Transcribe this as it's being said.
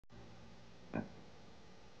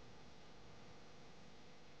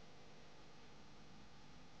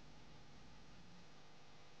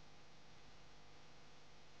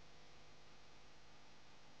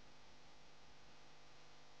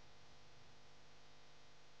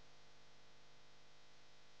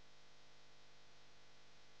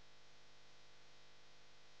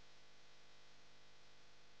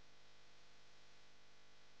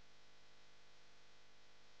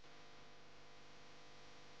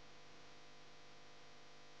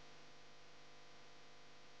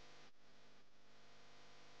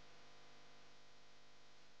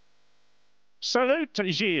Salute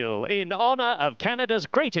Gilles, in honour of Canada's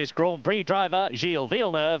greatest Grand Prix driver, Gilles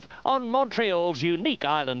Villeneuve, on Montreal's unique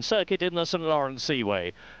island circuit in the St. Lawrence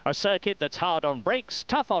Seaway. A circuit that's hard on brakes,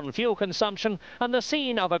 tough on fuel consumption, and the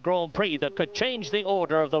scene of a Grand Prix that could change the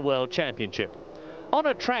order of the World Championship. On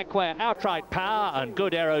a track where outright power and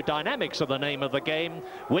good aerodynamics are the name of the game,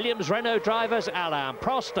 Williams-Renault drivers Alain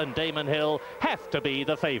Prost and Damon Hill have to be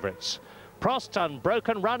the favourites. Prost's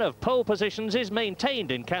unbroken run of pole positions is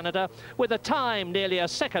maintained in Canada, with a time nearly a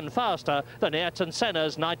second faster than Ayrton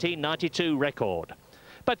Senna's 1992 record.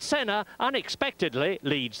 But Senna unexpectedly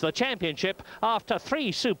leads the championship after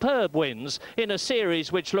 3 superb wins in a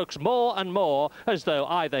series which looks more and more as though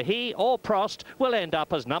either he or Prost will end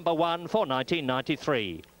up as #1 for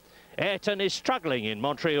 1993. Ayrton is struggling in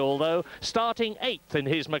Montreal, though, starting 8th in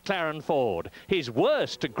his McLaren Ford, his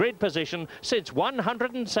worst grid position since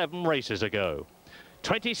 107 races ago.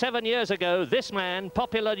 27 years ago, this man,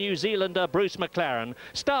 popular New Zealander Bruce McLaren,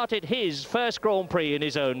 started his first Grand Prix in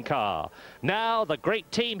his own car. Now, the great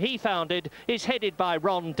team he founded is headed by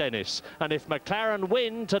Ron Dennis, and if McLaren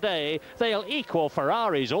win today, they'll equal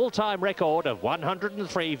Ferrari's all-time record of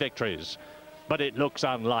 103 victories. But it looks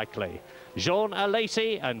unlikely. Jean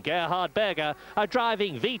Alesi and Gerhard Berger are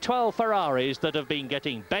driving V12 Ferraris that have been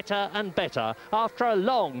getting better and better after a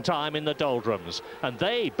long time in the doldrums, and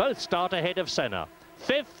they both start ahead of Senna.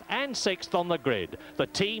 5th and 6th on the grid, the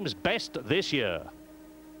team's best this year.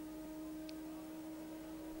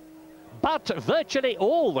 But virtually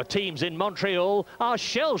all the teams in Montreal are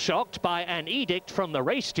shell-shocked by an edict from the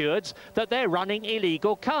race stewards that they're running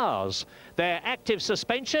illegal cars. Their active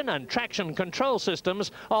suspension and traction control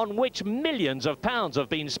systems, on which millions of pounds have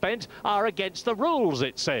been spent, are against the rules,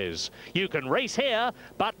 it says. You can race here,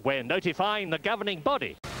 but we're notifying the governing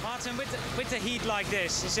body. Martin, with the heat like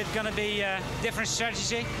this, is it going to be a different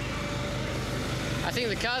strategy? I think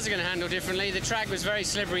the cars are going to handle differently. The track was very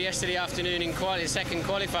slippery yesterday afternoon in second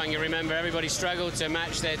qualifying. You remember everybody struggled to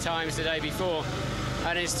match their times the day before,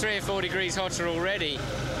 and it's 3 or 4 degrees hotter already,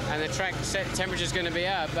 and the track temperature is going to be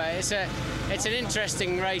up. But it's an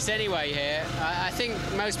interesting race anyway here. I think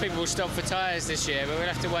most people will stop for tyres this year, but we'll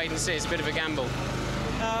have to wait and see. It's a bit of a gamble.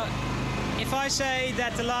 If I say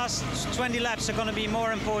that the last 20 laps are going to be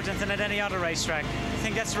more important than at any other racetrack, I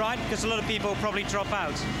think that's right, because a lot of people will probably drop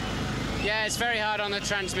out. Yeah, it's very hard on the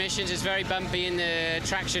transmissions. It's very bumpy in the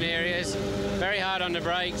traction areas. Very hard on the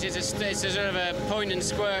brakes. It's a sort of a point and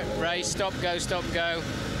squirt race, stop, go,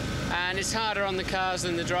 and it's harder on the cars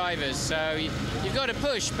than the drivers. So you've got to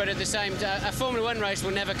push, but at the same time, a Formula 1 race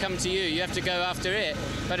will never come to you. You have to go after it,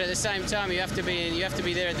 but at the same time, you have to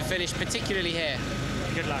be there at the finish, particularly here.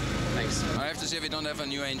 Good luck. Thanks. I have to say we don't have a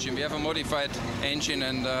new engine. We have a modified engine,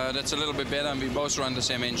 and that's a little bit better, and we both run the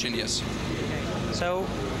same engine, yes. Okay. So,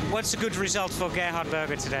 what's a good result for Gerhard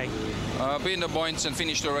Berger today? Be in the points and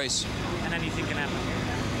finish the race. And anything can happen.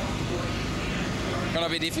 Gonna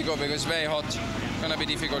be difficult because it's very hot. Gonna be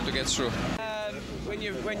difficult to get through.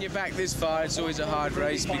 When you're back this far, it's always a hard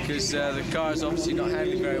race because the car's obviously not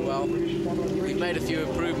handling very well. We've made a few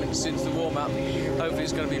improvements since the warm-up. Hopefully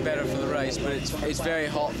it's going to be better for the race, but it's very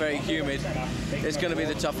hot, very humid. It's going to be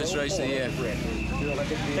the toughest race of the year.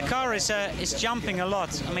 The car is jumping a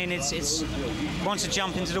lot. I mean, it wants to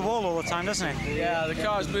jump into the wall all the time, doesn't it? Yeah, the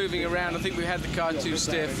car's moving around. I think we had the car too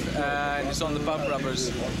stiff, and it's on the bump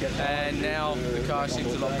rubbers. And now the car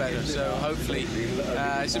seems a lot better. So hopefully,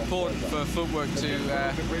 it's important for footwork to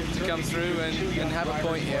come through and have a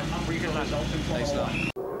point here. Thanks a lot.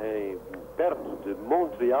 Perto de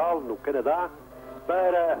Montreal, no Canadá,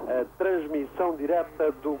 para a transmissão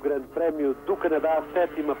direta do Grande Prémio do Canadá,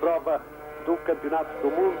 7ª prova do Campeonato do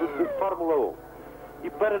Mundo de Fórmula 1. E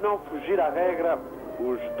para não fugir à regra,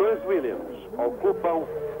 os 2 Williams ocupam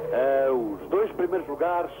os 2 primeiros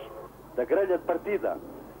lugares da grelha de partida.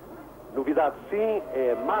 Novidade sim,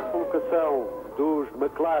 é a má colocação dos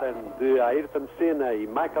McLaren de Ayrton Senna e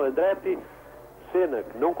Michael Andretti. Senna,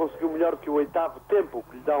 que não conseguiu melhor que o 8º tempo,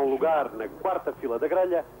 que lhe dá um lugar na 4ª fila da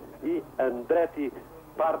grelha, e Andretti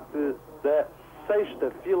parte da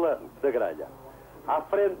 6ª fila da grelha. À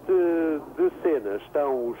frente de Senna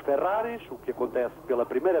estão os Ferraris, o que acontece pela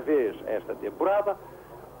primeira vez esta temporada,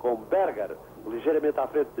 com Berger ligeiramente à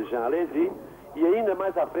frente de Jean Alesi, e ainda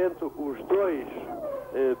mais à frente os 2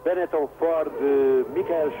 Benetton Ford de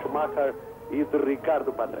Michael Schumacher e de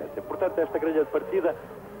Ricardo Patrese. Portanto, esta grelha de partida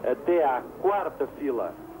até à 4ª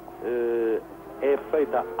fila é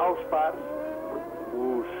feita aos pares.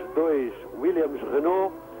 Os 2 Williams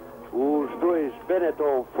Renault, os 2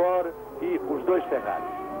 Benetton Ford e os 2 Ferrari.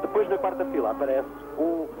 Depois, na 4ª fila, aparece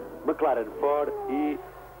um McLaren Ford e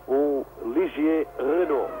um Ligier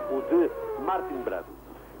Renault, o de Martin Brundle.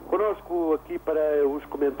 Conosco aqui para os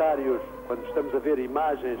comentários, quando estamos a ver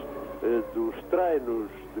imagens dos treinos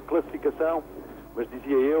de classificação, mas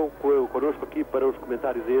dizia eu, conosco aqui para os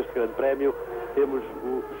comentários a este grande prémio, temos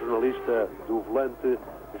o jornalista do volante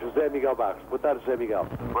José Miguel Barros. Boa tarde, José Miguel.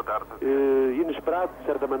 Boa tarde. Inesperado, de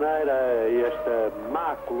certa maneira, esta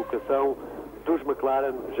má colocação dos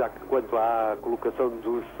McLaren, já que quanto à colocação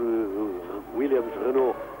dos Williams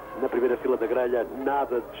Renault na primeira fila da grelha,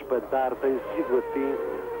 nada de espantar, tem sido assim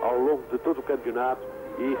ao longo de todo o campeonato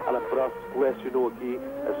e Alain Prost colecionou aqui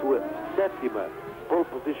a sua 7ª pole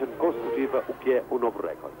position consecutiva, o que é um novo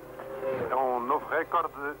recorde. É um novo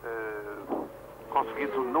recorde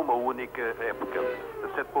conseguido numa única época.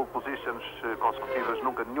 7 pole positions consecutivas,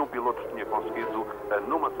 nunca nenhum piloto tinha conseguido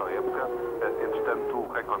numa só época. Entretanto,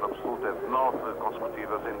 o recorde absoluto é de 9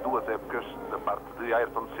 consecutivas em 2 épocas da parte de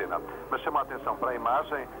Ayrton Senna. Mas chama a atenção para a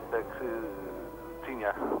imagem que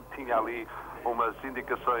tinha ali umas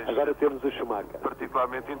indicações. Agora temos o Schumacher.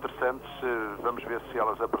 Particularmente interessantes. Vamos ver se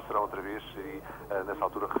elas aparecerão outra vez e nessa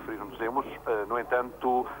altura referirmos-nos. No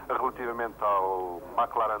entanto, relativamente ao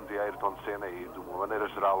McLaren de Ayrton Senna e de uma maneira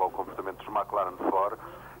geral ao comportamento dos McLaren Ford,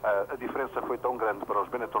 a diferença foi tão grande para os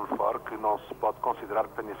Benetton Ford que não se pode considerar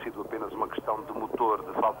que tenha sido apenas uma questão de motor,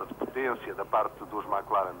 de falta de potência da parte dos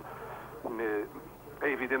McLaren. É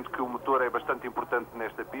evidente que o motor é bastante importante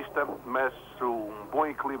nesta pista, mas um bom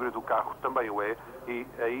equilíbrio do carro também o é, e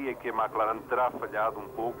aí é que a McLaren terá falhado um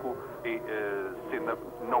pouco e Senna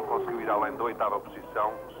não conseguiu ir além da 8ª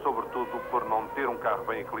posição, sobretudo por não ter um carro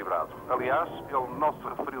bem equilibrado. Aliás, ele não se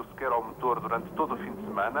referiu sequer ao motor durante todo o fim de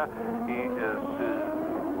semana e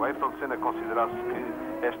se o Ayrton Senna considerasse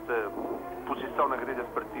que esta posição na grelha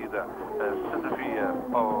de partida se devia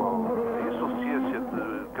à insuficiência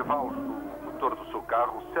de cavalos do seu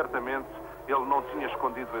carro, certamente ele não tinha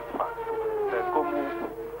escondido esse facto.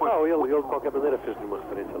 Ele de qualquer maneira fez-lhe uma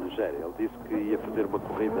referência ligeira. Ele disse que ia fazer uma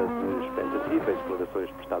corrida de expectativa, em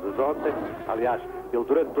declarações prestadas ontem. Aliás, ele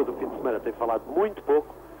durante todo o fim de semana tem falado muito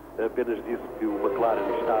pouco, apenas disse que o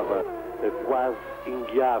McLaren estava quase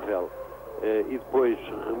inguiável e depois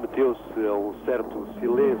remeteu-se a um certo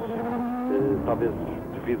silêncio, talvez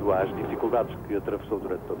devido às dificuldades que atravessou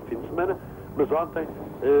durante todo o fim de semana. Mas ontem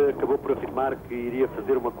acabou por afirmar que iria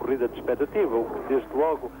fazer uma corrida de expectativa, o que desde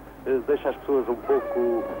logo deixa as pessoas um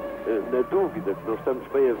pouco na dúvida, que não estamos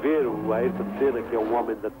bem a ver o Ayrton Senna, que é um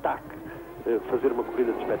homem de ataque, fazer uma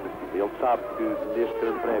corrida de expectativa. Ele sabe que neste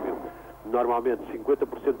grande prémio, normalmente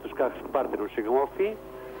 50% dos carros que partem não chegam ao fim,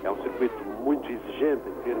 é um circuito muito exigente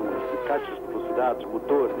em termos de caixas de velocidades,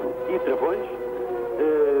 motor e travões,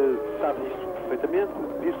 sabe isso perfeitamente,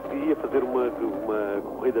 disse que ia fazer uma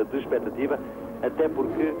corrida de expectativa, até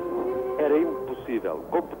porque era impossível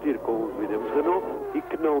competir com os Williams Renault e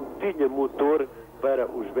que não tinha motor para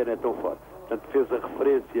os Benetton Ford. Portanto, fez a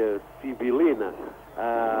referência sibilina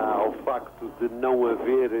ao facto de não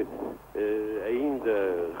haver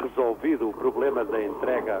ainda resolvido o problema da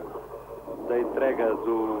entrega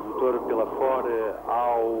do motor pela Ford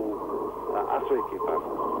à sua equipa.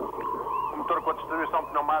 O motor com a distribuição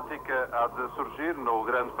pneumática há de surgir no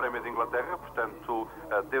Grande Prémio de Inglaterra, portanto,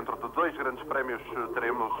 dentro de 2 grandes prémios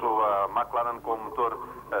teremos a McLaren com um motor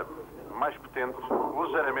mais potente,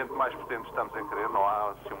 ligeiramente mais potente, estamos em querer, não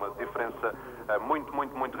há assim uma diferença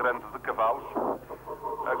muito grande de cavalos.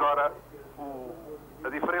 Agora, a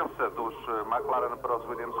diferença dos McLaren para os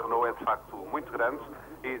Williams Renault é de facto muito grande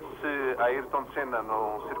e se a Ayrton Senna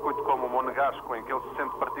num circuito como o Monegasco, em que ele se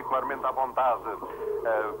sente particularmente à vontade,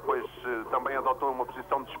 pois também adotou uma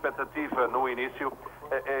posição de expectativa no início,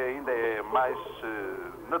 ainda é mais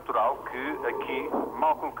natural que aqui,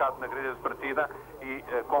 mal colocado na grelha de partida e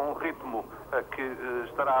com um ritmo que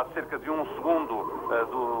estará a cerca de 1 segundo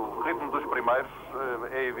do ritmo dos primeiros,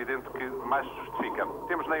 é evidente que mais se justifica.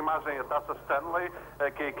 Temos na imagem a taça Stanley,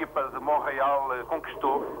 que a equipa de Montreal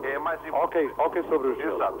conquistou. É a mais importante. Ok sobre o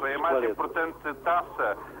gelo. Exato, é a mais importante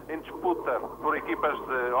taça em disputa por equipas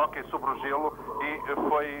de hóquei sobre o gelo e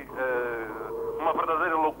foi uma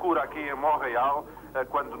verdadeira loucura aqui em Montreal,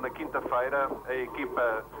 quando na quinta-feira a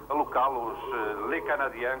equipa local, os Les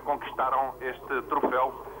Canadiens, conquistaram este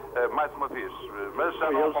troféu mais uma vez, mas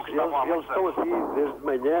já não conquistavam há muitos anos. Eles estão aqui desde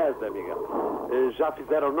manhã, Zé Miguel. Já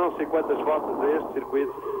fizeram não sei quantas voltas a este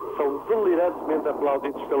circuito, são delirantemente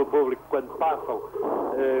aplaudidos pelo público quando passam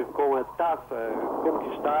com a taça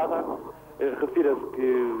conquistada. Refira-se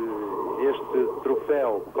que este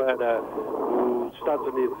troféu para os Estados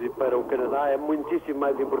Unidos e para o Canadá é muitíssimo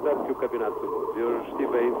mais importante que o Campeonato do Mundo. Eu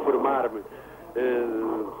estive a informar-me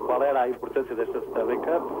qual era a importância desta Stanley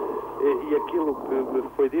Cup e aquilo que me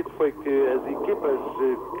foi dito foi que as equipas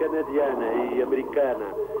canadiana e americana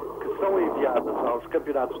que são enviadas aos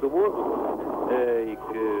campeonatos do mundo e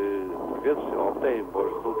que, por vezes, obtêm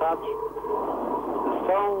bons resultados,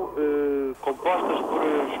 são compostas por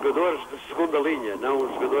jogadores de segunda linha, não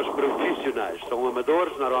jogadores profissionais. São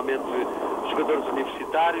amadores, normalmente jogadores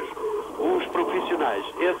universitários. Os profissionais,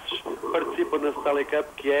 esses participam na Stanley Cup,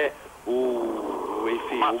 que é o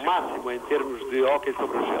máximo em termos de hóquei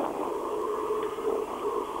sobre o gelo.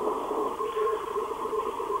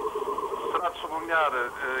 Será de sublinhar,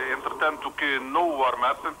 entretanto, que no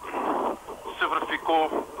warm-up se verificou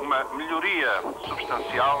uma melhoria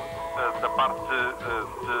substancial da parte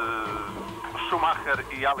de Schumacher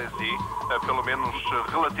e Alesi, pelo menos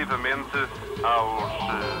relativamente aos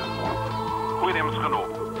Williams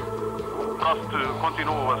Renault. Prost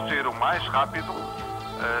continuou a ser o mais rápido,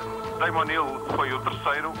 Damon Hill foi o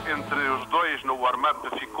terceiro, entre os dois no warm-up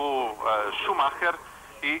ficou Schumacher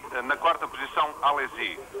e na quarta posição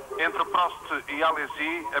Alesi. Entre Prost e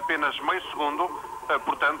Alesi apenas meio segundo,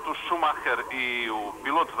 portanto Schumacher e o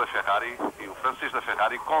piloto da Ferrari, e o francês da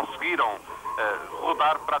Ferrari, conseguiram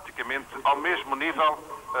rodar praticamente ao mesmo nível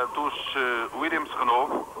dos Williams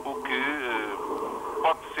Renault, o que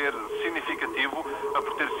pode ser significativo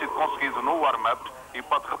por ter sido conseguido no warm-up e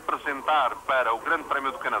pode representar para o Grande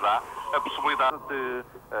Prémio do Canadá a possibilidade de,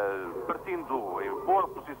 partindo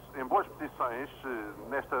em boas posições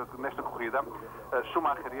nesta corrida,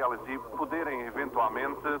 Schumacher e Alesi poderem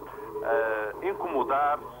eventualmente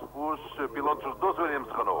incomodar os pilotos dos Williams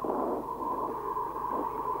Renault.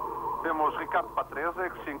 Temos Ricardo Patrese,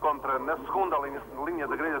 que se encontra na segunda linha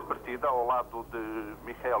da grelha de partida, ao lado de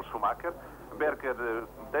Michael Schumacher. Berger,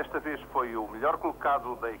 desta vez, foi o melhor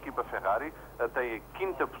colocado da equipa Ferrari, até a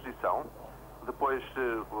quinta posição. Depois,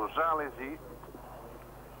 o Jean Alesi.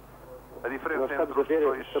 A diferença entre os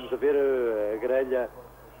dois... Estamos a ver a grelha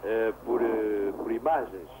por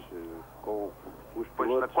imagens, com os pilotos...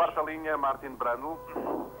 Depois, na quarta linha, Martin Brundle,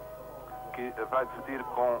 que vai decidir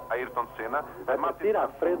com Ayrton Senna. Vai decidir à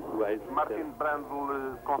frente do Ayrton Martin Senna.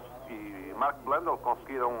 Brundle e Mark Blundell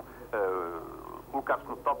conseguiram colocar-se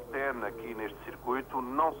no top 10 aqui neste circuito,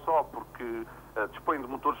 não só porque dispõem de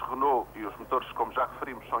motores Renault, e os motores, como já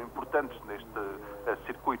referimos, são importantes neste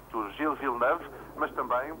circuito Gilles Villeneuve, mas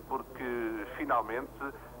também porque finalmente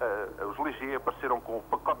os Ligier apareceram com o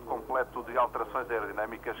pacote completo de alterações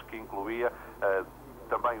aerodinâmicas que incluía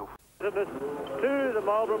também o... To the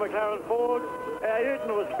Marlboro McLaren Ford.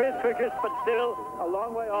 Ayrton was fifth quickest, but still a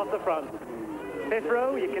long way off the front. Fifth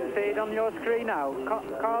row, you can see it on your screen now.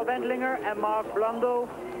 Carl Wendlinger and Mark Blundell,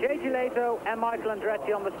 J.G. Lato and Michael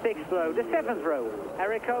Andretti on the sixth row. The seventh row,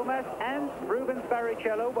 Eric Comas and Rubens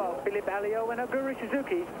Barrichello, while Philip Alliot and Aguri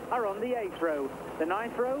Suzuki are on the eighth row. The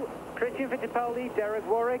ninth row, Christian Fittipaldi, Derek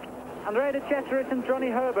Warwick, Andrea De Cesaris and Johnny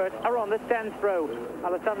Herbert are on the 10th row.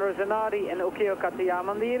 Alessandro Zanardi and Ukio Katayama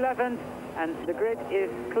on the 11th. And the grid is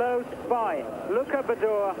closed by Luca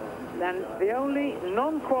Badour. And the only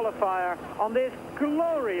non-qualifier on this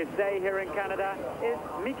glorious day here in Canada is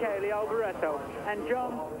Michele Alboreto. And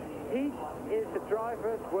John, he is the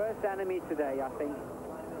driver's worst enemy today, I think.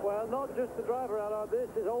 Well, not just the driver, Alan. This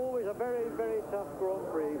is always a very, very tough Grand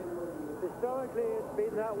Prix. Historically, it's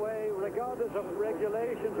been that way, regardless of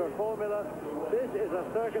regulations or formula. This is a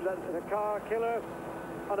circuit that's a car killer.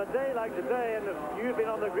 On a day like today, and you've been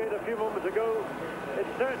on the grid a few moments ago, it's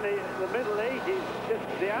certainly the middle 80s,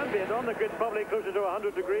 just the ambient on the grid probably closer to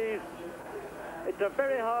 100 degrees. It's a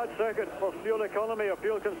very hard circuit for fuel economy or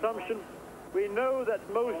fuel consumption. We know that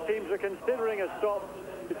most teams are considering a stop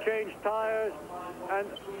to change tyres, and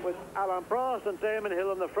with Alain Prost and Damon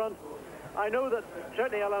Hill in the front, I know that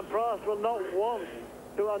certainly Alain Prost will not want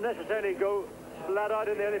to unnecessarily go flat out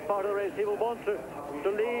in the early part of the race. He will want to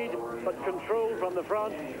lead but control from the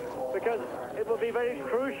front, because it will be very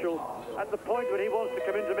crucial at the point when he wants to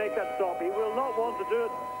come in to make that stop. He will not want to do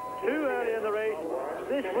it too early in the race.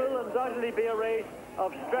 This will undoubtedly be a race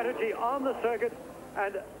of strategy on the circuit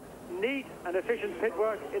and neat and efficient pit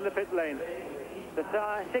work in the pit lane. The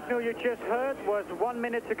signal you just heard was 1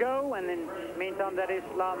 minute to go, and in the meantime that is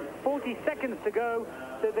 40 seconds to go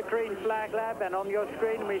to the green flag lap. And on your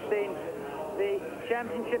screen we've seen the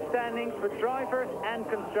championship standings for drivers and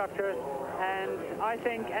constructors, and I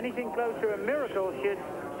think anything close to a miracle should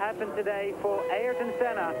happen today for Ayrton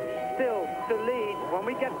Senna still to lead when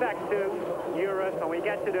we get back to Europe, when we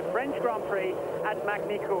get to the French Grand Prix at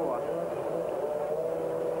Magny-Cours.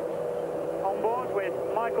 On board with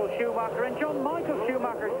Michael Schumacher, and John, Michael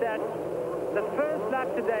Schumacher said the first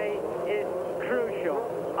lap today is crucial.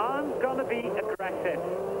 I'm going to be aggressive.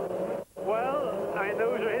 Well, I mean,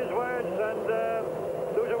 those are his words, and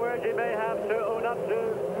those are words he may have to own up to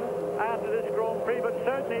after this Grand Prix, but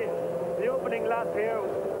certainly the opening lap here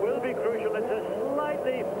will be crucial. It's a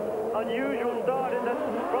slightly unusual start in that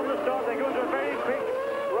from the start they go to a very quick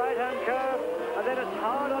right-hand curve, and then it's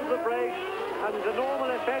hard on the brakes, and the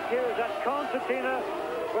normal effect here is that concertina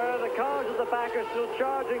where the cars at the back are still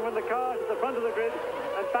charging when the cars at the front of the grid,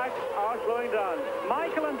 in fact, are slowing down.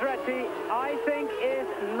 Michael Andretti, I think, is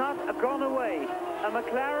not gone away. A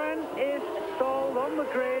McLaren is stalled on the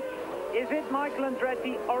grid. Is it Michael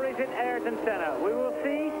Andretti or is it Ayrton Senna? We will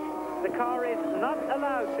see. The car is not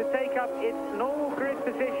allowed to take up its normal grid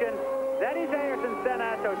position. That is Ayrton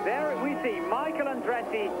Senna. So there we see Michael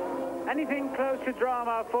Andretti. Anything close to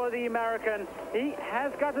drama for the American. He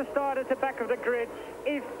has got to start at the back of the grid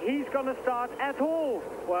if he's going to start at all.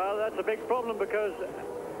 Well, that's a big problem because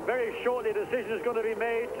very shortly a decision is going to be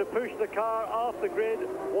made to push the car off the grid,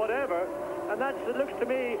 whatever. And that looks to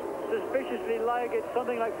me suspiciously like it's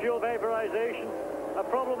something like fuel vaporization, a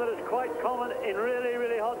problem that is quite common in really,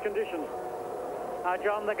 really hot conditions.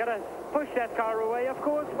 John, they're going to push that car away. Of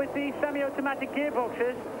course, with the semi-automatic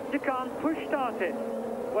gearboxes, you can't push start it.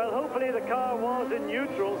 Well, hopefully the car was in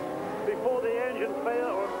neutral before the engine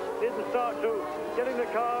failed or didn't start, so getting the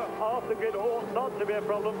car off the grid ought not to be a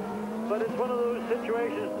problem. But it's one of those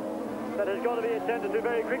situations that has got to be attended to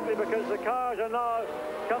very quickly because the cars are now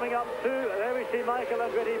coming up to, and there we see Michael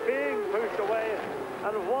Andretti being pushed away,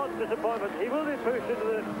 and what disappointment. He will be pushed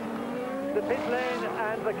into the pit lane,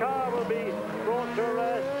 and the car will be brought to a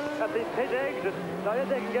rest at the pit exit. Now, if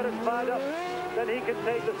they can get it fired up, then he can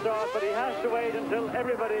take the start, but he has to wait until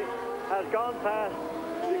everybody has gone past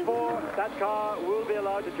before that car will be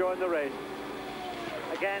allowed to join the race.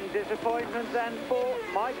 Again, disappointment then for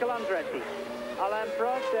Michael Andretti. Alain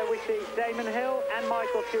Prost, there we see Damon Hill and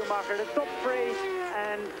Michael Schumacher, the top three,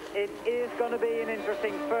 and it is going to be an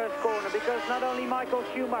interesting first corner because not only Michael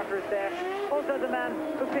Schumacher is there, also the man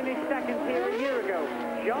who finished second here a year ago,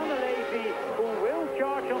 Jean Alesi, who will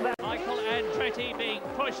charge on that. Michael Andretti being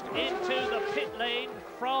pushed into the pit lane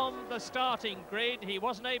from the starting grid. He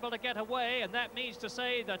wasn't able to get away, and that means to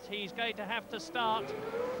say that he's going to have to start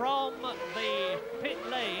from the pit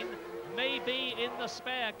lane, maybe in the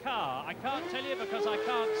spare car. I can't tell you because I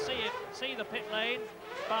can't see the pit lane,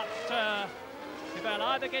 but he'll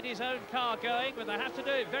either get his own car going, but they have to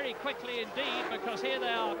do it very quickly indeed because here they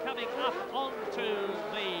are coming up onto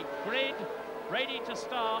the grid, ready to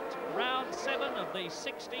start round 7 of the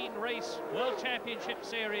 16-race World Championship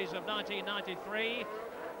Series of 1993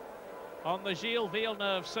 on the Gilles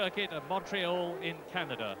Villeneuve circuit of Montreal in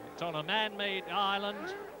Canada. It's on a man-made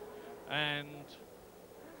island, and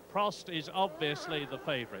Prost is obviously the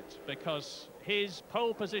favourite because his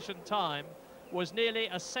pole position time was nearly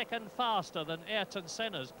a second faster than Ayrton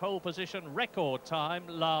Senna's pole position record time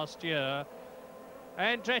last year.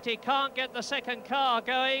 Andretti can't get the second car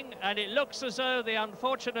going, and it looks as though the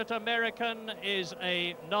unfortunate American is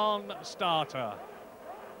a non-starter.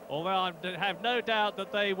 Although I have no doubt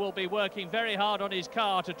that they will be working very hard on his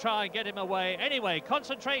car to try and get him away. Anyway,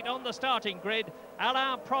 concentrate on the starting grid.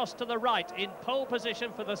 Alain Prost to the right in pole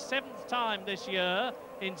position for the 7th time this year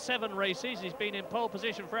in 7 races. He's been in pole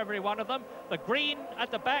position for every one of them. The green at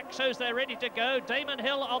the back shows they're ready to go. Damon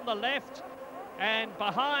Hill on the left, and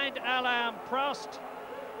behind Alain Prost,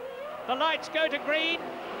 the lights go to green.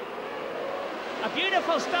 A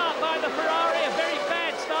beautiful start by the Ferrari, a very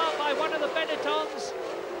bad start by one of the Benettons.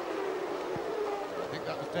 I think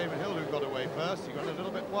that was Damon Hill who got away first. He got a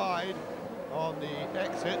little bit wide on the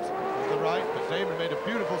exit to the right, but Damon made a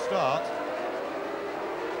beautiful start.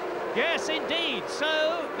 Yes, indeed.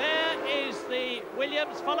 So there is the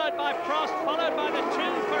Williams, followed by Prost, followed by the 2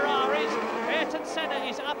 Ferraris. Ayrton Senna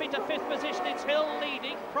is up into 5th position. It's Hill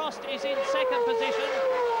leading. Prost is in 2nd position.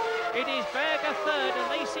 It is Berger 3rd,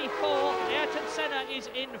 Alesi 4th. Ayrton Senna is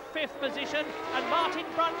in 5th position, and Martin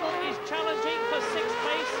Brundle is challenging for 6th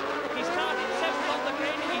place. He started 7th on the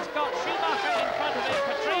grid. He's got Schumacher in front of him,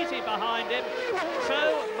 Patrese behind him.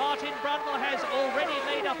 So Martin Brundle has already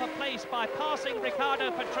made up a place by passing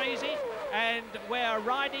Riccardo Patrese, and we're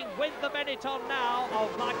riding with the Benetton now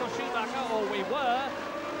of Michael Schumacher, or we were.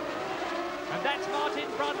 And that's Martin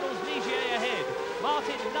Brundle's Ligier ahead.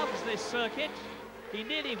 Martin loves this circuit. He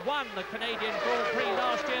nearly won the Canadian Grand Prix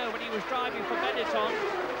last year when he was driving for Benetton.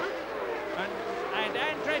 And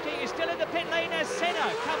Andretti is still in the pit lane as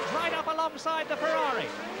Senna comes right up alongside the Ferrari.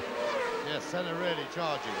 Yes, Senna really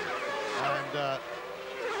charging. And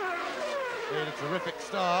made a terrific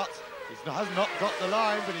start. He has not got the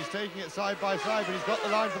line, but he's taking it side by side, but he's got the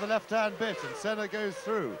line for the left-hand bit, and Senna goes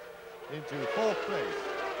through into 4th place.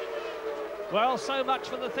 Well, so much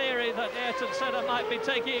for the theory that Ayrton Senna might be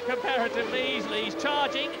taking it comparatively easily. He's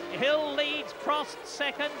charging. Hill leads, Prost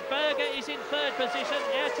second, Berger is in third position,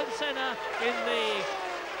 Ayrton Senna in the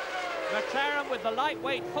McLaren with the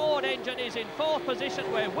lightweight Ford engine is in fourth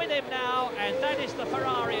position. We're with him now, and that is the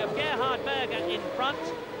Ferrari of Gerhard Berger in front,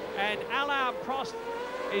 and Alain Prost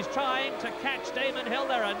is trying to catch Damon Hill.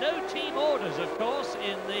 There are no team orders, of course,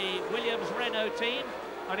 in the Williams-Renault team.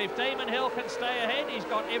 And if Damon Hill can stay ahead, he's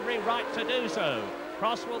got every right to do so.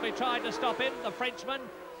 Prost will be trying to stop him. The Frenchman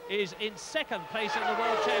is in second place in the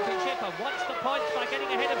World Championship and wants the points by getting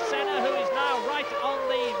ahead of Senna, who is now right on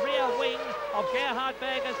the rear wing of Gerhard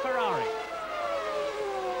Berger's Ferrari.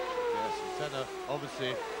 Yes, and Senna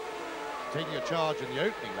obviously taking a charge in the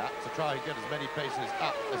opening lap to try and get as many places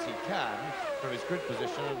up as he can from his grid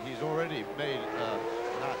position, and he's already made an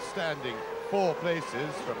outstanding 4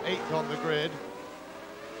 places from 8th on the grid.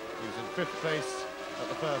 He was in 5th place at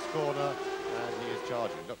the first corner, and he is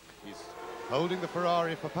charging. Look, he's holding the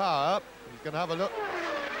Ferrari for power. He's going to have a look.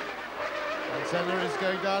 And Senna is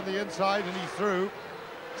going down the inside, and he's through.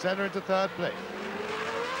 Senna into 3rd place.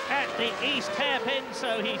 At the east hairpin,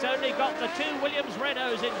 so he's only got the 2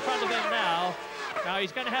 Williams-Renaults in front of him now. Now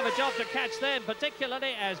he's going to have a job to catch them,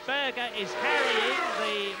 particularly as Berger is harrying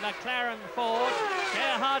the McLaren Ford.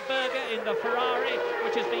 Gerhard Berger in the Ferrari,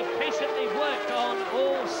 which has been patiently worked on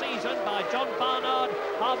all season by John Barnard,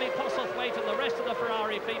 Harvey Postlethwaite and the rest of the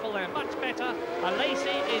Ferrari people. They're much better.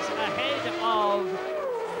 Alesi is ahead of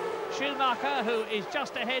Schumacher, who is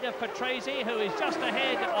just ahead of Patrese, who is just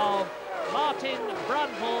ahead of Martin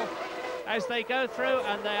Brundle, as they go through,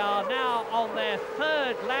 and they are now on their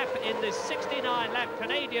 3rd lap in this 69-lap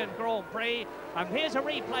Canadian Grand Prix. And here's a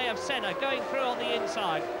replay of Senna going through on the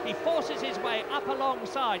inside. He forces his way up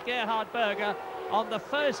alongside Gerhard Berger on the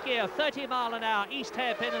first gear, 30 mile an hour east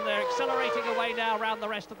hairpin, and they're accelerating away now around the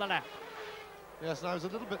rest of the lap. Yes, and I was a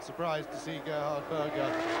little bit surprised to see Gerhard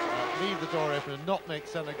Berger leave the door open and not make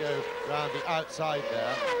Senna go round the outside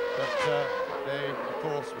there. But they, of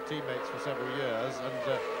course, were teammates for several years,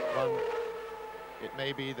 and it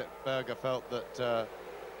may be that Berger felt that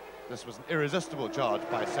this was an irresistible charge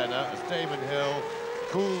by Senna, as Damon Hill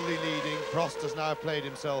coolly leading. Prost has now played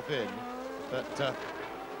himself in, but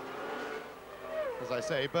as I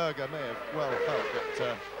say, Berger may have well felt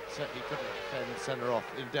that he couldn't fend Senna off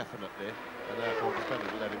indefinitely, and therefore decided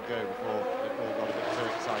to let him go before it all got a bit too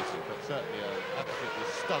exciting. But certainly an absolutely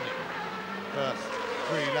stunning first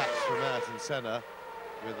 3 laps from Ayrton Senna,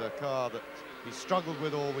 with a car that he struggled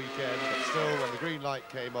with all weekend, but still, when the green light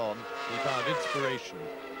came on, he found inspiration.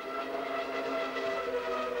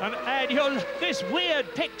 And this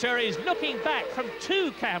weird picture is looking back from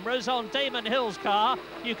 2 cameras on Damon Hill's car.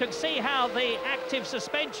 You can see how the active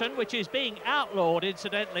suspension, which is being outlawed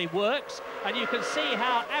incidentally, works, and you can see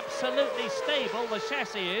how absolutely stable the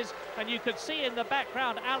chassis is, and you can see in the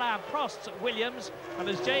background Alain Prost's Williams, and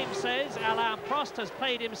as James says, Alain Prost has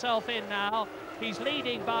played himself in now. He's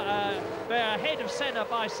leading by, they're ahead of Senna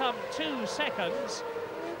by some 2 seconds.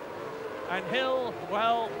 And Hill,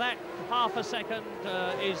 well, that half a second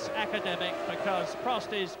is academic, because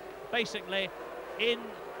Prost is basically in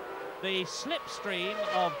the slipstream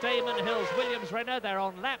of Damon Hill's Williams-Renault. They're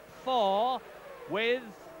on lap 4 with,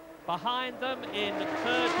 behind them in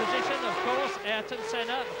 3rd position, of course, Ayrton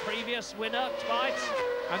Senna, the previous winner twice.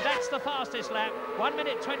 And that's the fastest lap, 1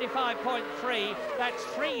 minute 25.3. That's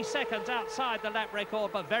 3 seconds outside the lap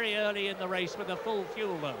record, but very early in the race with a full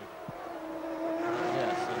fuel load.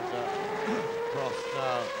 Yes, and Prost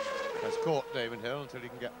now has caught Damon Hill until he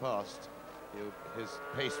can get past. His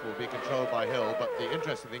pace will be controlled by Hill, but the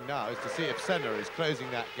interesting thing now is to see if Senna is closing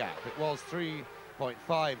that gap. It was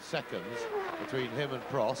 3.5 seconds between him and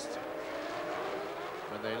Prost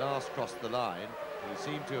when they last crossed the line. He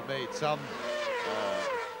seemed to have made some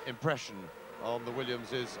impression on the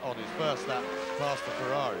Williamses on his first lap past the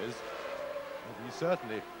Ferraris. And he's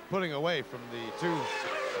certainly pulling away from the 2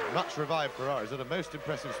 much revived Ferraris at a most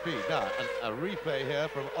impressive speed. Now, a replay here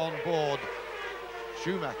from on board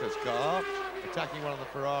Schumacher's car, attacking one of the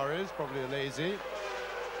Ferraris, probably a lazy,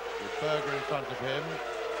 with Berger in front of him,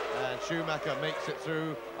 and Schumacher makes it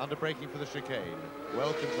through under braking for the chicane.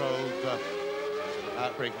 Well-controlled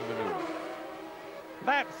out-braking manoeuvre.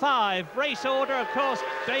 Lap 5, race order, of course,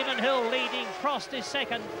 Damon Hill leading, Prost is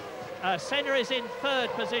second, Senna is in 3rd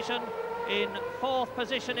position. In 4th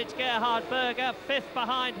position, it's Gerhard Berger. 5th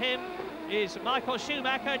behind him is Michael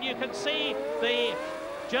Schumacher, and you can see the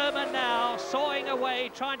German now sawing away,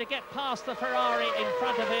 trying to get past the Ferrari in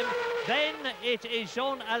front of him. Then it is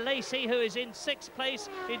Jean Alesi who is in 6th place.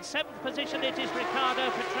 In 7th position it is Riccardo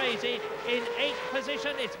Patrese. In 8th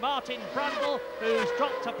position it's Martin Brundle, who's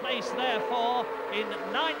dropped a place therefore. In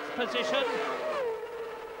 9th position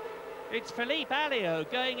it's Philippe Alliot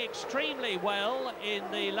going extremely well in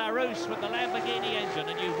the Larousse with the Lamborghini engine.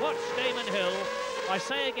 And you watch Damon Hill. I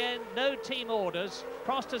say again, no team orders.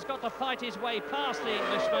 Prost has got to fight his way past the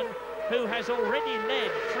Englishman, who has already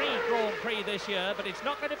led 3 Grand Prix this year, but it's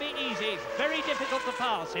not going to be easy. It's very difficult to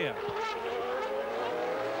pass here.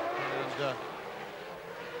 And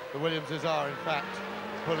the Williamses are, in fact,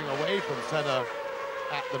 pulling away from Senna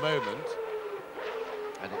at the moment.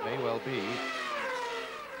 And it may well be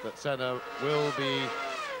that Senna will be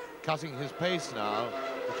cutting his pace now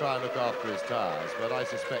to try and look after his tyres, but I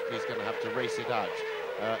suspect he's going to have to race it out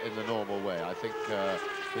in the normal way. I think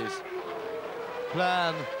his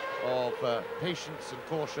plan of patience and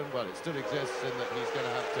caution, well, it still exists in that he's going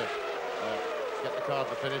to have to get the car to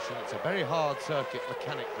the finish, and it's a very hard circuit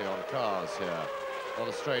mechanically on cars here. A lot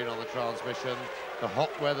of strain on the transmission. The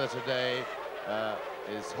hot weather today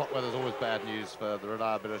hot weather's always bad news for the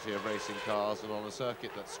reliability of racing cars, and on a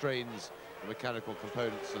circuit that strains the mechanical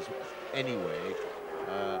components as anyway,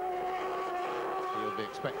 you'll be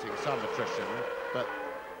expecting some attrition, but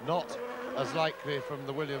not as likely from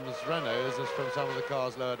the Williams Renaults as from some of the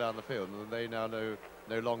cars lower down the field, and they now no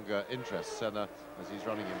longer interest Senna as he's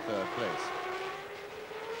running in 3rd place.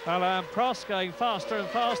 Alain Prost going faster and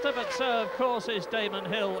faster, but so of course is Damon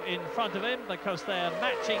Hill in front of him, because they're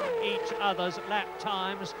matching each other's lap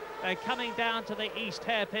times. They're coming down to the east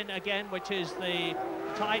hairpin again, which is the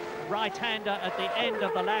tight right-hander at the end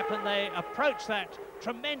of the lap, and they approach that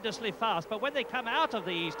tremendously fast. But when they come out of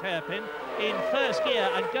the east hairpin in 1st gear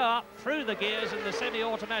and go up through the gears in the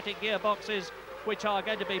semi-automatic gearboxes, which are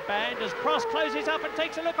going to be banned, as Prost closes up and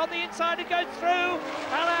takes a look on the inside and goes through.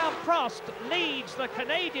 Alain Prost leads the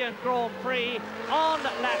Canadian Grand Prix on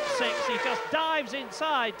lap 6. He just dives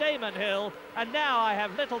inside Damon Hill, and now I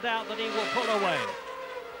have little doubt that he will pull away.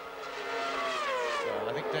 Well,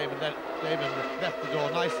 I think Damon left the door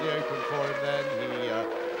nicely open for him then.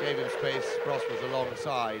 He gave him space. Prost was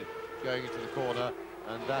alongside going into the corner,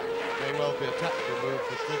 and that may well be a tactical move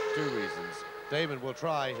for 2 reasons. Damon will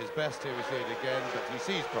try his best, here we see it again, but he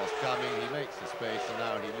sees Prost coming, he makes the space, and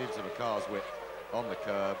now he leaves him a car's width on the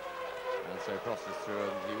curb. And so Prost is through,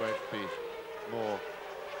 and he won't be more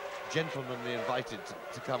gentlemanly invited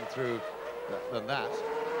to come through than that.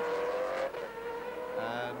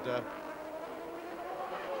 And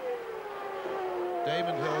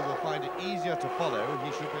Damon Hill will find it easier to follow.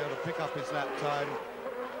 He should be able to pick up his lap time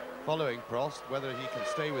following Prost. Whether he can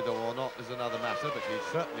stay with him or not is another matter, but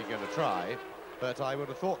he's certainly going to try. But I would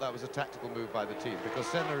have thought that was a tactical move by the team, because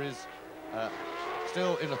Senna is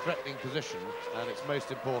still in a threatening position, and it's most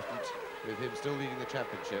important, with him still leading the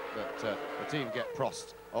championship, that the team get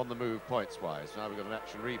Prost on the move points-wise. Now we've got an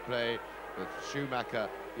action replay with Schumacher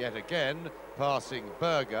yet again passing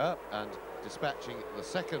Berger and dispatching the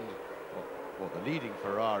second, or the leading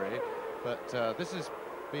Ferrari. But this has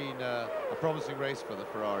been a promising race for the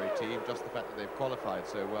Ferrari team, just the fact that they've qualified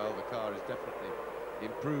so well. The car is definitely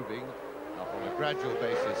improving on a gradual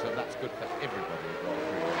basis, and that's good for everybody in Grand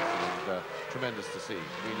Prix racing, and tremendous to see.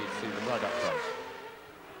 We need to see them right up front.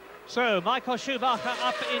 So Michael Schumacher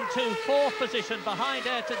up into 4th position behind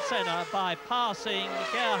Ayrton Senna by passing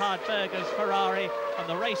Gerhard Berger's Ferrari, and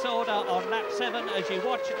the race order on lap 7 as you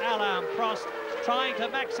watch Alain Prost trying to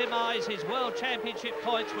maximise his World Championship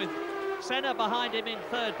points with Senna behind him in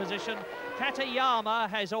 3rd position. Katayama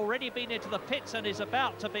has already been into the pits and is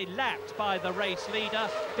about to be lapped by the race leader.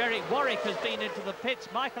 Derek Warwick has been into the pits.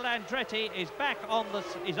 Michael Andretti is back on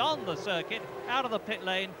the circuit, out of the pit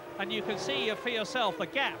lane, and you can see for yourself the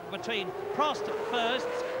gap between Prost at 1st,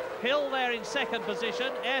 Hill there in 2nd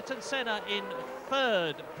position, Ayrton Senna in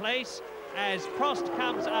 3rd place, as Prost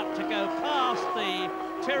comes up to go past the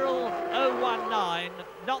Tyrrell 019,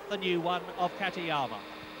 not the new one, of Katayama.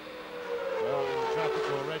 Well, in the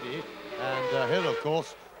traffic already, and Hill, of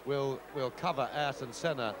course, will cover Ayrton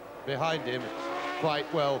Senna behind him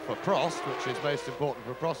quite well for Prost, which is most important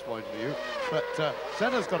from Prost's point of view. But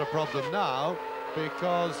Senna's got a problem now,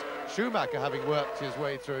 because Schumacher, having worked his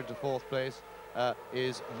way through into 4th place,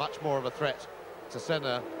 is much more of a threat to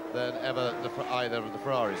Senna than ever either of the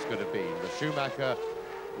Ferraris could have been. The Schumacher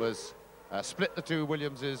was split the 2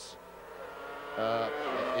 Williamses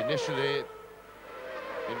initially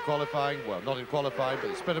in qualifying, well, not in qualifying, but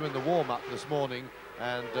he split them in the warm-up this morning,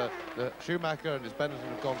 and the Schumacher and his Benetton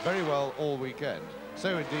have gone very well all weekend.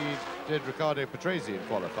 So indeed did Riccardo Patrese in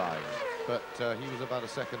qualifying. but he was about a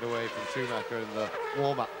second away from Schumacher in the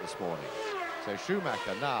warm-up this morning. So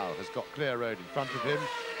Schumacher now has got clear road in front of him,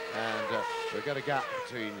 and we'll get a gap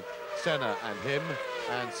between Senna and him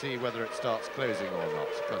and see whether it starts closing or not,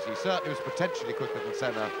 because he certainly was potentially quicker than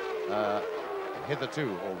Senna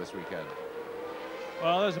hitherto all this weekend.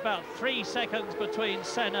 Well, there's about 3 seconds between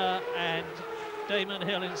Senna and Damon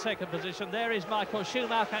Hill in second position. There is Michael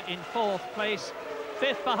Schumacher in 4th place.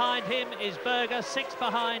 5th behind him is Berger. 6th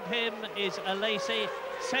behind him is Alesi.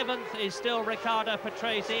 7th is still Riccardo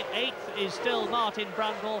Patrese. 8th is still Martin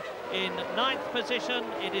Brundle. In 9th position,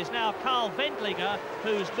 it is now Karl Wendlinger,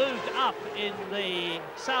 who's moved up in the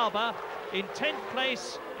Sauber. In 10th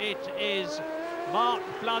place, it is Mark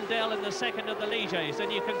Blundell in the second of the Ligiers.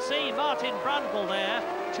 And you can see Martin Brundle there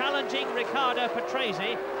challenging Riccardo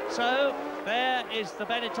Patrese. So there is the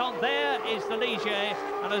Benetton, there is the Ligier,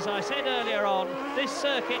 and as I said earlier on, this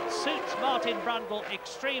circuit suits Martin Brundle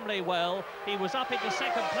extremely well. He was up into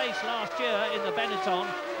 2nd place last year in the Benetton,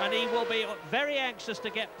 and he will be very anxious to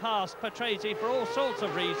get past Patrese for all sorts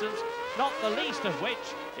of reasons, not the least of which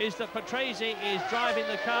is that Patrese is driving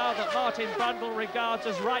the car that Martin Brundle regards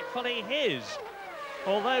as rightfully his.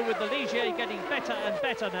 Although with the Ligier getting better and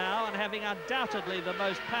better now and having undoubtedly the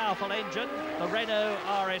most powerful engine, the Renault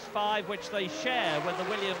RS5, which they share with the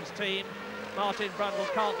Williams team, Martin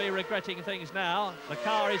Brundle can't be regretting things now. The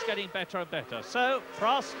car is getting better and better. So,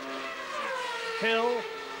 Prost, Hill,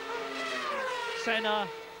 Senna,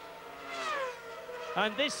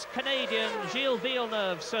 and this Canadian Gilles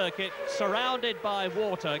Villeneuve circuit, surrounded by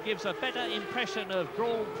water, gives a better impression of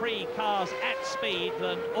Grand Prix cars at speed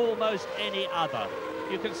than almost any other.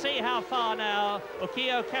 You can see how far now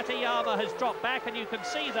Ukio Katayama has dropped back, and you can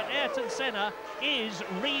see that Ayrton Senna is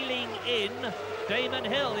reeling in Damon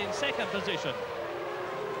Hill in 2nd position.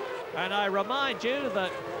 And I remind you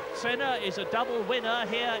that Senna is a double winner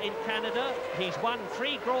here in Canada. He's won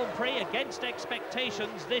 3 Grand Prix against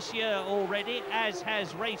expectations this year already, as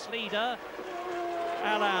has race leader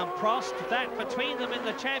Alain Prost. That between them in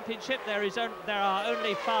the championship there are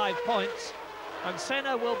only 5 points, and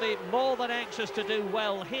Senna will be more than anxious to do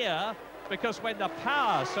well here, because when the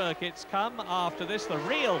power circuits come after this, the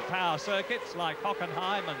real power circuits like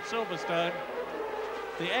Hockenheim and Silverstone,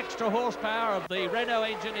 the extra horsepower of the Renault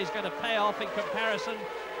engine is going to pay off in comparison.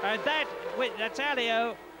 And that's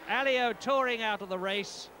Alliot touring out of the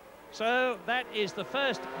race. So that is the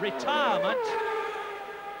first retirement.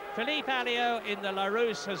 Philippe Alliot in the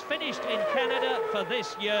Larousse has finished in Canada for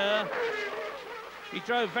this year. He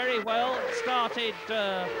drove very well, started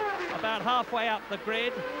about halfway up the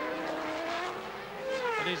grid,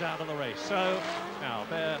 but he's out of the race. So now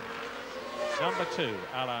there, number 2,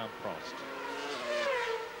 Alain Prost.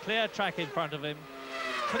 Clear track in front of him.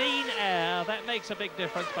 Clean air, that makes a big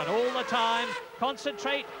difference, but all the time,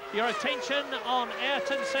 concentrate your attention on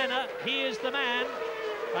Ayrton Senna. He is the man,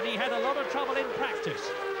 and he had a lot of trouble in practice.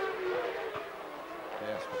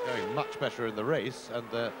 Yes, but going much better in the race, and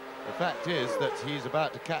the fact is that he's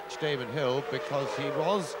about to catch Damon Hill, because he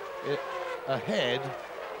was ahead,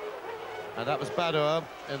 and that was Badoer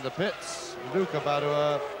in the pits, Luca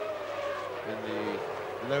Badoer in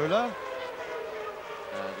the Lola.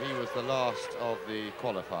 And he was the last of the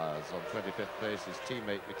qualifiers. On 25th place, his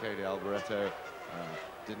teammate Michele Alboreto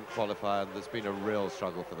didn't qualify, and there's been a real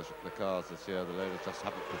struggle for the cars this year. The Lolas just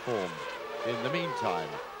haven't performed. In the meantime,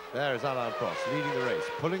 there is Alain Prost leading the race,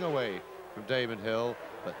 pulling away from Damon Hill,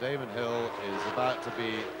 but Damon Hill is about to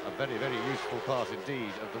be a very, very useful part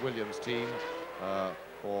indeed of the Williams team,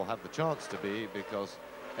 or have the chance to be, because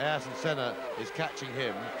Ayrton Senna is catching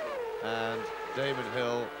him, and Damon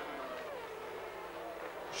Hill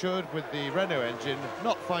should, with the Renault engine,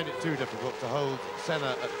 not find it too difficult to hold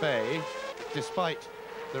Senna at bay, despite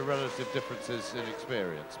the relative differences in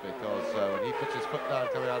experience, because when he puts his foot down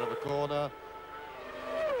coming out of a corner,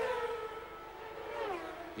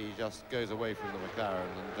 he just goes away from the McLaren,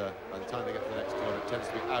 and by the time they get to the next corner, it tends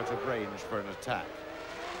to be out of range for an attack.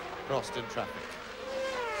 Prost in traffic.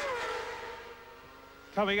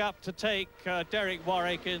 Coming up to take Derek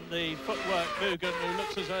Warwick in the footwork Mugen, who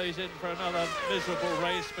looks as though he's in for another miserable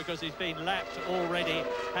race, because he's been lapped already,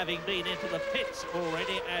 having been into the pits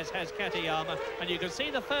already, as has Katayama. And you can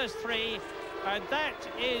see the first 3, and that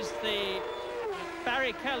is the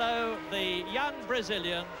Barrichello, the young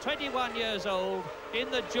Brazilian, 21 years old,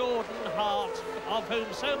 in the Jordan heart, of whom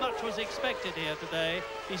so much was expected here today.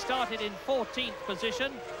 He started in 14th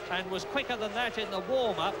position and was quicker than that in the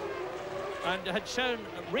warm-up, and had shown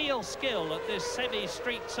real skill at this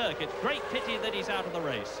semi-street circuit. Great pity that he's out of the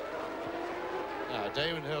race. Now,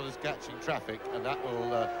 Damon Hill is catching traffic, and that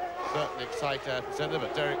will certainly excite Senna,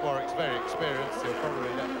 but Derek Warwick's very experienced. He'll probably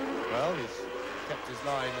well, he's kept his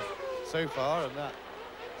line so far, and that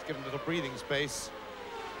has given a little breathing space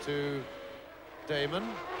to Damon.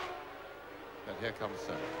 But here comes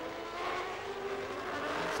Senna.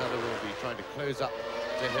 Senna will be trying to close up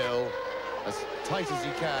to Hill as tight as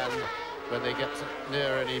he can when they get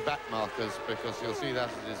near any back markers, because you'll see that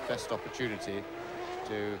as his best opportunity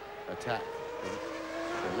to attack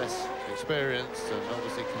the less experienced and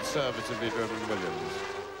obviously conservatively driven Williams.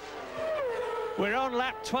 We're on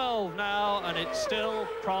lap 12 now, and it's still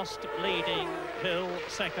Prost leading, Hill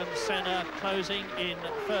second, Senna closing in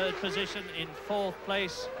third position. In fourth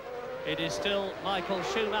place, it is still Michael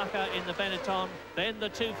Schumacher in the Benetton, then the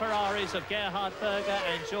two Ferraris of Gerhard Berger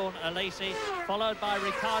and Jean Alesi, followed by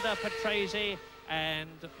Riccardo Patrese and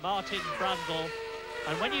Martin Brundle.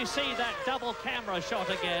 And when you see that double camera shot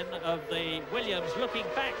again of the Williams looking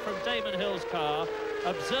back from Damon Hill's car,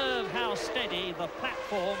 observe how steady the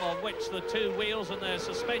platform on which the two wheels and their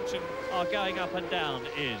suspension are going up and down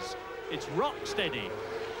is. It's rock steady.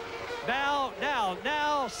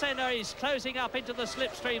 Now, Senna is closing up into the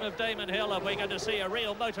slipstream of Damon Hill, and we're going to see a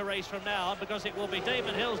real motor race from now on, because it will be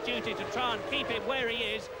Damon Hill's duty to try and keep him where he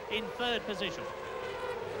is in third position.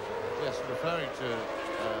 Yes, referring to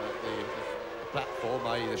the platform,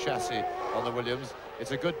 i.e. the chassis on the Williams,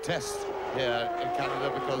 it's a good test here in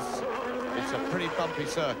Canada because it's a pretty bumpy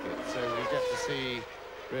circuit, so we get to see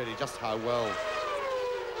really just how well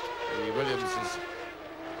the Williams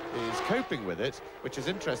is coping with it, which is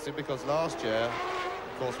interesting because last year,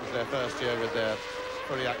 of course, was their first year with their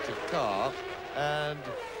fully active car, and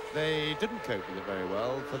they didn't cope with it very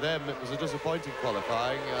well. For them, it was a disappointing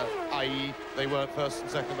qualifying, i.e. they weren't first and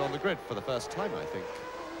second on the grid for the first time, I think,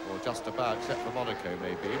 or just about, except for Monaco,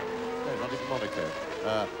 maybe. No, not even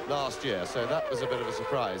Monaco, last year, so that was a bit of a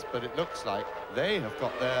surprise, but it looks like they have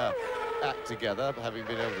got their act together, having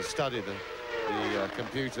been able to study the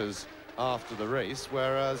computers after the race,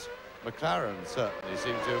 whereas McLaren certainly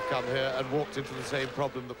seemed to have come here and walked into the same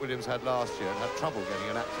problem that Williams had last year and had trouble getting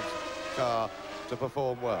an active car to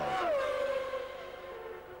perform well.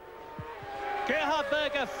 Gerhard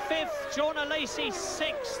Berger fifth, Jean Alesi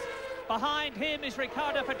sixth. Behind him is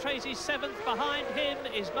Riccardo Patrese seventh. Behind him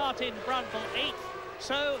is Martin Brundle eighth.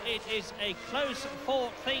 So it is a close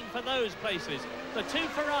fought thing for those places. The two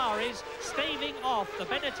Ferraris staving off the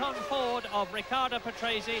Benetton Ford of Riccardo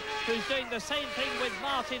Patrese, who's doing the same thing with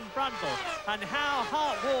Martin Brundle. And how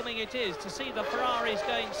heartwarming it is to see the Ferraris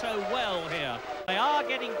going so well here. They are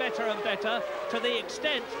getting better and better, to the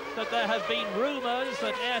extent that there have been rumours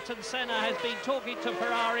that Ayrton Senna has been talking to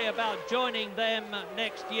Ferrari about joining them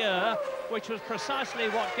next year, which was precisely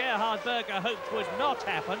what Gerhard Berger hoped would not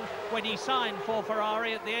happen when he signed for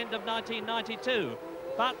Ferrari at the end of 1992.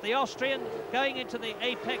 But the Austrian, going into the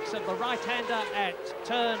apex of the right-hander at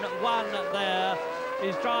turn one there,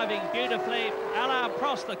 is driving beautifully. Alain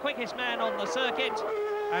Prost, the quickest man on the circuit,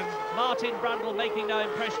 and Martin Brundle making no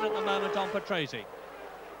impression at the moment on Patrese.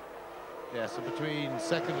 Yes, and between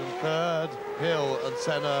second and third, Hill and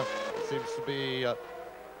Senna seems to be...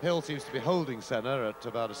 Hill seems to be holding Senna at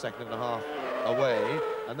about a second and a half away,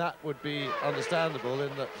 and that would be understandable in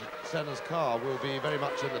that Senna's car will be very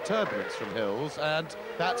much in the turbulence from Hill's, and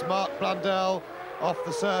that's Mark Blundell off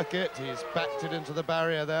the circuit. He's backed it into the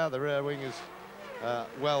barrier there. The rear wing is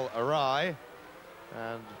well awry,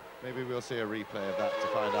 and maybe we'll see a replay of that to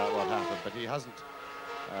find out what happened, but he hasn't,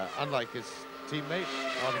 unlike his teammate,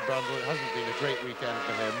 Martin Brundle, it hasn't been a great weekend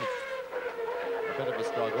for him. A bit of a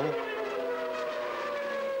struggle.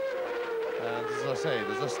 And as I say,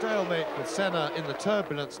 there's a stalemate with Senna in the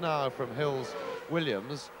turbulence now from Hill's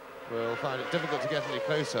Williams. We'll find it difficult to get any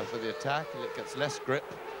closer for the attack, and it gets less grip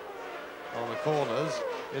on the corners.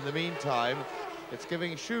 In the meantime, it's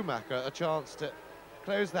giving Schumacher a chance to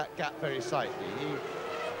close that gap very slightly.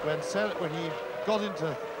 When he got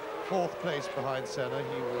into fourth place behind Senna,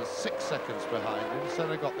 he was 6 seconds behind him.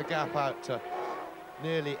 Senna got the gap out to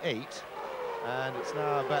nearly 8, and it's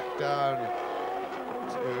now back down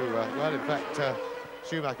to, well, in fact,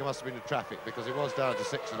 Schumacher must have been in traffic, because it was down to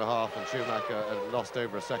 6.5, and Schumacher had lost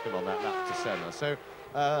over a second on that lap to Senna. So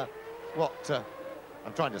what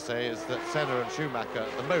I'm trying to say is that Senna and Schumacher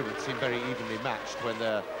at the moment seem very evenly matched when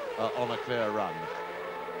they're on a clear run.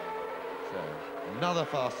 So another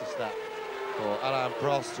fastest lap for Alain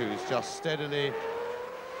Prost, who's just steadily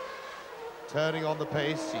turning on the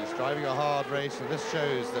pace. He's driving a hard race, and this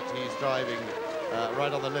shows that he's driving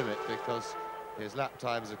right on the limit, because his lap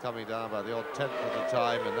times are coming down by the odd 10th of the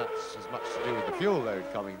time, and that's as much to do with the fuel load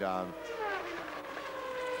coming down.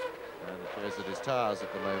 And it shows that his tyres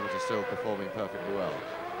at the moment are still performing perfectly well.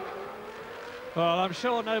 Well, I'm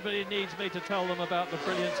sure nobody needs me to tell them about the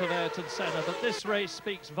brilliance of Ayrton Senna, but this race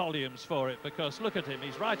speaks volumes for it, because look at him,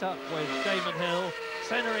 he's right up with Damon Hill.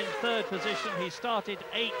 Senna in third position, he started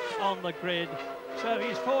 8th on the grid, so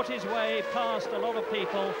he's fought his way past a lot of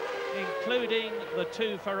people, including the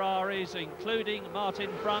 2 Ferraris, including Martin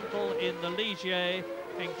Brundle in the Ligier,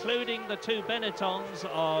 including the 2 Benettons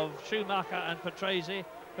of Schumacher and Patrese,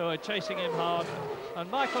 who are chasing him hard. And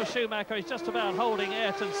Michael Schumacher is just about holding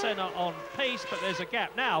Ayrton Senna on pace, but there's a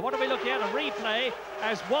gap. Now, what are we looking at? A replay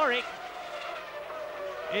as Warwick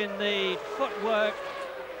in the footwork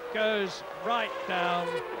goes right down.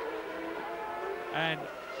 And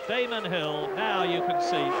Damon Hill, now you can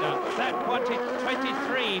see that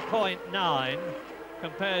 23.9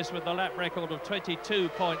 compares with the lap record of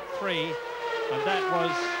 22.3, and that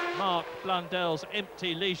was Mark Blundell's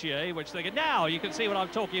empty Ligier, which they get. Now you can see what I'm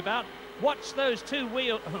talking about. Watch those 2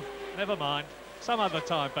 wheels. Never mind, some other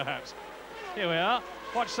time perhaps. Here we are.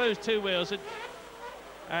 Watch those 2 wheels,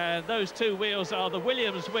 and those 2 wheels are the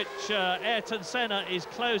Williams, which Ayrton Senna is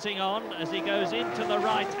closing on as he goes into the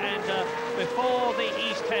right-hander before the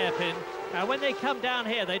east hairpin. Now, when they come down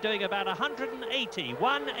here, they're doing about 180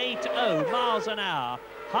 miles an hour.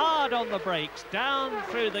 Hard on the brakes, down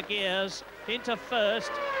through the gears, into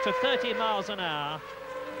first to 30 miles an hour.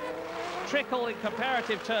 Trickle in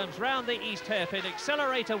comparative terms round the east hairpin,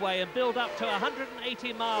 accelerate away and build up to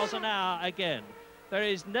 180 miles an hour again. There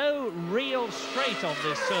is no real straight on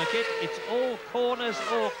this circuit. It's all corners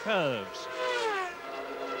or curves.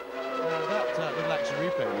 That little action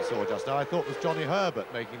replay we saw just now, I thought was Johnny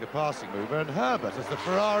Herbert making the passing mover, and Herbert, as the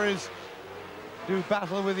Ferraris do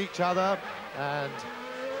battle with each other, and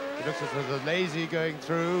it looks as though the Lazy going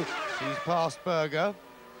through. He's past Berger.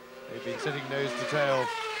 They've been sitting nose to tail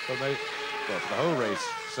for the whole race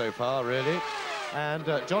so far, really. And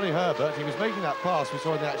Johnny Herbert, he was making that pass we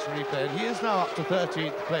saw in the action replay, and he is now up to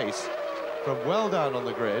 13th place from well down on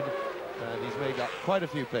the grid, and he's made up quite a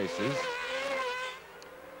few places,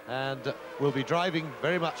 and will be driving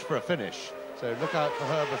very much for a finish. So look out for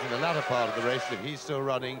Herbert in the latter part of the race, if he's still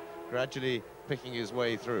running, gradually picking his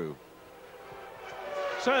way through.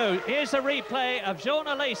 So here's a replay of Jean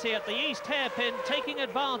Alesi at the east hairpin, taking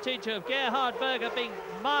advantage of Gerhard Berger being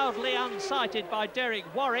mildly unsighted by Derek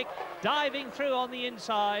Warwick, diving through on the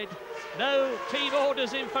inside. No team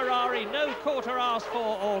orders in Ferrari, no quarter asked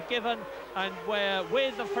for or given, and we're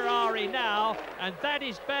with the Ferrari now, and that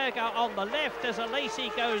is Berger on the left as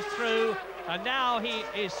Alesi goes through, and now he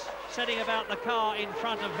is setting about the car in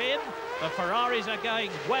front of him. The Ferraris are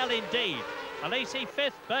going well indeed. Alesi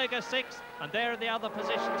 5th, Berger 6th, and there are the other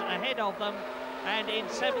positions ahead of them. And in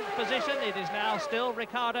 7th position, it is now still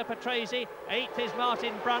Riccardo Patrese. 8th is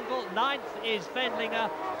Martin Brundle. 9th is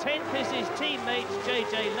Wendlinger. 10th is his teammate,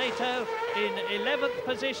 JJ Leto. In 11th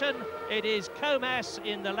position, it is Comas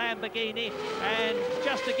in the Lamborghini. And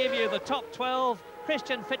just to give you the top 12,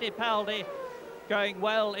 Christian Fittipaldi going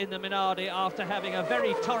well in the Minardi after having a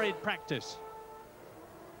very torrid practice.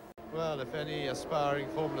 Well, if any aspiring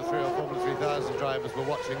Formula 3 or Formula 3000 drivers were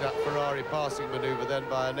watching that Ferrari passing manoeuvre then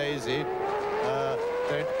by Alesi,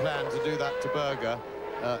 don't plan to do that to Berger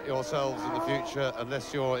yourselves in the future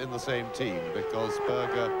unless you're in the same team, because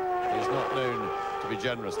Berger is not known to be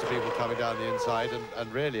generous to people coming down the inside,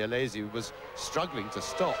 and really Alesi was struggling to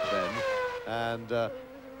stop then and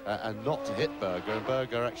not to hit Berger, and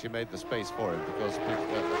Berger actually made the space for him because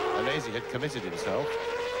Alesi had committed himself.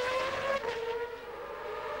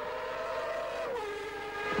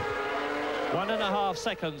 1.5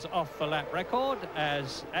 seconds off the lap record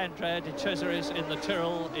as Andrea de Cesaris in the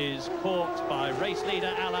Tyrrell is caught by race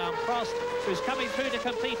leader Alain Prost, who's coming through to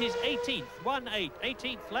complete his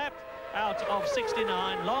 18th lap out of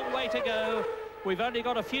 69. Long way to go. We've only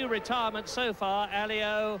got a few retirements so far.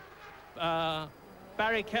 Alio,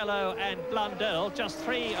 Barrichello and Blundell, just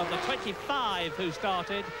 3 of the 25 who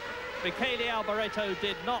started. Michele Alboreto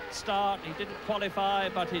did not start, he didn't qualify,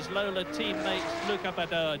 but his Lola teammate Luca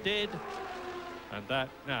Badoer did. And that,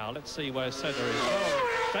 now, let's see where Senna is. Well,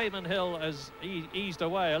 Damon Hill has eased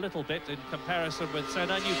away a little bit in comparison with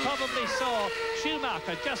Senna. And you probably saw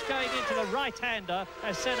Schumacher just going into the right-hander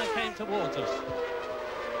as Senna came towards us.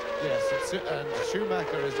 Yes, and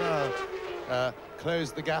Schumacher is now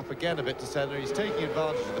closed the gap again a bit to Senna. He's taking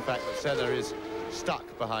advantage of the fact that Senna is stuck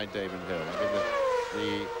behind Damon Hill. I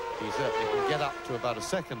mean, he certainly can get up to about a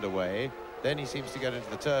second away. Then he seems to get into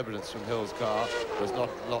the turbulence from Hill's car. There's not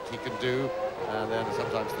a lot he can do, and then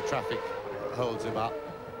sometimes the traffic holds him up.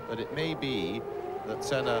 But it may be that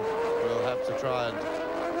Senna will have to try and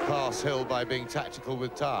pass Hill by being tactical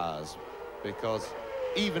with tyres, because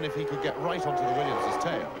even if he could get right onto the Williams'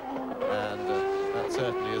 tail, and that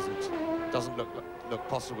certainly doesn't doesn't look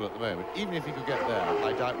possible at the moment. Even if he could get there,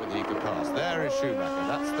 I doubt whether he could pass. There is Schumacher.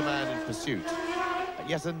 That's the man in pursuit.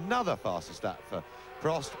 Yet another fastest lap for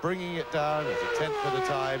Prost, bringing it down at a tenth of the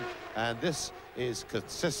time. And this is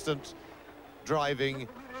consistent driving,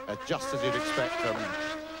 just as you'd expect from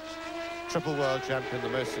triple world champion, the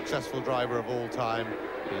most successful driver of all time.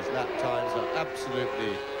 His lap times are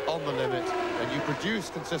absolutely on the limit, and you produce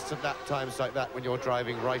consistent lap times like that when you're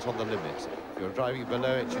driving right on the limit. If you're driving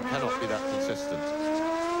below it, you cannot be that consistent.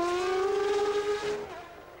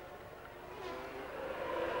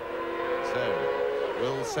 So,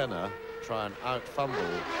 will Senna try and out-fumble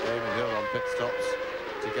Damon Hill on pit stops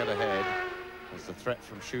to get ahead as the threat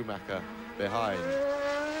from Schumacher behind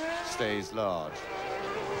stays large?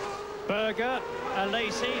 Berger,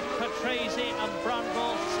 Alesi, Patrese and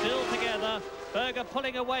Brundle still together. Berger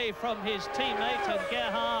pulling away from his teammate, and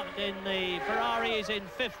Gerhard in the Ferrari is in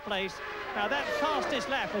 5th place. Now that fastest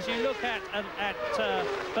lap, as you look at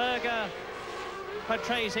Berger,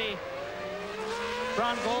 Patrese,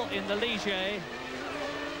 Brundle in the Ligier,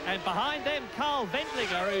 and behind them Carl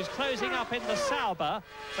Wendlinger, who's closing up in the Sauber.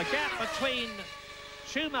 The gap between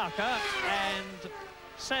Schumacher and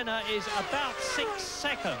Senna is about 6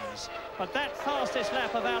 seconds, but that fastest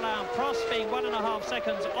lap of Alain Prost being 1.5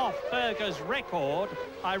 seconds off Berger's record,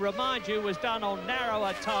 I remind you, was done on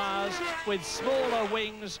narrower tyres with smaller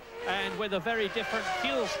wings and with a very different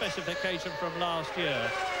fuel specification from last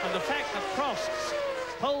year. And the fact that Prost's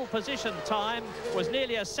pole position time was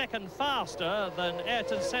nearly a second faster than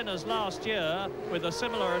Ayrton Senna's last year with a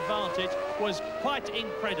similar advantage was quite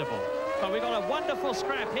incredible. But we've got a wonderful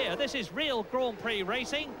scrap here. This is real Grand Prix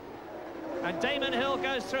racing. And Damon Hill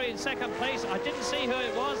goes through in 2nd place. I didn't see who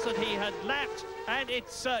it was that he had lapped. And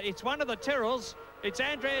it's one of the Tyrrells. It's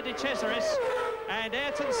Andrea De Cesaris. And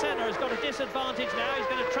Ayrton Senna has got a disadvantage now. He's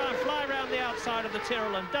going to try and fly around the outside of the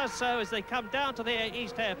Tyrrell and does so as they come down to the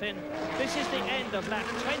east hairpin. This is the end of lap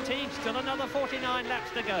 20. Still another 49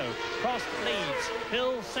 laps to go. Prost leads.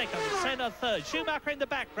 Hill 2nd. Senna 3rd. Schumacher in the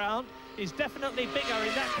background is definitely bigger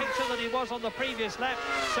in that picture than he was on the previous lap.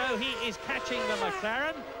 So he is catching the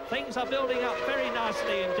McLaren. Things are building up very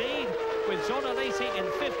nicely indeed, with Jean Alesi in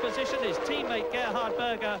 5th position, his teammate Gerhard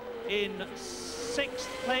Berger in 6th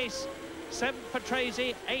place, 7th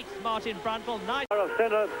Patrese, 8th Martin Brundle, 9th of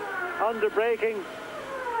Senna under braking,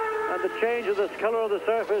 and the change of the colour of the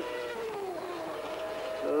surface.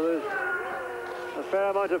 So there's a fair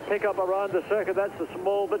amount of pickup around the circuit. That's the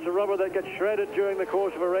small bits of rubber that get shredded during the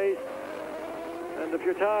course of a race. And if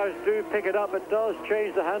your tyres do pick it up, it does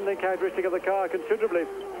change the handling characteristic of the car considerably.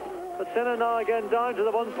 But Senna now again down to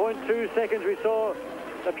the 1.2 seconds we saw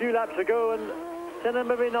a few laps ago, and Senna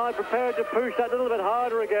maybe now prepared to push that a little bit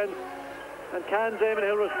harder again. And can Damon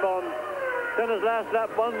Hill respond? Senna's last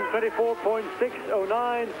lap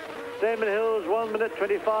 1:24.609. Damon Hill's 1 minute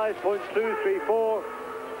 25.234,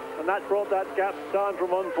 and that brought that gap down from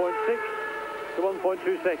 1.6 to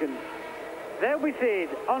 1.2 seconds. There we see it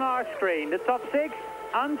on our screen. The top 6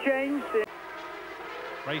 unchanged.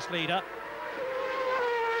 race leader.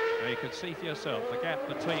 Now you can see for yourself the gap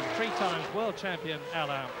between 3-time world champion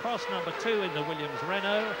Alain Prost, number 2 in the Williams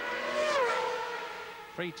Renault.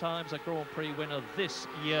 3 times a Grand Prix winner this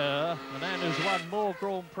year. The man who's won more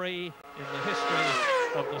Grand Prix in the history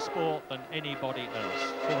of the sport than anybody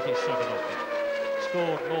else. 47 of them.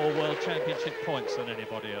 Scored more World Championship points than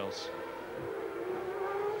anybody else.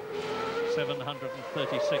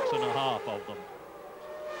 736 and a half of them.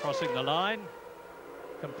 Crossing the line,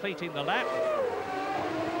 completing the lap.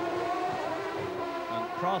 And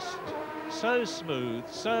Prost, so smooth,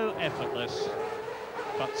 so effortless,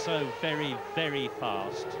 but so very, very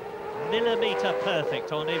fast. Millimetre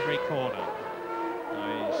perfect on every corner.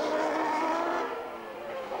 Now he's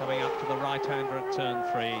coming up to the right-hander at turn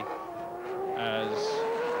 3 as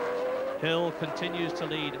Hill continues to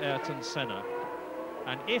lead Ayrton Senna.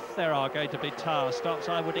 And if there are going to be tyre stops,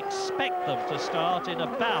 I would expect them to start in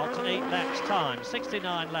about 8 laps' time.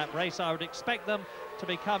 69-lap race, I would expect them to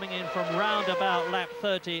be coming in from round about lap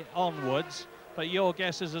 30 onwards. But your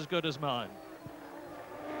guess is as good as mine.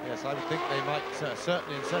 Yes, I would think they might,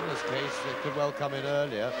 certainly in Senna's case, they could well come in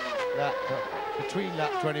earlier. Between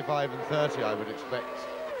lap 25 and 30, I would expect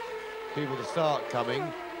people to start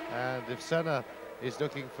coming. And if Senna is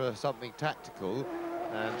looking for something tactical,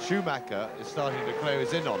 and Schumacher is starting to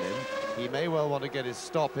close in on him, he may well want to get his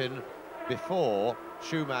stop in before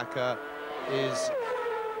Schumacher is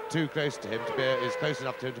too close to him, is close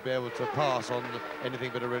enough to him to be able to pass on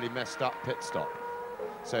anything but a really messed up pit stop.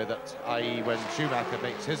 So that, i.e., when Schumacher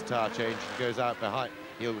makes his tyre change and goes out behind,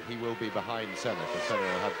 he will be behind Senna, because Senna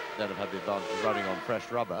will then have had the advantage of running on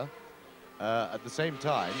fresh rubber. at the same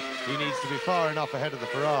time, he needs to be far enough ahead of the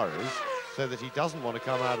Ferraris so that he doesn't want to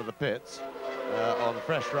come out of the pits on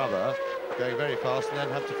fresh rubber, going very fast, and then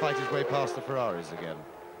have to fight his way past the Ferraris again,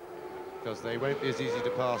 because they won't be as easy to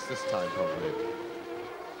pass this time, probably.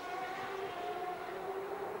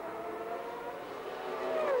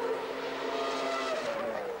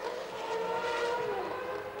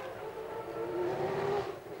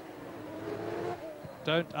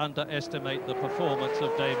 Don't underestimate the performance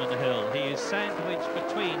of Damon Hill. He is sandwiched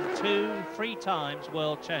between two 3 times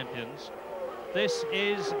world champions. This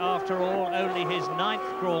is, after all, only his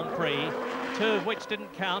 9th Grand Prix, 2 of which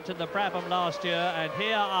didn't count in the Brabham last year. And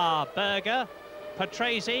here are Berger,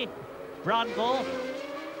 Patrese, Brundle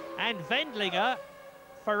and Wendlinger,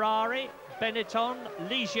 Ferrari, Benetton,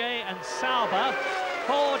 Ligier and Sauber,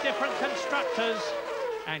 4 different constructors.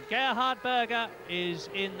 And Gerhard Berger is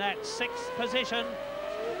in that 6th position.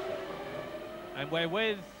 And we're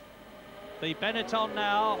with the Benetton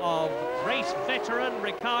now of race veteran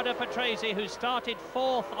Riccardo Patrese, who started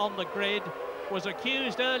 4th on the grid, was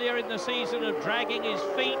accused earlier in the season of dragging his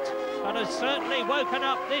feet, but has certainly woken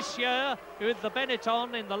up this year with the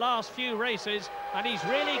Benetton in the last few races, and he's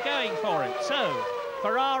really going for it. So,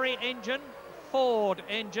 Ferrari engine, Ford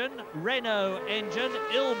engine, Renault engine,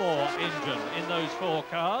 Ilmor engine in those 4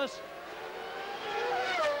 cars.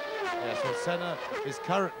 Yes, well, Senna is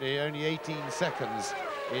currently only 18 seconds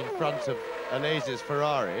in front of Alesi's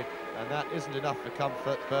Ferrari, and that isn't enough for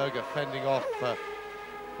comfort. Berger fending off,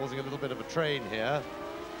 causing a little bit of a train here.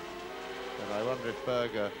 And I wonder if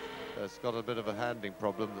Berger has got a bit of a handling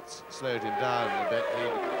problem that's slowed him down a bit. He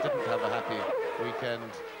didn't have a happy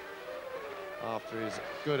weekend after his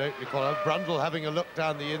good opening qualify. Brundle having a look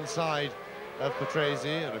down the inside of Patrese,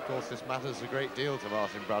 and of course this matters a great deal to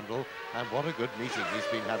Martin Brundle, and what a good meeting he's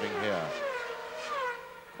been having here.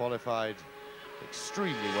 Qualified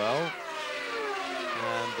extremely well,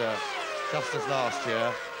 and just as last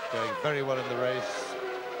year, going very well in the race,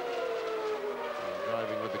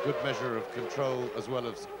 driving with a good measure of control as well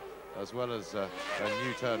as a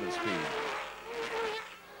new turn of speed.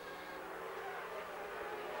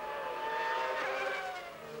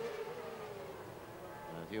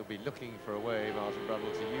 He'll be looking for a way, Martin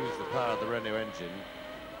Brundle, to use the power of the Renault engine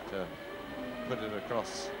to put it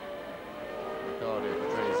across Riccardo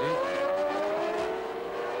Patrese.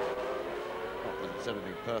 Not that it's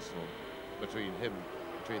anything personal between the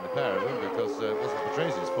pair of them, because it wasn't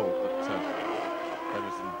Patrese's fault that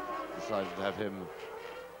Benetton decided to have him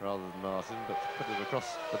rather than Martin, but to put it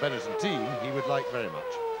across the Benetton team, he would like very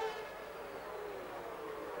much.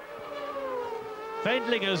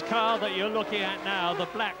 Wendlinger's car that you're looking at now, the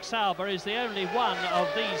black Sauber, is the only one of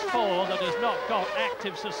these 4 that has not got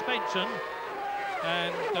active suspension,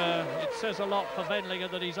 and it says a lot for Wendlinger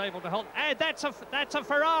that he's able to hold. And that's a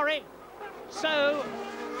Ferrari, so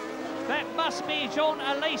that must be Jean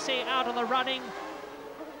Alesi out of the running.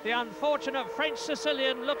 The unfortunate French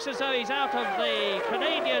Sicilian looks as though he's out of the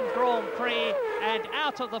Canadian Grand Prix and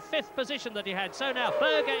out of the 5th position that he had. So now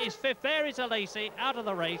Berger is 5th. There is Alesi out of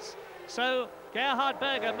the race. So Gerhard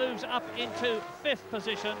Berger moves up into 5th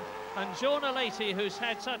position, and Jean Alesi, who's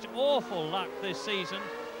had such awful luck this season,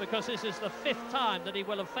 because this is the 5th time that he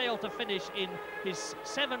will have failed to finish in his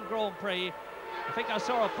 7 Grand Prix. I think I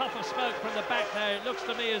saw a puff of smoke from the back there. It looks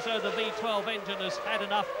to me as though the V12 engine has had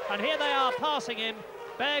enough, and here they are passing him.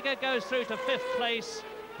 Berger goes through to 5th place,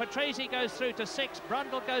 Patrese goes through to 6th,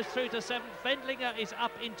 Brundle goes through to 7th, Wendlinger is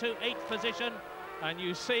up into 8th position, and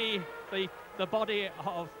you see the body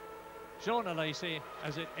of Jean Alesi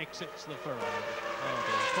as it exits the Ferrari. Oh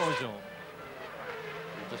dear, poor Jean.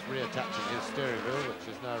 Just reattaching his steering wheel, which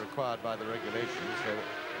is now required by the regulations. So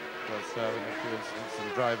because we have 2 incidents, some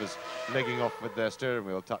drivers legging off with their steering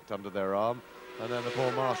wheel tucked under their arm, and then the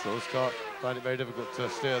poor marshals find it very difficult to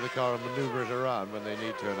steer the car and manoeuvre it around when they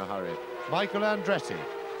need to in a hurry. Michael Andretti,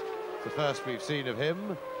 the first we've seen of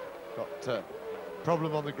him, got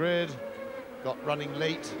problem on the grid, got running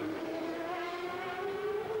late.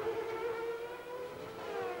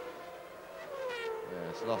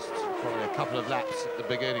 Yes, lost probably a couple of laps at the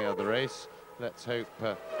beginning of the race. Let's hope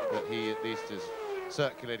that he at least is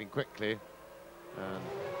circulating quickly and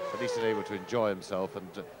at least is able to enjoy himself and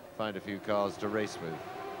find a few cars to race with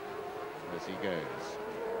as he goes.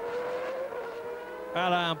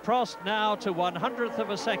 Alain Prost now to 100th of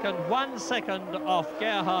a second, 1 second off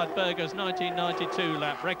Gerhard Berger's 1992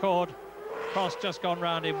 lap record. Prost just gone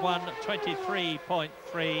round in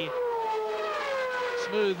 1:23.3.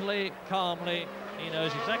 Smoothly, calmly, he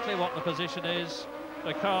knows exactly what the position is,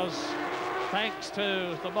 because thanks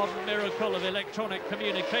to the modern miracle of electronic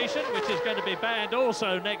communication, which is going to be banned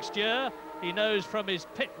also next year, he knows from his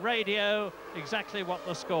pit radio exactly what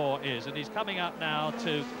the score is, and he's coming up now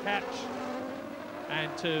to catch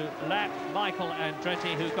and to lap Michael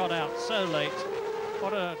Andretti, who got out so late.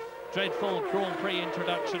 What a dreadful Grand Prix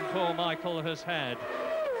introduction poor Michael has had.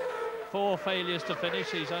 4 failures to finish.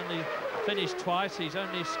 He's only finished twice. He's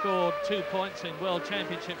only scored 2 points in World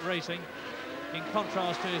Championship racing, in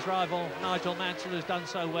contrast to his rival Nigel Mansell, who's done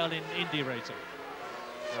so well in Indy racing.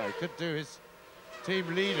 Well, he could do his team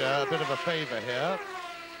leader a bit of a favour here,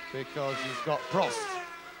 because he's got Prost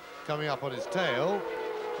coming up on his tail,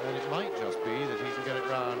 and it might just be that he can get it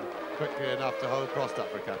round quickly enough to hold Prost up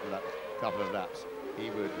for a couple of laps. He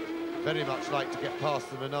would very much like to get past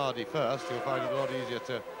the Minardi first. He'll find it a lot easier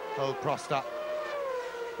to hold Prost up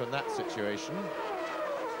from that situation.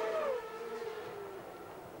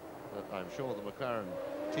 But I'm sure the McLaren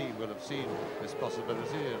team will have seen this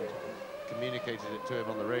possibility and communicated it to him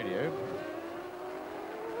on the radio.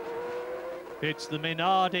 It's the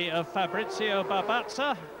Minardi of Fabrizio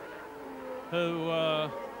Barbazza, who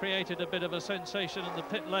created a bit of a sensation in the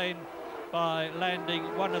pit lane by landing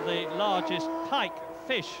one of the largest pike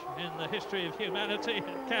fish in the history of humanity in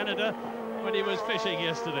Canada when he was fishing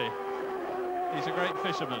yesterday. He's a great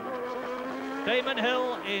fisherman. Damon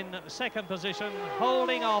Hill in second position,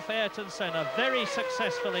 holding off Ayrton Senna very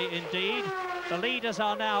successfully indeed. The leaders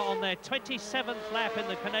are now on their 27th lap in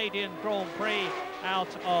the Canadian Grand Prix out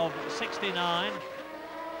of 69.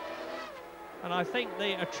 And I think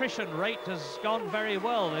the attrition rate has gone very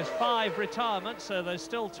well. There's 5 retirements, so there's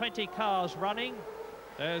still 20 cars running.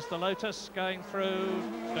 There's the Lotus going through.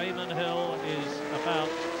 Damon Hill is about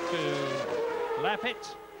to lap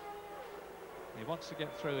it. He wants to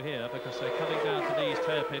get through here because they're coming down to the East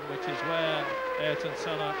hairpin, which is where Ayrton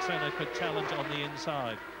Senna could challenge on the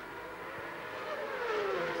inside.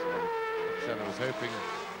 Senna was hoping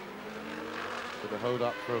for the hold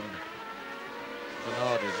up from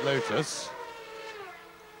Zanardi's Lotus.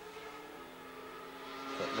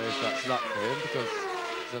 But no such luck for him, because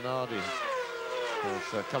Zanardi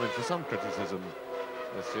was coming for some criticism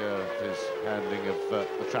this year of his handling of the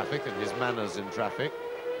traffic and his manners in traffic.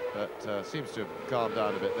 But seems to have calmed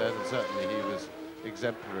down a bit then, and certainly he was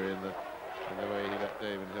exemplary in the way he let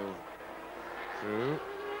Damon Hill through.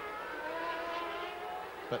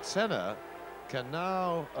 But Senna can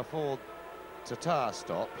now afford to tyre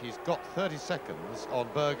stop. He's got 30 seconds on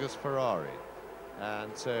Berger's Ferrari,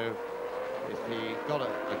 and so if he got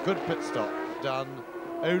a good pit stop done,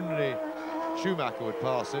 only Schumacher would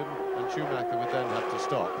pass him, and Schumacher would then have to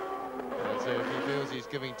stop. And so if he feels he's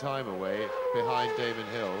giving time away behind Damon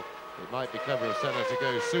Hill, it might be clever of Senna to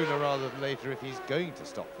go sooner rather than later if he's going to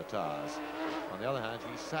stop for tyres. On the other hand,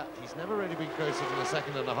 he's never really been closer than a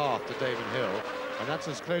second and a half to Damon Hill, and that's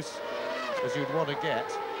as close as you'd want to get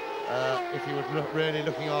if you were really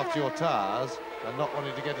looking after your tyres and not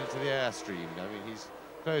wanting to get into the airstream. I mean, he's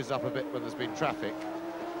closed up a bit when there's been traffic,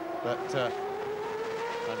 but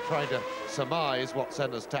I'm trying to surmise what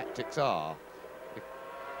Senna's tactics are.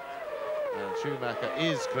 And Schumacher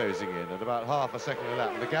is closing in at about half a second a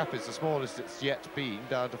lap. The gap is the smallest it's yet been,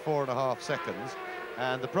 down to 4.5 seconds.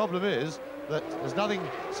 And the problem is that there's nothing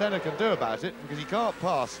Senna can do about it, because he can't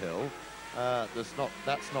pass Hill. That's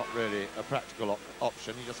not really a practical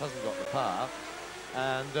option. He just hasn't got the power.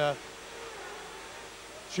 And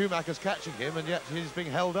Schumacher's catching him, and yet he's being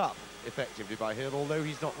held up effectively by Hill, although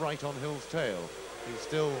he's not right on Hill's tail. He's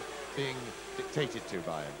still being dictated to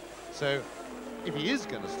by him. So if he is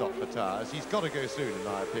going to stop for tyres, he's got to go soon, in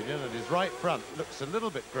my opinion, and his right front looks a little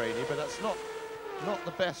bit grainy, but that's not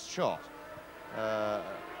the best shot there.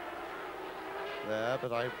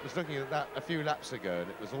 But I was looking at that a few laps ago, and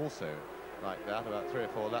it was also like that about 3 or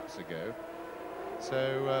 4 laps ago.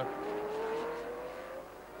 So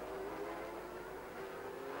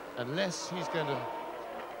unless he's going to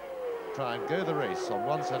try and go the race on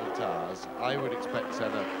one set of tyres, I would expect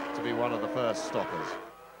Senna to be one of the first stoppers,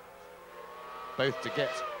 both to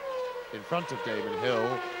get in front of Damon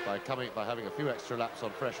Hill by having a few extra laps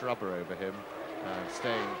on fresh rubber over him and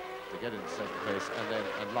staying to get into second place,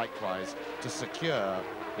 and likewise to secure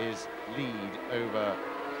his lead over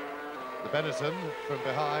the Benetton from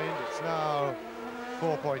behind. It's now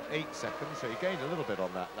 4.8 seconds, so he gained a little bit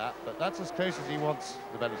on that lap, but that's as close as he wants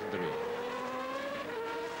the Benetton to be.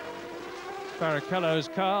 Barrichello's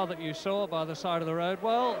car that you saw by the side of the road.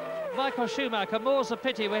 Well, Michael Schumacher, more's a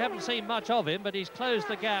pity we haven't seen much of him, but he's closed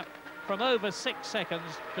the gap from over 6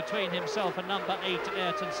 seconds between himself and number 8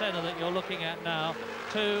 Ayrton Senna that you're looking at now,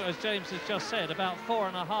 to, as James has just said, about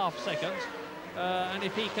 4.5 seconds. And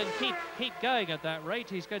if he can keep going at that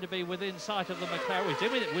rate, he's going to be within sight of the McLaren.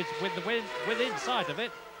 He's with within sight of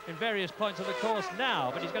it, in various points of the course now,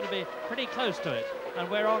 but he's going to be pretty close to it. And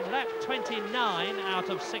we're on lap 29 out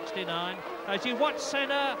of 69. As you watch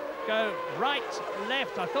Senna go right,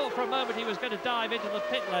 left, I thought for a moment he was going to dive into the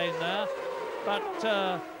pit lane there,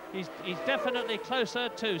 but he's definitely closer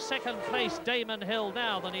to second place Damon Hill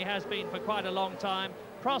now than he has been for quite a long time.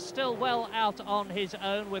 Prost still well out on his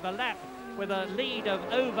own with a lap, with a lead of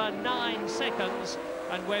over 9 seconds.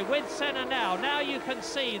 And we're with Senna now. Now you can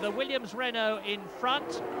see the Williams Renault in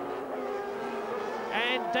front.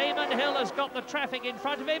 And Damon Hill has got the traffic in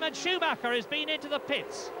front of him, and Schumacher has been into the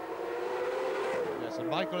pits. Yes, and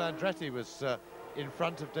Michael Andretti was in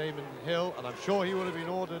front of Damon Hill, and I'm sure he would have been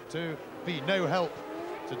ordered to be no help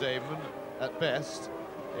to Damon at best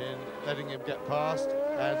in letting him get past.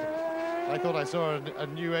 And I thought I saw a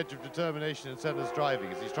new edge of determination in Senna's driving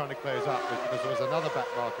as he's trying to close up, because there was another back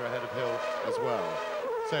marker ahead of Hill as well.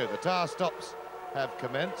 So the tyre stops have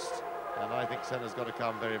commenced, and I think Senna's got to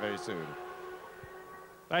come very, very soon.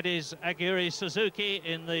 That is Aguri Suzuki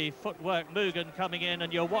in the footwork Mugen coming in,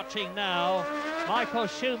 and you're watching now Michael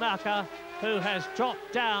Schumacher, who has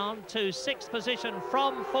dropped down to 6th position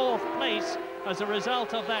from 4th place as a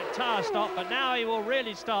result of that tyre stop, but now he will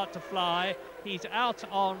really start to fly. He's out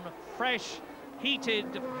on fresh, heated,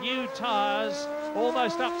 new tyres,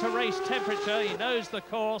 almost up to race temperature. He knows the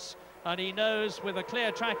course, and he knows with a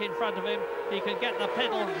clear track in front of him, he can get the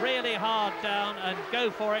pedal really hard down and go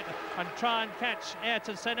for it and try and catch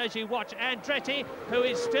Ayrton Senna. As you watch Andretti, who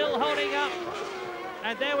is still holding up.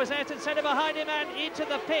 And there was Ayrton Senna behind him, and into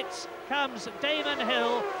the pits comes Damon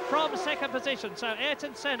Hill from 2nd position. So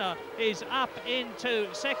Ayrton Senna is up into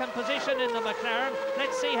 2nd position in the McLaren.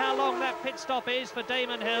 Let's see how long that pit stop is for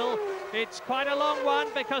Damon Hill. It's quite a long one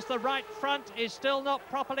because the right front is still not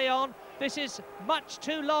properly on. This is much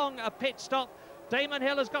too long a pit stop. Damon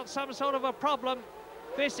Hill has got some sort of a problem.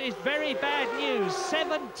 This is very bad news.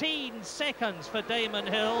 17 seconds for Damon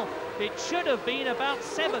Hill. It should have been about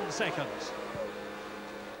 7 seconds.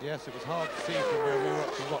 Yes, it was hard to see from where we were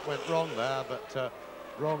watching what went wrong there, but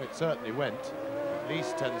wrong it certainly went. At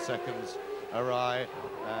least 10 seconds awry,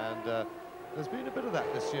 and there's been a bit of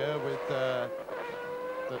that this year with the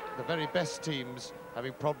very best teams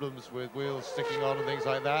having problems with wheels sticking on and things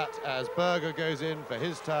like that, as Berger goes in for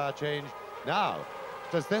his tyre change. Now,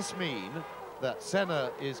 does this mean that Senna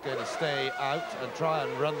is going to stay out and try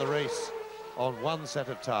and run the race on one set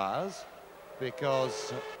of tyres?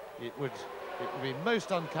 Because it would be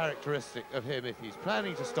most uncharacteristic of him if he's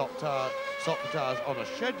planning to stop the tyres on a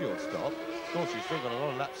scheduled stop. Of course, he's still got a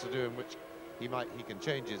lot of laps to do in which he can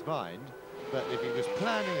change his mind. But if he was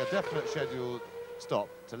planning a definite scheduled stop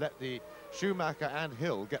to let the Schumacher and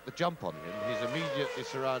Hill get the jump on him, his immediately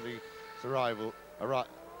surrounding rivals,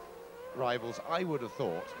 I would have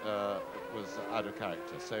thought was out of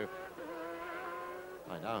character. So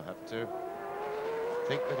I now have to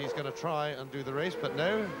think that he's going to try and do the race, but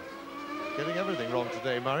no. Getting everything wrong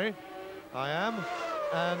today, Murray. I am,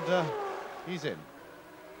 and he's in.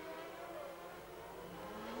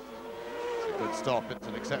 It's a good stop. It's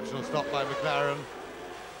an exceptional stop by McLaren.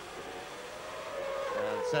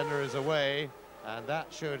 And Senna is away, and that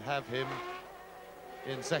should have him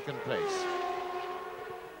in 2nd place.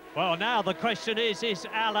 Well, now the question is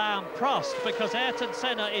Alain Prost, because Ayrton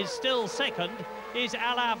Senna is still 2nd. Is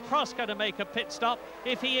Alain Prost going to make a pit stop?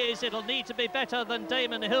 If he is, it'll need to be better than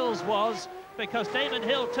Damon Hill's was, because Damon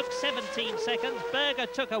Hill took 17 seconds, Berger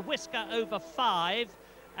took a whisker over 5,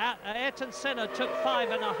 Ayrton Senna took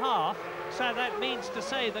 5.5, so that means to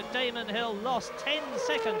say that Damon Hill lost 10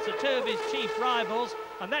 seconds to 2 of his chief rivals,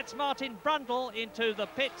 and that's Martin Brundle into the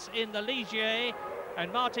pits in the Ligier.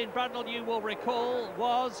 And Martin Brundle, you will recall,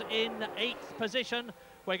 was in 8th position.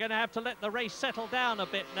 We're going to have to let the race settle down a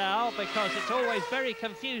bit now, because it's always very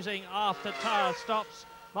confusing after tyre stops.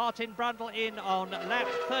 Martin Brundle in on lap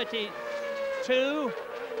 32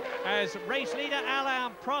 as race leader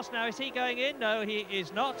Alain Prost. Now, is he going in? No, he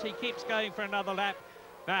is not. He keeps going for another lap.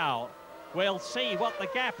 Now, we'll see what the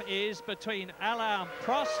gap is between Alain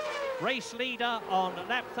Prost, race leader on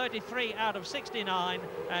lap 33 out of 69,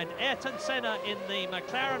 and Ayrton Senna in the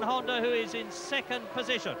McLaren Honda, who is in 2nd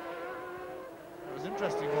position. It was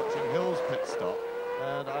interesting watching Hill's pit stop,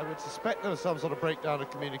 and I would suspect there was some sort of breakdown of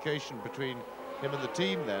communication between him and the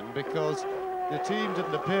team then, because the team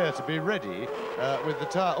didn't appear to be ready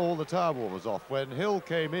with all the tyre warmers off. When Hill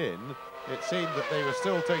came in, it seemed that they were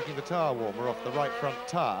still taking the tyre warmer off the right front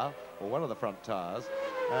tyre, or one of the front tyres,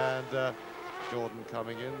 and Jordan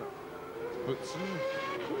coming in, Boutsen,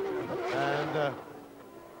 and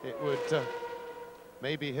it would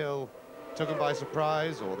maybe Hill took him by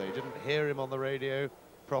surprise, or they didn't hear him on the radio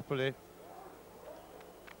properly.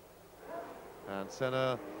 And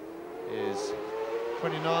Senna is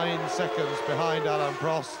 29 seconds behind Alain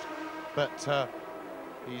Prost, but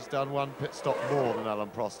he's done one pit stop more than Alain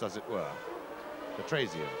Prost, as it were.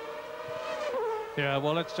 Petrasian. Yeah,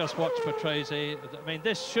 well, let's just watch Patrese. I mean,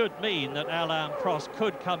 this should mean that Alain Prost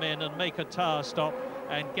could come in and make a tyre stop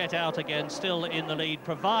and get out again, still in the lead,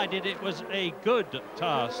 provided it was a good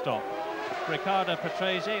tyre stop. Riccardo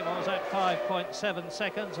Patrese was at 5.7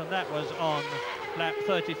 seconds, and that was on lap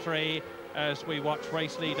 33, as we watch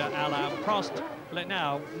race leader Alain Prost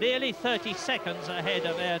now nearly 30 seconds ahead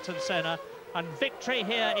of Ayrton Senna. And victory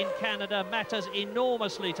here in Canada matters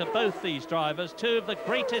enormously to both these drivers, two of the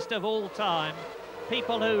greatest of all time.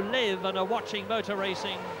 People who live and are watching motor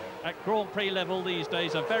racing at Grand Prix level these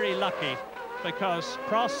days are very lucky, because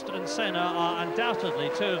Prost and Senna are undoubtedly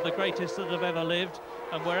two of the greatest that have ever lived,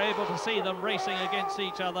 and we're able to see them racing against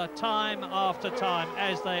each other time after time,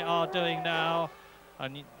 as they are doing now.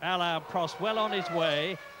 And Alain Prost well on his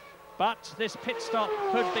way, but this pit stop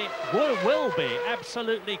will be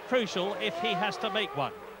absolutely crucial if he has to make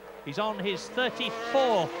one. He's on his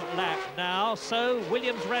 34th lap now, so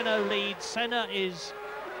Williams-Renault leads. Senna is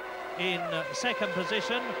in second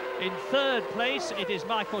position. In third place, it is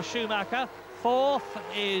Michael Schumacher. Fourth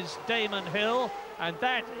is Damon Hill, and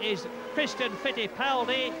that is Christian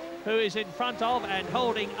Fittipaldi, who is in front of and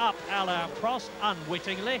holding up Alain Prost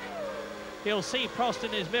unwittingly. He'll see Prost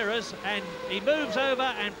in his mirrors, and he moves over,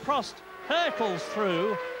 and Prost hurtles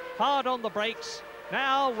through, hard on the brakes.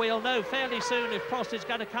 Now we'll know fairly soon if Prost is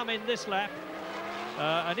going to come in this lap.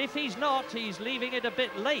 And if he's not, he's leaving it a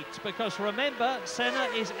bit late, because remember, Senna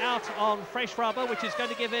is out on fresh rubber, which is going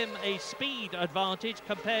to give him a speed advantage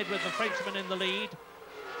compared with the Frenchman in the lead.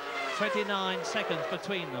 29 seconds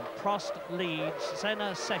between them. Prost leads,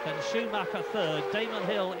 Senna second, Schumacher third, Damon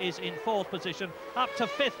Hill is in fourth position. Up to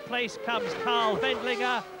fifth place comes Karl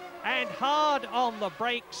Wendlinger, and hard on the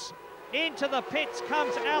brakes, into the pits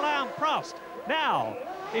comes Alain Prost. Now,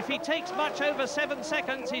 if he takes much over 7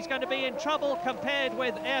 seconds, he's going to be in trouble compared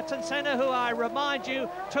with Ayrton Senna, who I remind you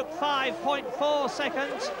took 5.4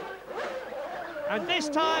 seconds. And this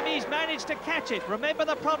time he's managed to catch it. Remember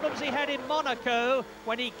the problems he had in Monaco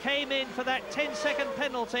when he came in for that 10-second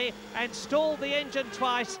penalty and stalled the engine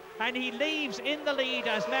twice, and he leaves in the lead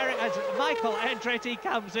as Michael Andretti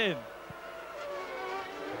comes in.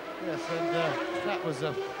 Yes, and that was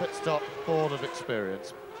a pit stop born of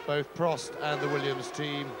experience. Both Prost and the Williams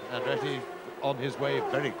team, Andretti on his way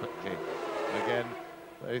very quickly. Again,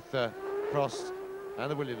 both Prost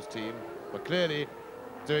and the Williams team were clearly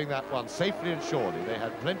doing that one safely and surely. They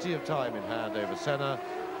had plenty of time in hand over Senna,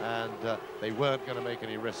 and they weren't going to make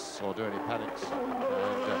any risks or do any panics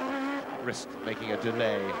and risk making a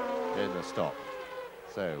delay in the stop.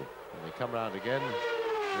 So when they come round again,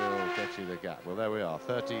 we'll get you the gap. Well, there we are,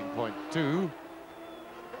 13.2.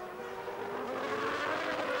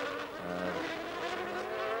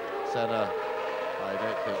 Senna, I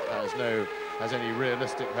don't think has any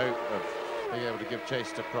realistic hope of being able to give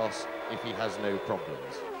chase to Prost if he has no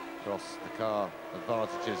problems. Prost, the car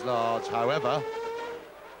advantage is large. However,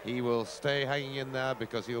 he will stay hanging in there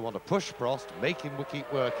because he'll want to push Prost, make him keep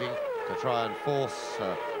working to try and force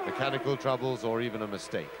mechanical troubles or even a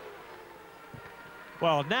mistake.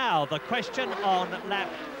 Well, now the question on lap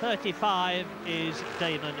 35 is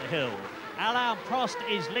Damon Hill. Alain Prost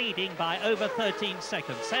is leading by over 13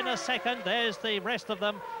 seconds. Senna second, there's the rest of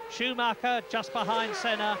them. Schumacher just behind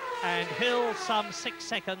Senna, and Hill some 6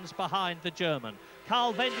 seconds behind the German.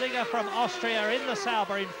 Karl Wendlinger from Austria in the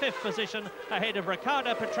Sauber in fifth position, ahead of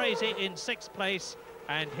Riccardo Patrese in sixth place.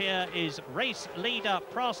 And here is race leader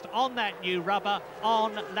Prost on that new rubber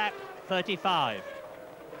on lap 35.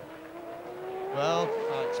 Well,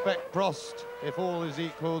 I expect Prost, if all is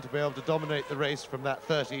equal, to be able to dominate the race from that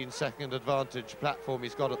 13-second advantage platform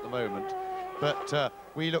he's got at the moment. But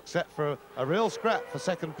we look set for a real scrap for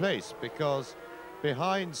second place, because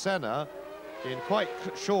behind Senna, in quite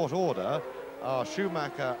short order, are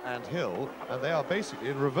Schumacher and Hill, and they are basically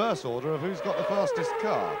in reverse order of who's got the fastest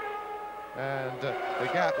car. And the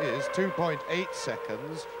gap is 2.8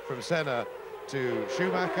 seconds from Senna to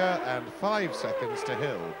Schumacher and 5 seconds to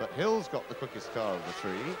Hill, but Hill's got the quickest car of the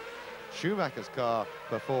three. Schumacher's car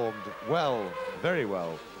performed well, very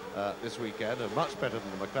well this weekend, and much better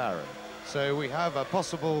than the McLaren. So we have a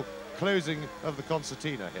possible closing of the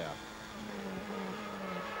concertina here.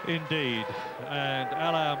 Indeed, and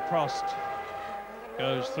Alain Prost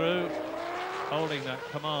goes through, holding that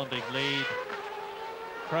commanding lead,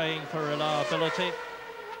 praying for reliability.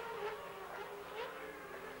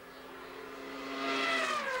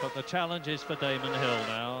 But the challenge is for Damon Hill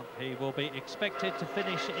now. He will be expected to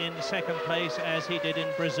finish in second place as he did in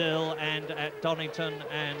Brazil and at Donington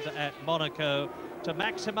and at Monaco to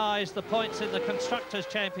maximise the points in the Constructors'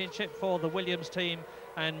 Championship for the Williams team,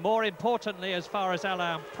 and more importantly, as far as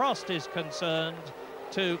Alain Prost is concerned,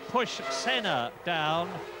 to push Senna down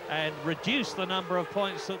and reduce the number of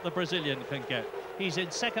points that the Brazilian can get. He's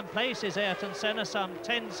in second place, is Ayrton Senna, some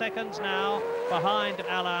 10 seconds now behind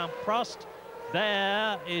Alain Prost.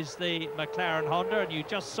 There is the McLaren Honda, and you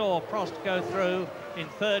just saw Prost go through in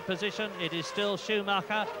third position. It is still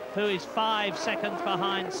Schumacher, who is 5 seconds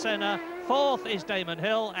behind Senna. Fourth is Damon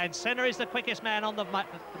Hill, and Senna is the quickest man on the map.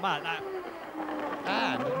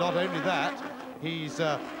 And not only that, he's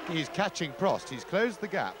catching Prost. He's closed the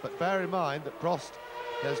gap, but bear in mind that Prost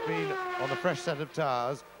has been on a fresh set of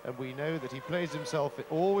tyres, and we know that he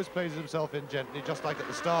always plays himself in gently, just like at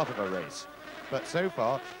the start of a race. But so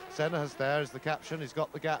far, Senna there's the caption, he's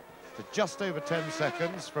got the gap to just over 10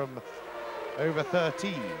 seconds from over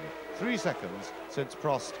 13. 3 seconds since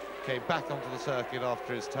Prost came back onto the circuit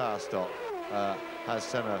after his tyre stop, has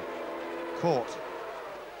Senna caught.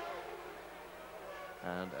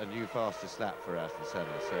 And a new fastest lap for Ayrton Senna,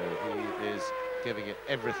 so he is giving it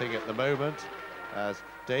everything at the moment, as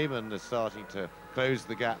Damon is starting to close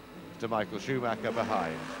the gap to Michael Schumacher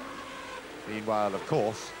behind. Meanwhile, of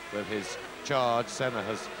course, with his charge, Senna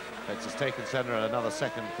has taken Senna another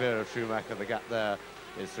second clear of Schumacher. The gap there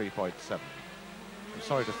is 3.7. I'm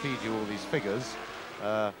sorry to feed you all these figures.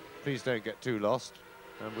 Please don't get too lost,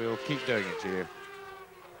 and we'll keep doing it to you.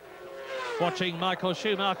 Watching Michael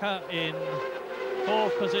Schumacher in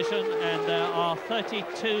fourth position, and there are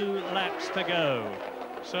 32 laps to go.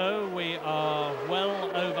 So we are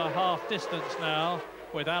well over half distance now,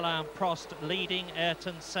 with Alain Prost leading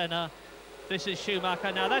Ayrton Senna. This is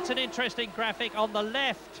Schumacher. Now that's an interesting graphic. On the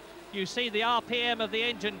left, you see the RPM of the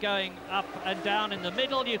engine going up and down. In the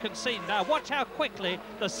middle, you can see, now watch how quickly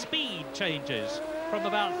the speed changes. From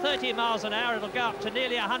about 30 miles an hour, it'll go up to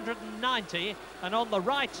nearly 190. And on the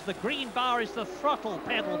right, the green bar is the throttle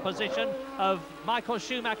pedal position of Michael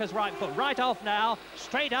Schumacher's right foot. Right off now,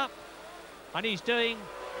 straight up, and he's doing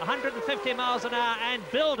 150 miles an hour and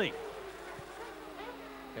building.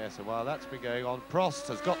 Yeah, so while that's been going on, Prost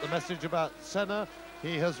has got the message about Senna.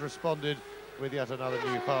 He has responded with yet another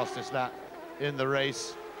new fastest lap in the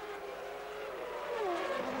race.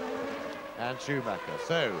 And Schumacher.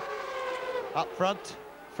 So, up front,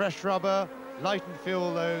 fresh rubber, lightened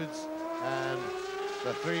fuel loads, and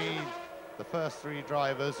the first three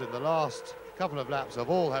drivers in the last couple of laps have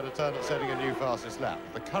all had a turn at setting a new fastest lap.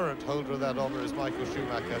 The current holder of that honour is Michael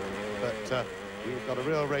Schumacher, but we've got a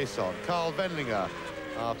real race on. Carl Wendlinger,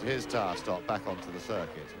 after his tyre stop, back onto the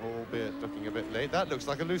circuit, albeit looking a bit late. That looks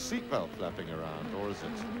like a loose seatbelt flapping around, or is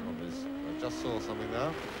it? I just saw something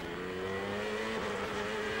there.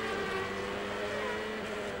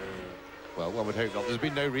 Well, one would hope not. There's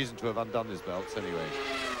been no reason to have undone his belts anyway.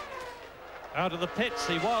 Out of the pits,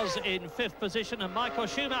 he was in fifth position, and Michael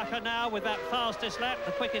Schumacher now with that fastest lap,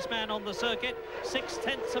 the quickest man on the circuit,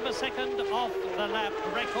 0.6 of a second off the lap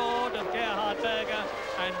record of Gerhard Berger,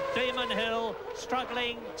 and Damon Hill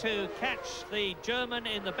struggling to catch the German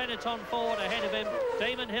in the Benetton Ford ahead of him.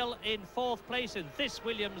 Damon Hill in fourth place in this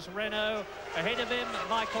Williams Renault. Ahead of him,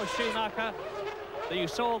 Michael Schumacher. You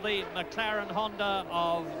saw the McLaren Honda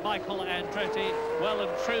of Michael Andretti well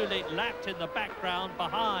and truly lapped in the background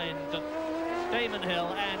behind Damon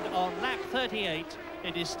Hill, and on lap 38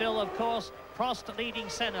 it is still, of course, Prost leading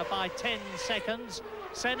Senna by 10 seconds.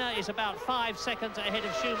 Senna is about 5 seconds ahead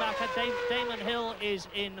of Schumacher. Damon Hill is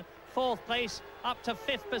in fourth place. Up to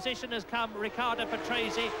fifth position has come Riccardo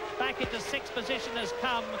Patrese. Back into sixth position has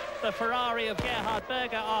come the Ferrari of Gerhard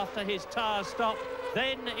Berger after his tyre stop.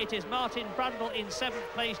 Then it is Martin Brundle in seventh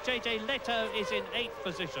place. JJ Leto is in eighth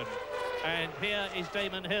position. And here is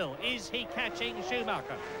Damon Hill. Is he catching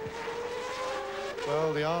Schumacher?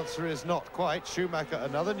 Well, the answer is not quite. Schumacher,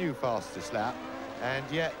 another new fastest lap, and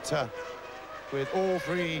yet with all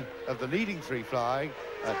three of the leading three flying,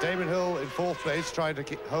 Damon Hill in fourth place trying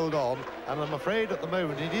to hold on, and I'm afraid at the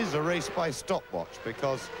moment it is a race by stopwatch,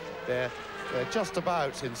 because they're just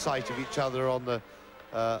about in sight of each other on the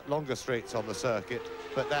longer straights on the circuit,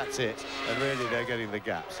 but that's it, and really they're getting the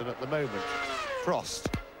gaps. And at the moment,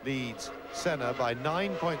 Prost leads Senna by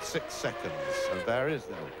 9.6 seconds, and there is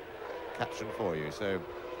the caption for you. So,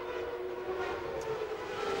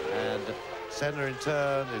 and Senna in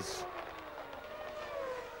turn is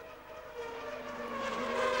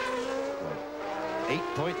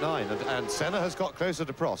 8.9, and Senna has got closer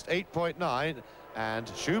to Prost, 8.9,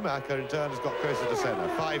 and Schumacher in turn has got closer to Senna,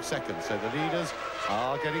 5 seconds, so the leaders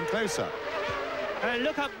are getting closer.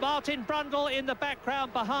 Look at Martin Brundle in the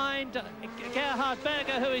background behind Gerhard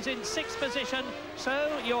Berger, who is in 6th position.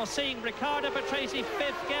 So you're seeing Riccardo Patrese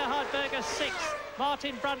 5th, Gerhard Berger 6th,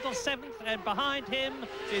 Martin Brundle 7th, and behind him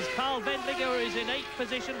is Carl Wendlinger, who is in 8th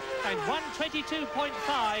position, and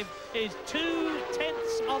 1:22.5 is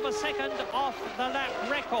 0.2 of a second off the lap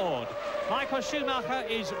record. Michael Schumacher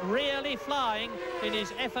is really flying in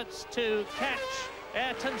his efforts to catch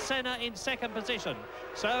Ayrton Senna in 2nd position.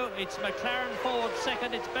 So it's McLaren Ford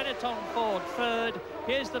 2nd, it's Benetton Ford 3rd.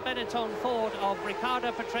 Here's the Benetton Ford of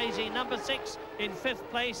Riccardo Patrese, number 6, in 5th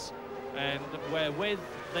place. And we're with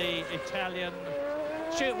the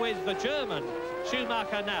German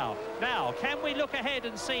Schumacher now. Now, can we look ahead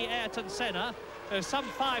and see Ayrton Senna? There's some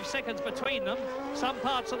 5 seconds between them. Some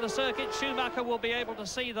parts of the circuit, Schumacher will be able to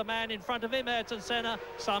see the man in front of him, Ayrton Senna.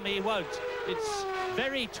 Some he won't. It's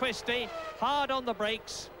very twisty, hard on the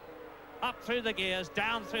brakes, up through the gears,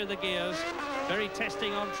 down through the gears. Very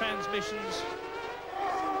testing on transmissions.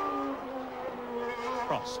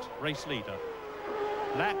 Prost, race leader.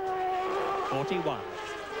 Lap 41.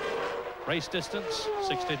 Race distance,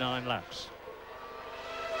 69 laps.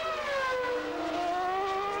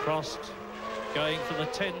 Prost going for the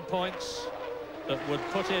 10 points that would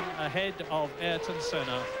put him ahead of Ayrton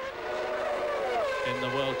Senna in the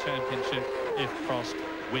World Championship if Prost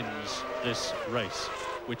wins this race,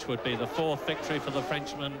 which would be the 4th victory for the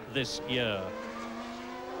Frenchman this year.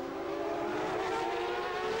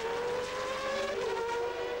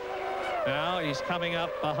 Now he's coming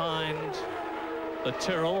up behind the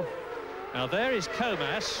Tyrrell. Now there is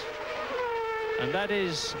Comas, and that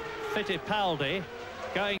is Fittipaldi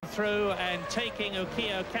going through and taking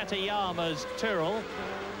Ukio Katayama's Tyrrell,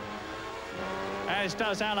 as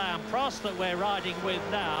does Alain Prost that we're riding with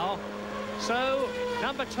now. So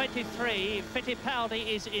number 23, Fittipaldi,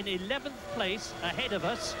 is in 11th place ahead of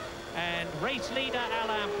us, and race leader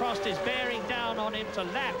Alain Prost is bearing down on him to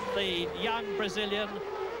lap the young Brazilian,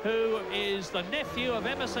 who is the nephew of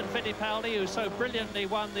Emerson Fittipaldi, who so brilliantly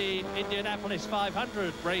won the Indianapolis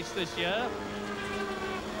 500 race this year.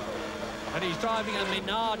 And he's driving a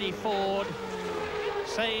Minardi Ford,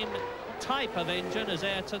 same type of engine as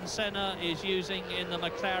Ayrton Senna is using in the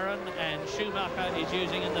McLaren and Schumacher is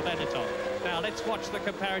using in the Benetton. Now let's watch the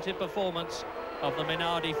comparative performance of the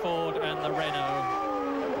Minardi Ford and the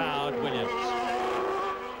Renault-powered Williams.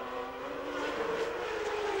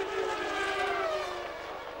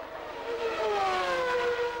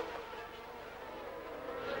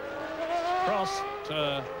 Prost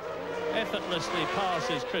effortlessly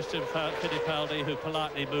passes Christian Fittipaldi, who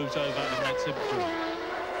politely moves over and lets him through.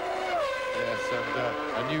 Yes, and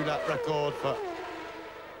a new lap record for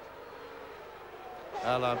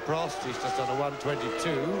Alain Prost. He's just on a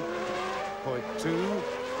 1:22.2,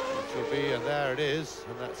 which will be, and there it is,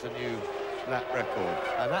 and that's a new lap record.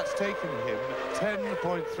 And that's taken him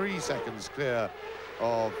 10.3 seconds clear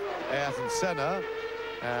of Ayrton Senna,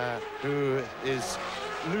 who is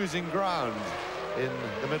losing ground in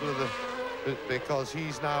the middle of the, because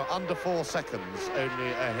he's now under 4 seconds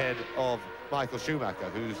only ahead of Michael Schumacher,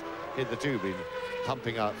 who's hitherto been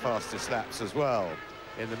pumping out fastest laps as well.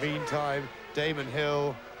 In the meantime, Damon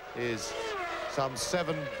Hill is some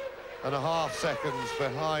 7.5 seconds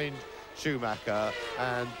behind Schumacher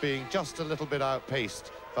and being just a little bit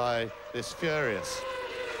outpaced by this furious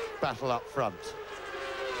battle up front.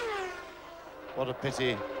 What a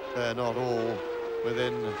pity they're not all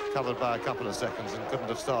covered by a couple of seconds and couldn't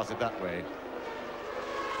have started that way.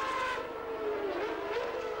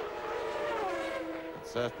 But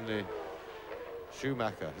certainly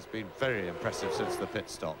Schumacher has been very impressive since the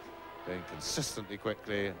pit stop, going consistently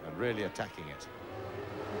quickly and really attacking it.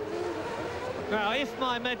 Now, if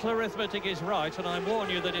my mental arithmetic is right, and I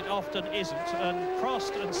warn you that it often isn't, and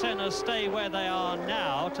Prost and Senna stay where they are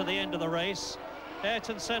now to the end of the race,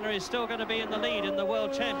 Ayrton Senna is still going to be in the lead in the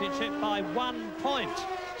World Championship by 1 point.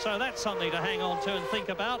 So that's something to hang on to and think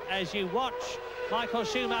about as you watch Michael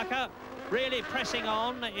Schumacher really pressing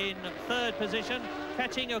on in 3rd position,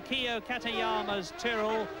 catching Ukio Katayama's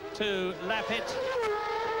Tyrrell to lap it.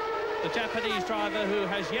 The Japanese driver who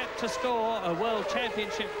has yet to score a World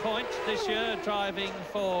Championship point this year, driving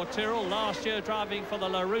for Tyrrell, last year driving for the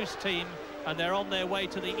LaRousse team, and they're on their way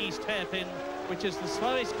to the East Hairpin, which is the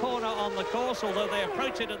slowest corner on the course, although they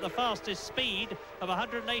approach it at the fastest speed of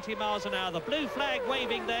 180 miles an hour. The blue flag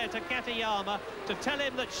waving there to Katayama to tell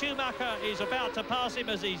him that Schumacher is about to pass him,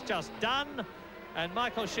 as he's just done. And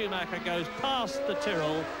Michael Schumacher goes past the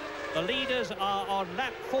Tyrrell. The leaders are on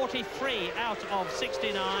lap 43 out of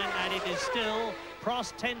 69, and it is still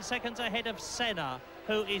Prost 10 seconds ahead of Senna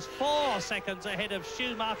who is 4 seconds ahead of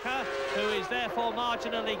Schumacher, who is therefore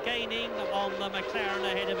marginally gaining on the McLaren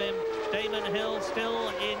ahead of him. Damon Hill still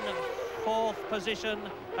in 4th position,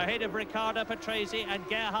 ahead of Riccardo Patrese and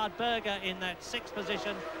Gerhard Berger in that 6th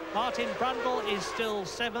position. Martin Brundle is still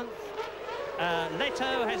 7th.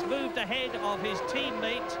 Leto has moved ahead of his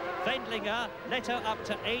teammate Wendlinger. Leto up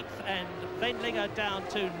to 8th and Wendlinger down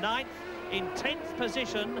to 9th. In 10th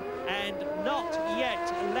position and not yet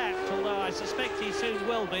lapped, although I suspect he soon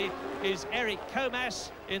will be, is Eric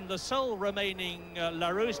Comas in the sole remaining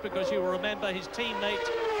Larousse, because you will remember his teammate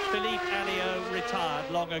Philippe Alliot retired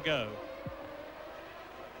long ago.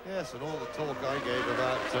 Yes, and all the talk I gave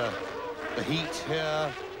about the heat here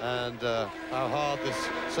and how hard this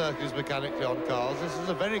circuit is mechanically on cars. This is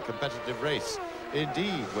a very competitive race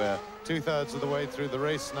indeed. We're 2/3 of the way through the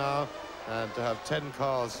race now, and to have 10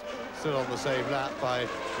 cars still on the same lap by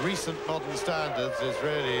recent modern standards is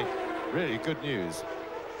really, really good news.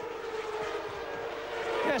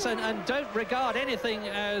 Yes, and don't regard anything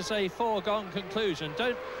as a foregone conclusion.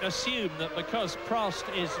 Don't assume that because Prost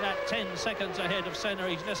is at 10 seconds ahead of Senna,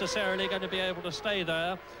 he's necessarily going to be able to stay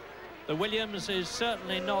there. The Williams is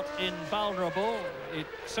certainly not invulnerable. It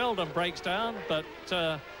seldom breaks down, but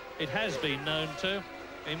it has been known to.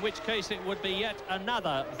 In which case it would be yet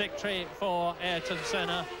another victory for Ayrton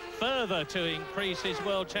Senna, further to increase his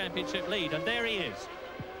World Championship lead, and there he is.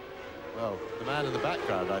 Well, the man in the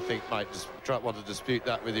background, I think, might just want to dispute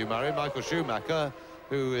that with you, Murray. Michael Schumacher,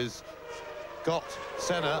 who has got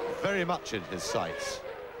Senna very much in his sights.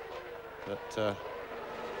 But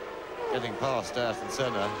getting past Ayrton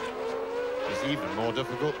Senna is even more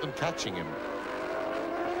difficult than catching him.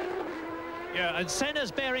 Yeah, and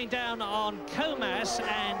Senna's bearing down on Comas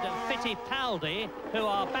and Fittipaldi, who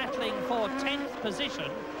are battling for 10th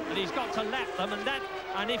position, and he's got to lap them,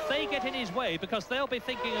 and if they get in his way, because they'll be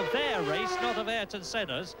thinking of their race, not of Ayrton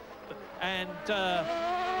Senna's, and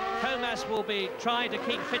Comas will be trying to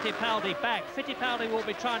keep Fittipaldi back. Fittipaldi will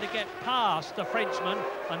be trying to get past the Frenchman,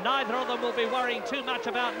 and neither of them will be worrying too much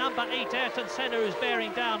about number 8, Ayrton Senna, who's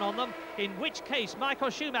bearing down on them, in which case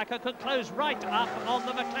Michael Schumacher could close right up on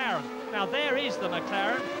the McLaren. Now, there is the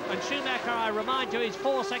McLaren, and Schumacher, I remind you, is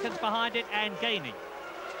 4 seconds behind it and gaining.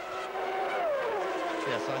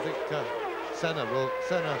 Yes, I think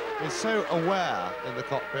Senna is so aware in the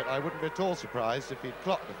cockpit, I wouldn't be at all surprised if he'd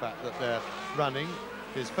clocked the fact that they're running.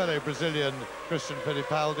 His fellow Brazilian, Christian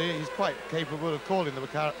Fittipaldi, he's quite capable of calling the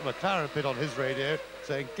McLaren pit on his radio,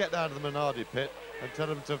 saying, get down to the Minardi pit and tell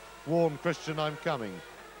him to warn Christian I'm coming.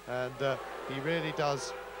 And he really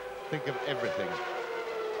does think of everything.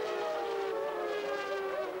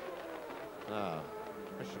 Now,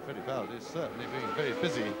 Christian Fittipaldi is certainly being very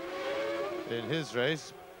busy in his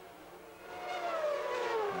race.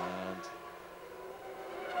 And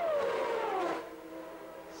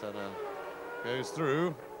Senna goes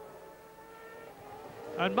through.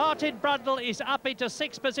 And Martin Brundle is up into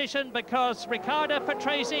 6th position because Riccardo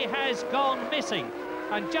Patrese has gone missing.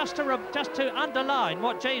 And just to underline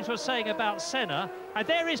what James was saying about Senna, and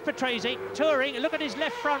there is Patrese touring. Look at his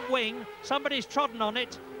left front wing. Somebody's trodden on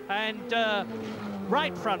it. And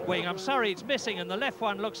right front wing, I'm sorry, it's missing, and the left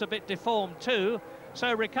one looks a bit deformed too.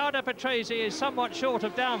 So Riccardo Patrese is somewhat short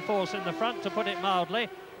of downforce in the front, to put it mildly,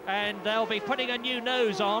 and they'll be putting a new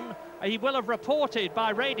nose on. He will have reported by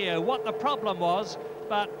radio what the problem was,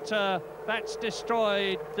 but that's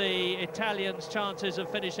destroyed the Italians' chances of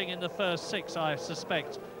finishing in the first 6, I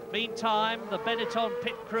suspect. Meantime, the Benetton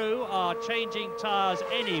pit crew are changing tyres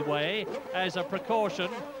anyway as a precaution.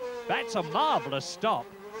 That's a marvellous stop.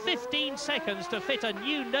 15 seconds to fit a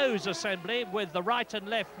new nose assembly with the right and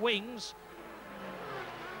left wings.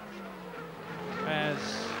 As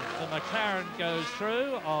the McLaren goes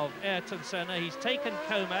through of Ayrton Senna, he's taken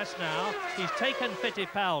Comas now, he's taken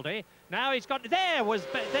Fittipaldi, now he's got, there was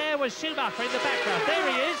Schumacher in the background,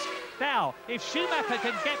 there he is. Now, if Schumacher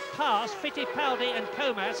can get past Fittipaldi and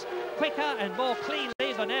Comas quicker and more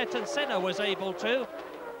cleanly than Ayrton Senna was able to,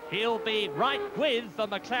 he'll be right with the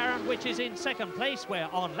McLaren, which is in 2nd place. We're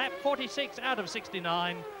on lap 46 out of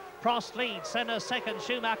 69. Prost leads, Senna 2nd,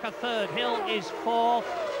 Schumacher 3rd. Hill is 4th,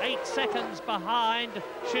 8 seconds behind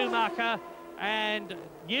Schumacher, and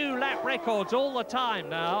new lap records all the time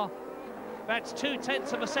now. That's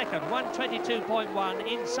 0.2 of a second, 1:22.1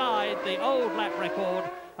 inside the old lap record.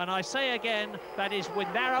 And I say again, that is with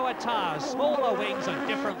narrower tyres, smaller wings and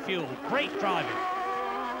different fuel. Great driving.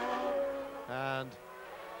 And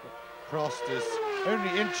Prost is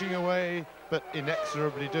only inching away, but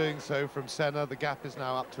inexorably doing so from Senna. The gap is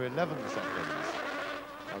now up to 11 seconds.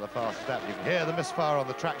 On the fastest lap, you can hear the misfire on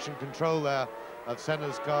the traction control there of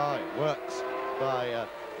Senna's car. It works by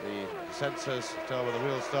the sensors tell when the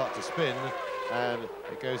wheels start to spin, and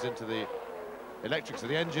it goes into the electrics of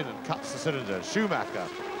the engine and cuts the cylinder. Schumacher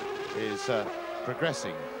is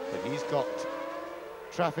progressing, but he's got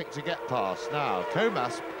traffic to get past. Now,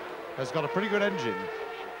 Comas has got a pretty good engine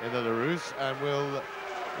in the LaRousse and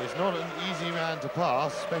is not an easy man to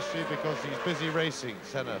pass, especially because he's busy racing.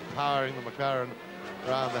 Senna powering the McLaren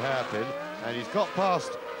around the hairpin, and he's got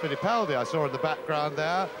past Fittipaldi, I saw in the background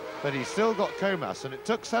there, but he's still got Comas, and it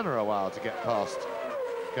took Senna a while to get past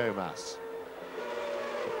Comas.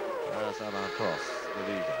 There's Alain Prost,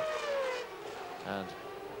 the leader. And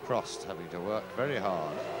Prost having to work very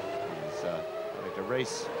hard. He's having to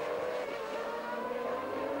race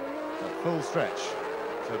at full stretch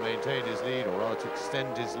to maintain his lead, or rather to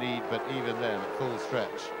extend his lead, but even then at full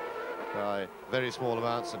stretch by very small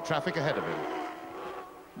amounts, and traffic ahead of him.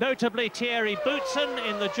 Notably Thierry Boutsen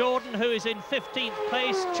in the Jordan, who is in 15th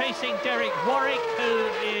place, chasing Derek Warwick, who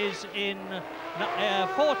is in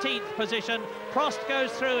 14th position. Prost goes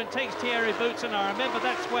through and takes Thierry Boutsen. I remember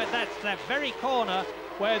that's that very corner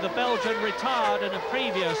where the Belgian retired in a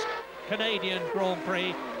previous Canadian Grand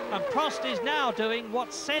Prix. And Prost is now doing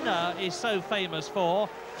what Senna is so famous for,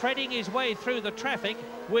 threading his way through the traffic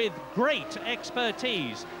with great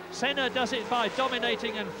expertise. Senna does it by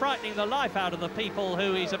dominating and frightening the life out of the people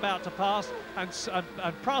who he's about to pass, and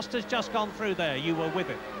Prost has just gone through there. You were with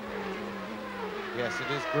him. Yes,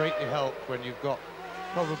 it is greatly helped when you've got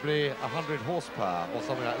probably 100 horsepower or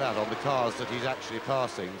something like that on the cars that he's actually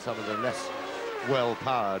passing, some of the less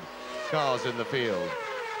well-powered cars in the field,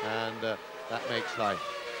 and that makes life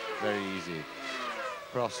very easy.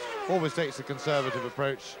 Prost always takes a conservative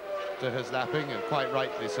approach to his lapping, and quite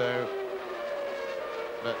rightly so.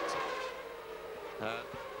 But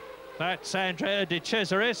that's Andrea De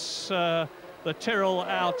Cesaris, the Tyrrell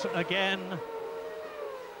out again.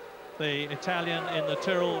 The Italian in the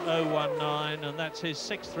Tyrrell 019, and that's his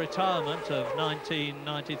 6th retirement of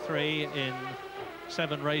 1993 in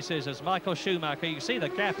 7 races as Michael Schumacher. You see the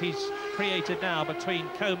gap he's created now between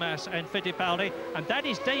Comas and Fittipaldi, and that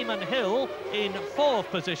is Damon Hill in 4th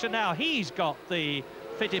position. Now he's got the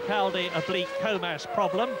Fittipaldi oblique Comas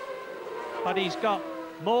problem, but he's got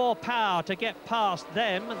more power to get past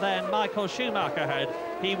them than Michael Schumacher had.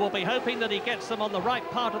 He will be hoping that he gets them on the right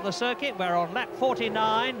part of the circuit. We're on lap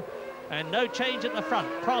 49 and no change at the front.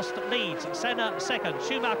 Prost leads, Senna 2nd,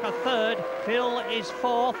 Schumacher 3rd, Hill is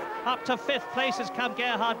 4th. Up to 5th place has come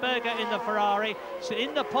Gerhard Berger in the Ferrari. So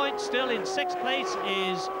in the points, still in 6th place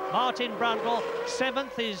is Martin Brundle,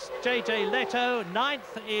 7th is JJ Leto,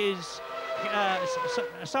 9th is in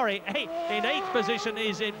 8th position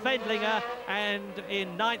is Wendlinger, and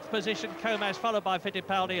in 9th position Comas, followed by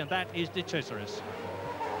Fittipaldi, and that is De Cesaris.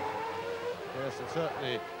 Yes, and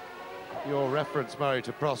certainly your reference, Murray,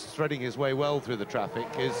 to Prost threading his way well through the traffic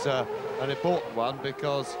is an important one,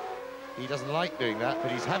 because he doesn't like doing that,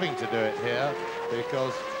 but he's having to do it here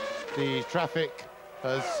because the traffic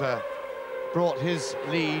has brought his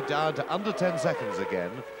lead down to under 10 seconds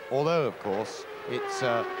again, although, of course,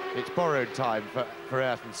 it's borrowed time for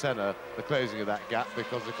Ayrton Senna, the closing of that gap,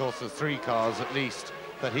 because, of course, there's 3 cars at least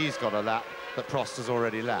that he's got a lap that Prost has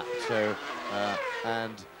already lapped, so,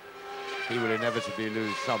 and he will inevitably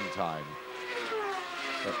lose some time.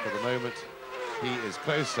 But for the moment, he is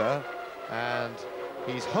closer, and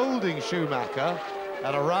he's holding Schumacher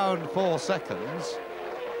at around 4 seconds,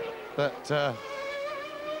 but and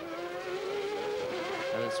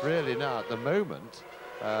it's really now at the moment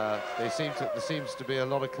there seems to be a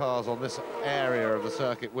lot of cars on this area of the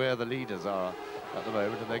circuit where the leaders are at the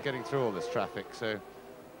moment, and they're getting through all this traffic, so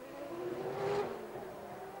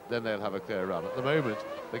then they'll have a clear run. At the moment,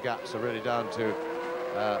 the gaps are really down to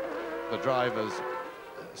the drivers'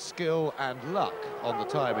 skill and luck on the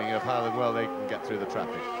timing of how well they can get through the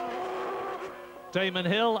traffic. Damon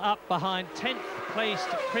Hill up behind 10th placed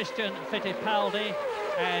Christian Fittipaldi,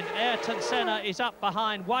 and Ayrton Senna is up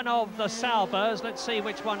behind one of the Saubers. Let's see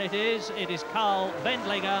which one it is. It is Carl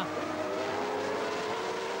Wendlinger.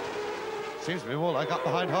 Seems to be more like up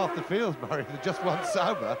behind half the field, Murray, than just one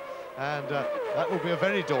Sauber, and that will be a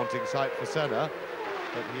very daunting sight for Senna,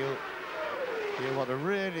 but he'll want to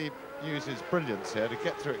really use his brilliance here to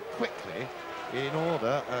get through it quickly in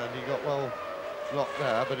order, and he got well blocked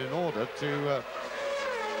there, but in order to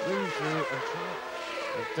move through and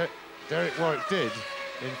try. Derek Warwick did,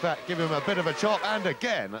 in fact, give him a bit of a chop, and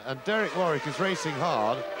again, and Derek Warwick is racing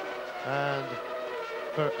hard, and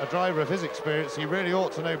for a driver of his experience, he really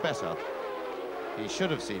ought to know better. He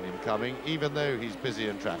should have seen him coming, even though he's busy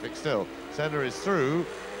in traffic. Still, Senna is through,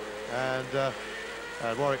 and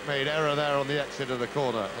Warwick made error there on the exit of the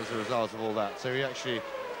corner as a result of all that. So he actually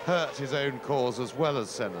hurt his own cause as well as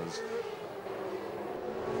Senna's.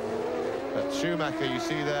 But Schumacher, you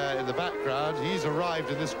see there in the background, he's arrived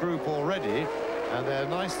in this group already, and they're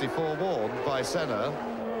nicely forewarned by Senna.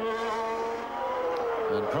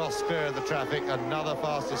 And Prost clear of the traffic, another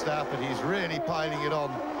fastest lap, and he's really piling it on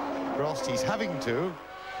Prost. He's having to,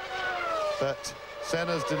 but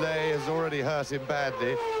Senna's delay has already hurt him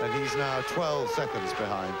badly, and he's now 12 seconds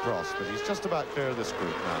behind Prost, but he's just about clear of this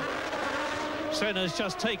group now. Senna's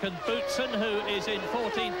just taken Boutsen, who is in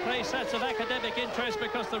 14th place. That's of academic interest,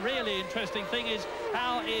 because the really interesting thing is,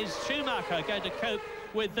 how is Schumacher going to cope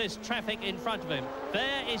with this traffic in front of him?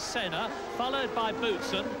 There is Senna, followed by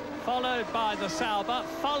Boutsen, followed by the Sauber,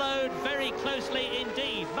 followed very closely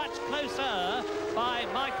indeed, much closer, by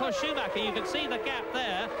Michael Schumacher. You can see the gap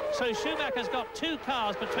there. So Schumacher's got 2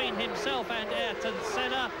 cars between himself and Ayrton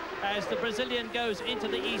Senna as the Brazilian goes into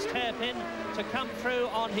the east hairpin to come through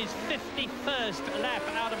on his 51st lap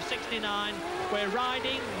out of 69. We're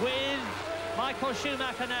riding with Michael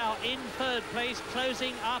Schumacher now in 3rd place,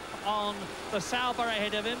 closing up on the Sauber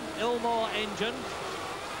ahead of him, Ilmor engine.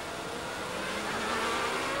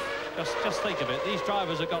 Just think of it, these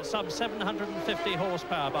drivers have got some 750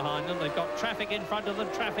 horsepower behind them. They've got traffic in front of them,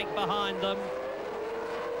 traffic behind them.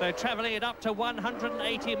 They're travelling it up to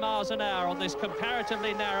 180 miles an hour on this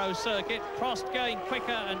comparatively narrow circuit. Prost going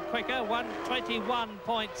quicker and quicker,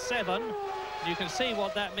 121.7. You can see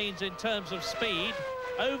what that means in terms of speed.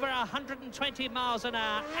 Over 120 miles an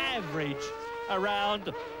hour average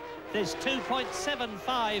around this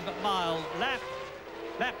 2.75 mile lap.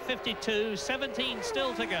 Lap 52, 17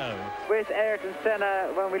 still to go. With Ayrton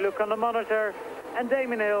Senna, when we look on the monitor, and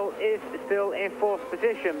Damon Hill is still in 4th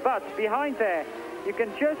position. But behind there, you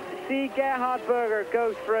can just see Gerhard Berger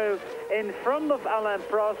go through in front of Alain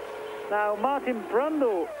Prost. Now, Martin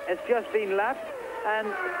Brundle has just been lapped,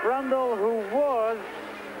 and Brundle, who was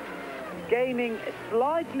gaining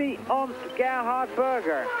slightly on Gerhard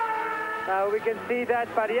Berger. Now, we can see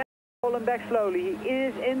that by the end, pulling back slowly. He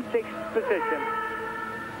is in 6th position.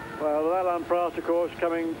 Well, with Alain Prost, of course,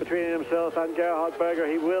 coming between himself and Gerhard Berger,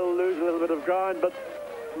 he will lose a little bit of ground, but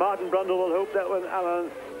Martin Brundle will hope that when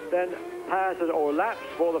Alain then passes or laps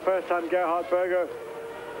for the first time Gerhard Berger,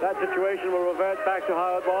 that situation will revert back to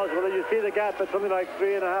how it was. Well, you see the gap at something like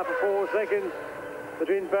 3.5 or 4 seconds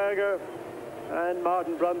between Berger and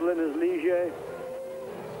Martin Brundle in his Ligier.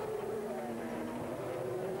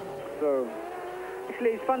 So,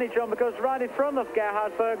 actually, it's funny, John, because right in front of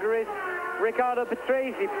Gerhard Berger is Riccardo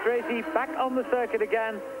Patrese. Patrese back on the circuit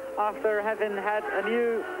again after having had a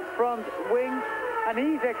new front wing, and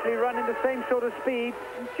he's actually running the same sort of speed,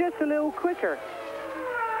 just a little quicker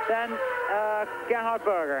than Gerhard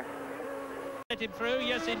Berger. Let him through,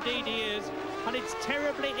 yes indeed he is, and it's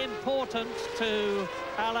terribly important to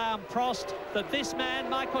Alain Prost that this man,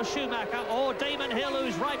 Michael Schumacher, or Damon Hill,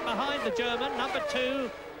 who's right behind the German, number 2,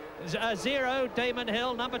 0, Damon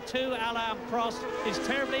Hill, number 2, Alain Prost. It's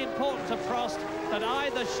terribly important to Prost that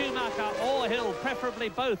either Schumacher or Hill, preferably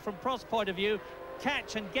both from Prost's point of view,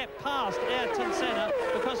 catch and get past Ayrton Senna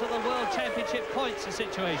because of the World Championship points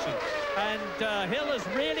situation. And Hill has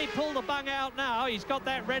really pulled the bung out now. He's got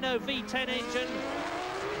that Renault V10 engine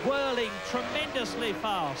whirling tremendously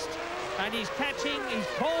fast. And he's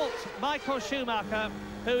caught Michael Schumacher,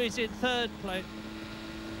 who is in 3rd place.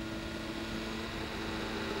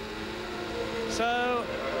 So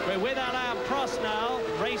we're with Alain Prost now,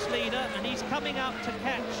 race leader, and he's coming up to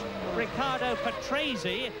catch Riccardo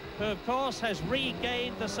Patrese, who of course has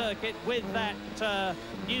regained the circuit with that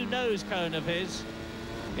new nose cone of his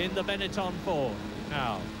in the Benetton Ford.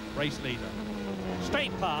 Now, race leader.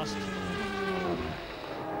 Straight past.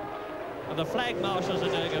 And the flag marshals are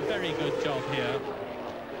doing a very good job here.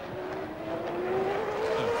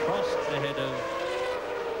 So Prost ahead of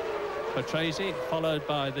Patrese, followed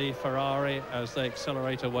by the Ferrari as they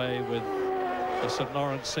accelerate away with the St.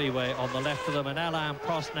 Lawrence Seaway on the left of them, and Alain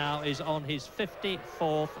Prost now is on his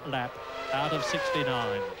 54th lap out of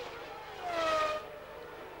 69.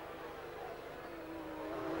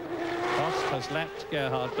 Prost has lapped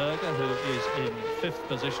Gerhard Berger, who is in 5th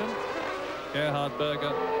position. Gerhard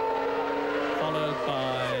Berger followed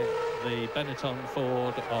by the Benetton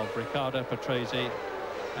Ford of Riccardo Patrese,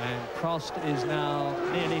 and Prost is now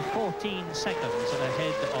nearly 14 seconds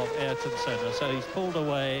ahead of Ayrton Senna, so he's pulled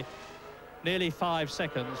away nearly 5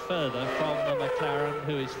 seconds further from the McLaren,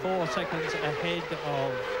 who is 4 seconds ahead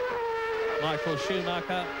of Michael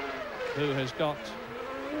Schumacher, who has got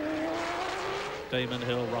Damon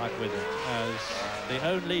Hill right with him, as the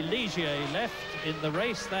only Ligier left in the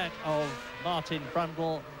race, that of Martin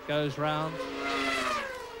Brundle, goes round.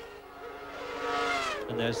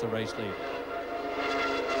 And there's the race lead.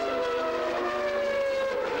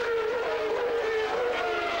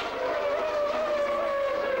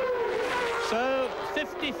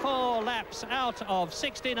 54 laps out of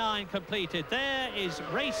 69 completed. There is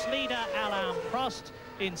race leader Alain Prost.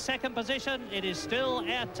 In second position, it is still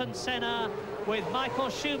Ayrton Senna, with Michael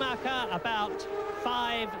Schumacher about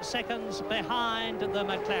 5 seconds behind the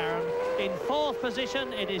McLaren. In fourth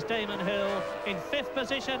position, it is Damon Hill. In fifth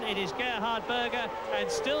position, it is Gerhard Berger.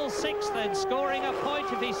 And still sixth, and scoring a point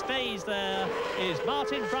if he stays there, is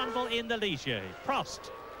Martin Brundle in the Ligier.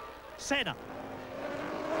 Prost, Senna.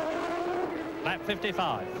 Lap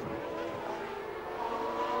 55.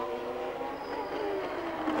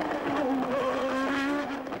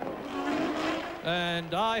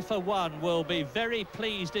 And I, for one, will be very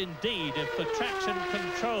pleased indeed if the traction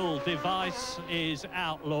control device is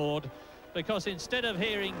outlawed, because instead of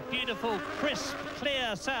hearing beautiful, crisp,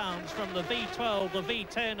 clear sounds from the V12, the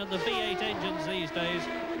V10 and the V8 engines these days,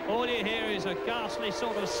 all you hear is a ghastly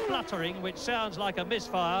sort of spluttering, which sounds like a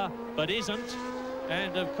misfire, but isn't.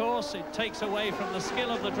 And, of course, it takes away from the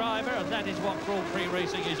skill of the driver, and that is what Grand Prix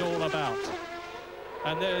racing is all about.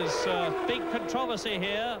 And there's big controversy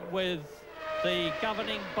here with the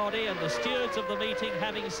governing body and the stewards of the meeting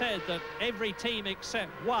having said that every team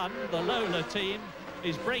except one, the Lola team,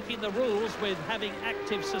 is breaking the rules with having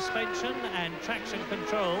active suspension and traction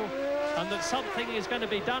control, and that something is going to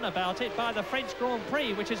be done about it by the French Grand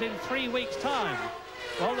Prix, which is in 3 weeks' time.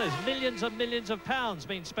 Well, there's millions and millions of pounds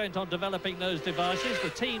being spent on developing those devices. The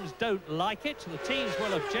teams don't like it. The teams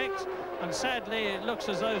will object. And sadly, it looks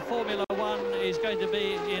as though Formula One is going to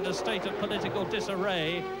be in a state of political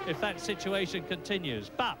disarray if that situation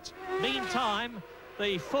continues. But, meantime,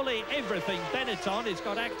 the fully everything Benetton, it's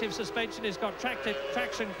got active suspension, it's got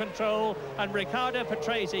traction control, and Riccardo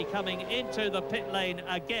Patrese coming into the pit lane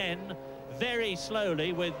again, very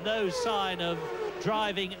slowly, with no sign of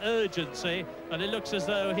driving urgency, and it looks as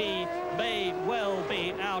though he may well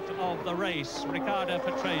be out of the race. Riccardo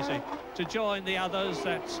Patrese to join the others.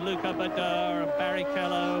 That's Luca Badoer and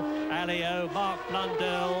Barrichello, Alio, Mark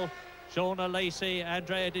Blundell, Jean Alesi,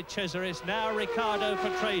 Andrea De Cesaris. Now Riccardo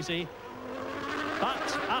Patrese,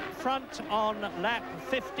 but up front on lap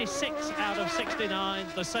 56 out of 69,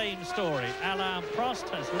 the same story. Alain Prost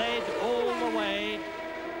has led all the way,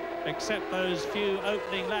 except those few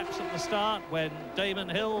opening laps at the start when Damon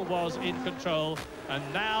Hill was in control, and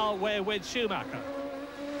now we're with Schumacher.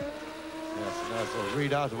 Yes, and that's a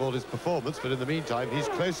readout of all his performance, but in the meantime, he's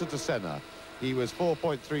closer to Senna. He was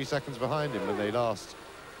 4.3 seconds behind him when they last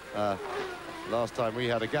time we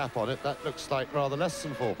had a gap on it. That looks like rather less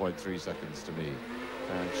than 4.3 seconds to me.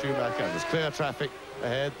 And Schumacher, there's clear traffic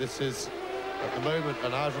ahead. This is, at the moment,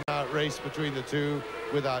 an out-and-out race between the two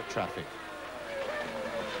without traffic.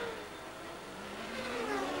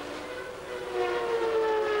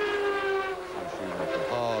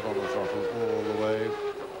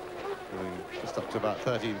 Up to about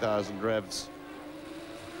 13,000 revs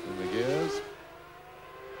in the gears.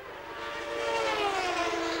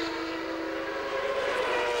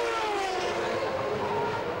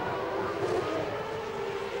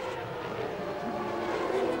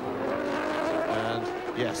 And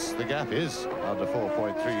yes, the gap is under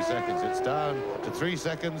 4.3 seconds. It's down to 3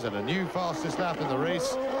 seconds, and a new fastest lap in the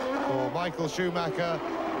race for Michael Schumacher,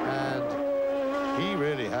 and he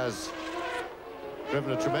really has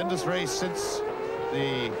driven a tremendous race since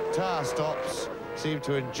the tire stops seem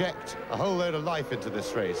to inject a whole load of life into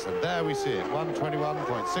this race. And there we see it,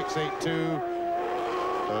 1:21.682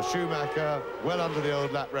 for Schumacher, well under the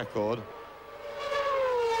old lap record.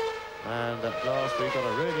 And at last we've got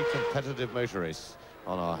a really competitive motor race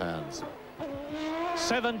on our hands.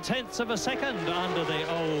 0.7 of a second under the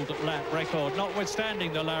old lap record,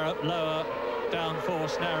 notwithstanding the lower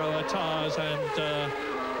downforce, narrower tyres and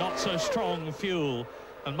not so strong fuel.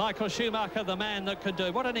 And Michael Schumacher, the man that could do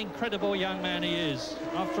it. What an incredible young man he is.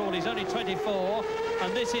 After all, he's only 24,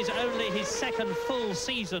 and this is only his second full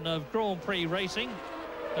season of Grand Prix racing.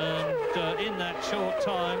 And in that short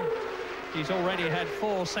time, he's already had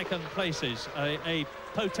 4 second places. A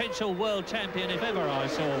potential world champion if ever I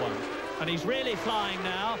saw one. And he's really flying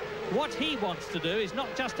now. What he wants to do is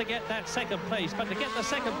not just to get that second place, but to get the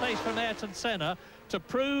second place from Ayrton Senna, to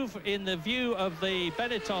prove, in the view of the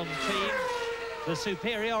Benetton team, the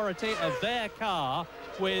superiority of their car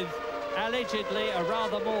with allegedly a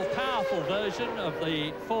rather more powerful version of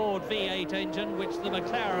the Ford V8 engine, which the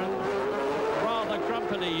McLaren rather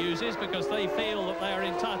grumpily uses because they feel that they are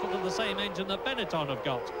entitled to the same engine that Benetton have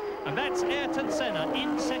got. And that's Ayrton Senna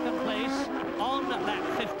in second place on lap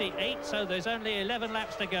 58, so there's only 11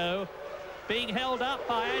 laps to go. being held up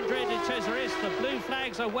by Andrea de Cesaris. The blue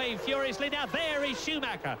flags are waved furiously. Now there is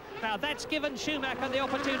Schumacher. Now that's given Schumacher the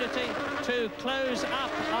opportunity to close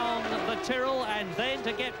up on the Tyrrell and then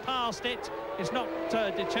to get past it. It's not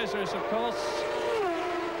de Cesaris, of course.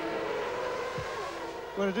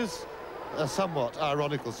 Well, it is a somewhat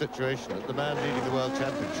ironical situation that the man leading the World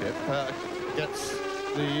Championship gets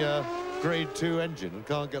the Grade 2 engine and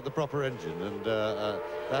can't get the proper engine, and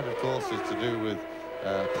that, of course, is to do with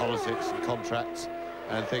politics and contracts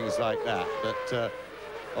and things like that. But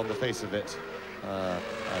on the face of it, I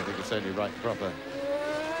think it's only right and proper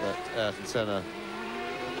that Ayrton Senna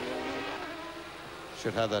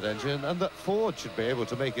should have that engine, and that Ford should be able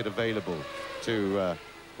to make it available to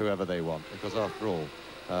whoever they want, because after all,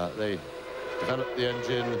 they developed the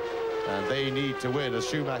engine and they need to win as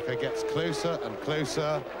Schumacher gets closer and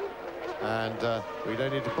closer, and we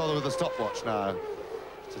don't need to bother with the stopwatch now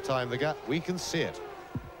to time the gap. We can see it.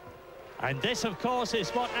 And this, of course,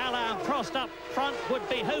 is what Alain Prost up front would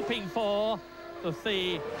be hoping for, with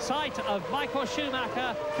the sight of Michael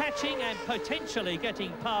Schumacher catching and potentially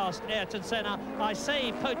getting past Ayrton Senna. I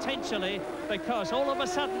say potentially because all of a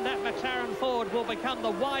sudden that McLaren Ford will become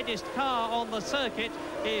the widest car on the circuit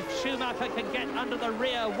if Schumacher can get under the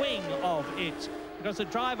rear wing of it, because the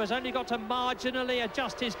driver's only got to marginally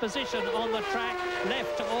adjust his position on the track,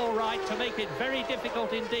 left or right, to make it very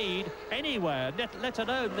difficult indeed anywhere, let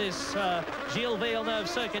alone this Gilles Villeneuve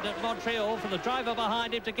circuit at Montreal, for the driver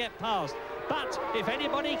behind him to get past. But if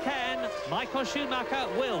anybody can, Michael Schumacher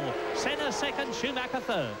will. Senna second, Schumacher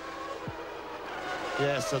third.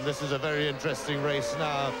 Yes, and this is a very interesting race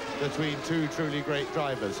now between two truly great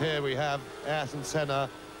drivers. Here we have Ayrton Senna,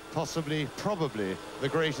 possibly, probably the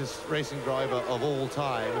greatest racing driver of all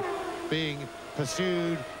time, being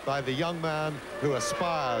pursued by the young man who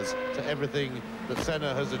aspires to everything that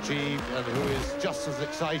Senna has achieved and who is just as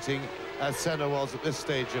exciting as Senna was at this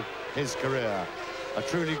stage of his career. A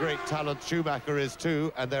truly great talent Schumacher is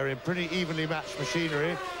too, and they're in pretty evenly matched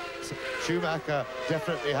machinery. Schumacher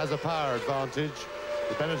definitely has a power advantage.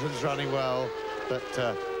 The Benetton's running well, but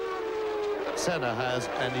Senna has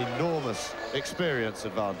an enormous experience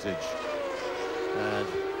advantage, and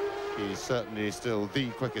he's certainly still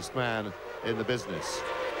the quickest man in the business.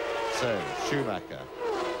 So Schumacher,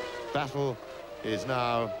 battle is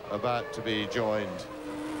now about to be joined.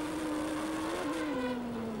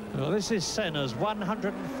 Well, this is Senna's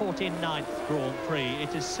 149th Grand Prix.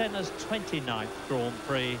 It is Senna's 29th Grand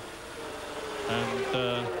Prix,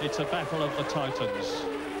 and it's a battle of the titans.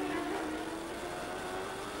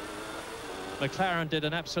 McLaren did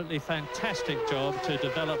an absolutely fantastic job to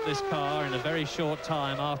develop this car in a very short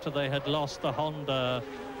time after they had lost the Honda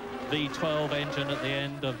V12 engine at the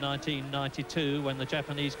end of 1992, when the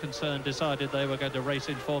Japanese concern decided they were going to race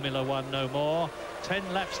in Formula One no more.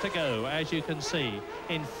 10 laps to go, as you can see.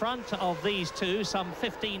 In front of these two, some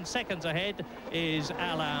 15 seconds ahead, is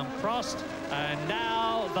Alain Prost. And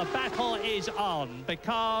now the battle is on,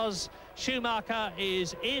 because Schumacher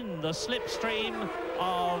is in the slipstream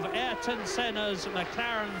of Ayrton Senna's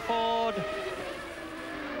McLaren Ford.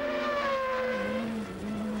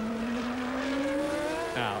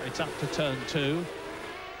 Now it's up to turn 2,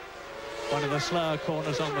 one of the slower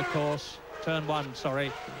corners on the course. Turn 1,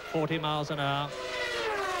 sorry, 40 miles an hour.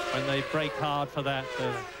 When they brake hard for that,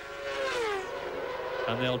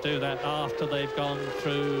 and they'll do that after they've gone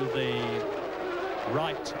through the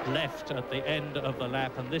right-left at the end of the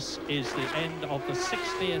lap, and this is the end of the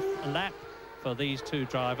 60th lap for these two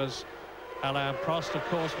drivers. Alain Prost, of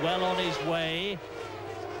course, well on his way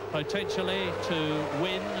potentially to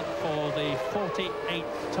win for the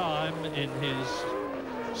 48th time in his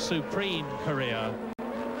supreme career.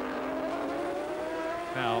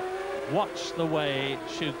 Now, watch the way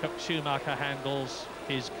Schumacher handles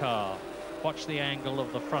his car. Watch the angle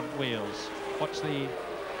of the front wheels. Watch the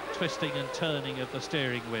twisting and turning of the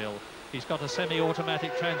steering wheel. He's got a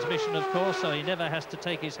semi-automatic transmission, of course, so he never has to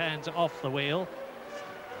take his hands off the wheel.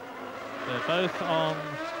 They're both on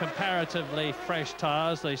comparatively fresh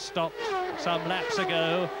tyres. They stopped some laps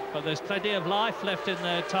ago, but there's plenty of life left in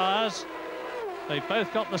their tyres. They've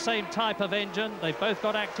both got the same type of engine. They've both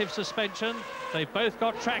got active suspension. They've both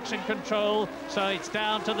got traction control, so it's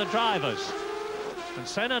down to the drivers. And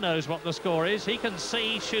Senna knows what the score is. He can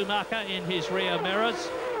see Schumacher in his rear mirrors.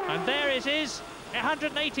 And there it is,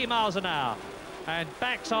 180 miles an hour. And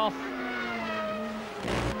backs off.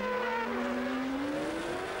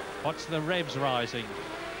 Watch the revs rising.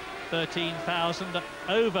 13,000,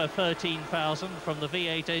 over 13,000 from the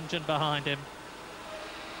V8 engine behind him.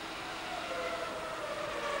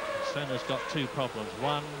 Senna's got two problems.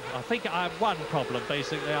 One, I think I have one problem,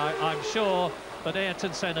 basically. I'm sure but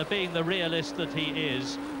Ayrton Senna, being the realist that he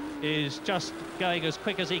is just going as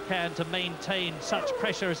quick as he can to maintain such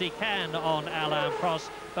pressure as he can on Alain Prost,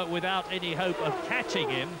 but without any hope of catching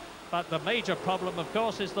him. But the major problem, of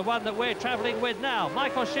course, is the one that we're travelling with now,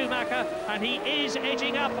 Michael Schumacher, and he is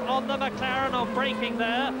edging up on the McLaren on braking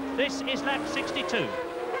there. This is lap 62.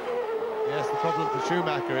 Yes, the problem for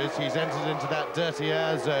Schumacher is he's entered into that dirty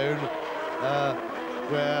air zone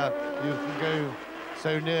where you can go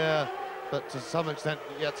so near, but to some extent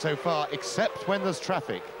yet so far, except when there's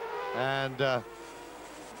traffic. And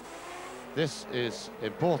this is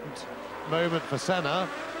important moment for Senna.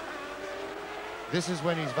 This is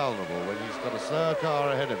when he's vulnerable, when he's got a slower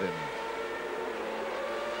car ahead of him.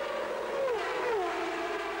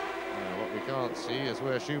 What we can't see is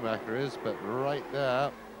where Schumacher is, but right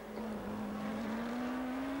there.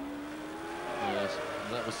 Yes,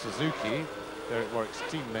 and that was Suzuki, Derek Warwick's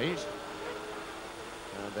teammate.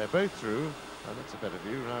 And they're both through, and that's a better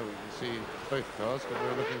view. Now we can see both cars, because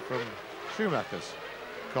we're looking from Schumacher's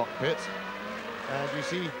cockpit. And you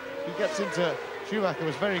see, he gets into... Schumacher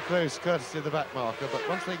was very close, courtesy of the back marker, but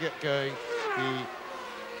once they get going, the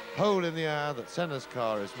hole in the air that Senna's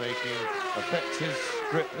car is making affects his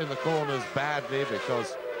grip in the corners badly,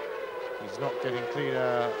 because he's not getting clean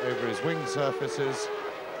air over his wing surfaces,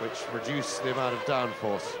 which reduce the amount of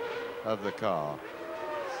downforce of the car.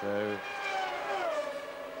 So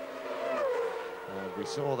we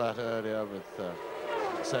saw that earlier with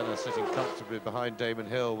Senna sitting comfortably behind Damon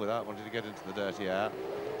Hill without wanting to get into the dirty air.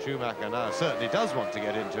 Schumacher now certainly does want to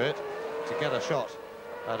get into it, to get a shot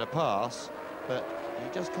at a pass, but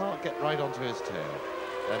he just can't get right onto his tail.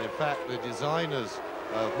 And in fact, the designers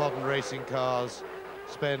of modern racing cars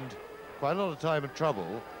spend quite a lot of time and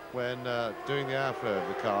trouble when doing the airflow of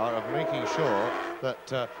the car, of making sure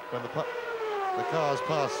that when the cars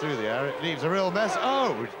pass through the air, it leaves a real mess.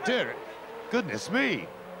 Oh, dear, goodness me.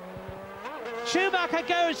 Schumacher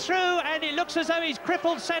goes through, and it looks as though he's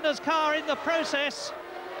crippled Senna's car in the process.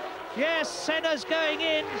 Yes, Senna's going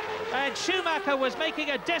in, and Schumacher was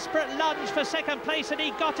making a desperate lunge for second place, and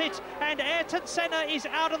he got it, and Ayrton Senna is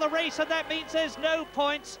out of the race, and that means there's no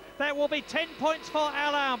points. There will be 10 points for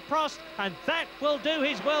Alain Prost, and that will do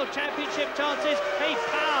his World Championship chances a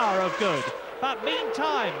power of good. But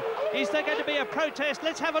meantime, is there going to be a protest?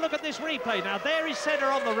 Let's have a look at this replay. Now, there is Senna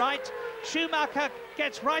on the right. Schumacher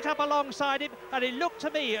gets right up alongside him, and it looked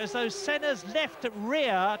to me as though Senna's left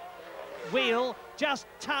rear wheel just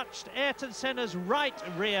touched Ayrton Senna's right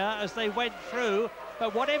rear as they went through.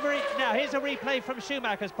 But whatever it... Now, here's a replay from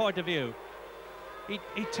Schumacher's point of view.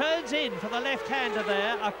 He turns in for the left-hander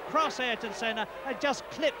there, across Ayrton Senna, and just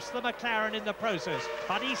clips the McLaren in the process.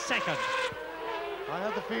 But he's second. I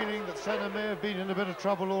had the feeling that Senna may have been in a bit of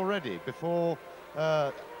trouble already before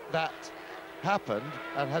that happened,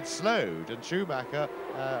 and had slowed, and Schumacher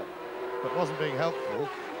but wasn't being helpful.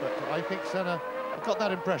 But I think Senna got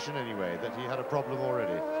that impression anyway, that he had a problem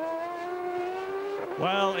already.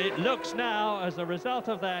 Well, it looks now, as a result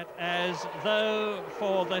of that, as though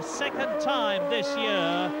for the second time this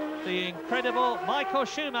year, the incredible Michael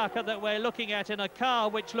Schumacher that we're looking at in a car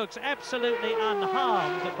which looks absolutely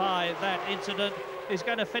unharmed by that incident is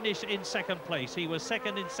going to finish in second place. He was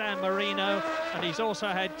second in San Marino, and he's also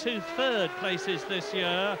had 2 third places this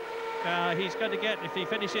year. He's going to get, if he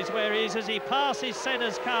finishes where he is, as he passes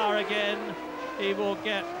Senna's car again, he will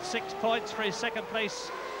get 6 points for his second place,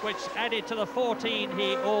 which added to the 14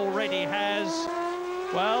 he already has.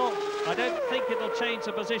 Well, I don't think it'll change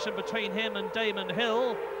the position between him and Damon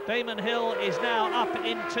Hill. Damon Hill is now up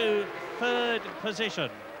into 3rd position.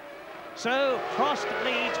 So Prost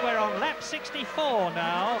leads. We're on lap 64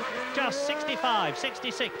 now. Just 65,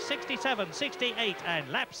 66, 67, 68, and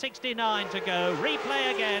lap 69 to go.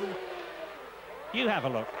 Replay again. You have a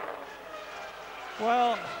look.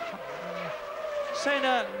 Well,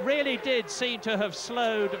 Senna really did seem to have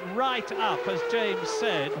slowed right up, as James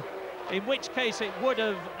said, in which case it would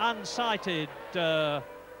have unsighted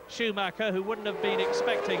Schumacher, who wouldn't have been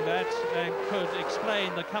expecting that, and could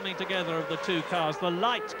explain the coming together of the 2 cars, the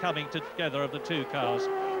light coming together of the 2 cars.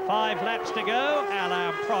 5 laps to go.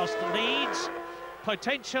 Alain Prost leads,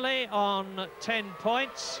 potentially on 10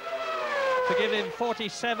 points, to give him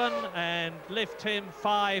 47 and lift him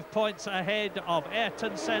 5 points ahead of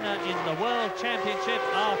Ayrton Senna in the World Championship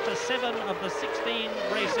after 7 of the 16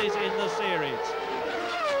 races in the series.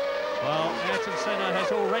 Well, Ayrton Senna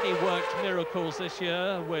has already worked miracles this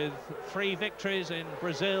year with 3 victories in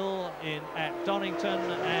Brazil, at Donington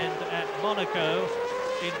and at Monaco,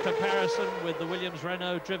 in comparison with the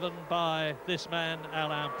Williams-Renault driven by this man,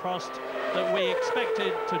 Alain Prost, that we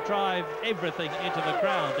expected to drive everything into the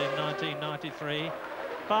ground in 1993.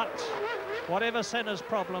 But whatever Senna's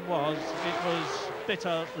problem was, it was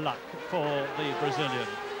bitter luck for the Brazilian.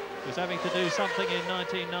 He was having to do something in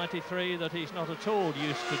 1993 that he's not at all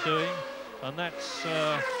used to doing, and that's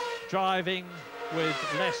driving with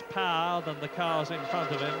less power than the cars in front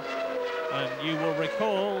of him. And you will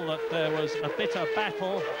recall that there was a bitter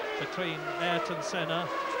battle between Ayrton Senna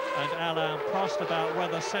and Alain Prost about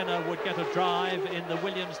whether Senna would get a drive in the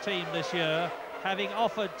Williams team this year, having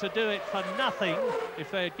offered to do it for nothing if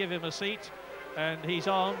they'd give him a seat. And he's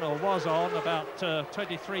on, or was on, about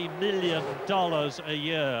 $23 million a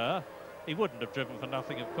year. He wouldn't have driven for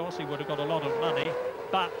nothing, of course. He would have got a lot of money.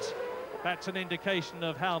 But that's an indication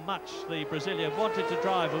of how much the Brazilian wanted to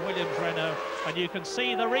drive a Williams Renault. And you can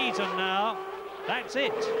see the reason now. That's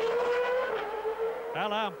it.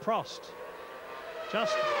 Alain Prost.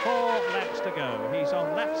 Just 4 laps to go. He's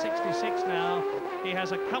on lap 66 now. He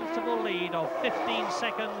has a comfortable lead of 15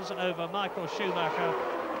 seconds over Michael Schumacher.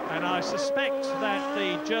 And I suspect that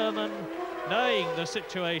the German, knowing the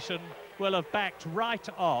situation, will have backed right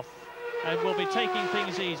off and will be taking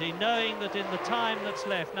things easy, knowing that in the time that's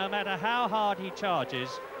left, no matter how hard he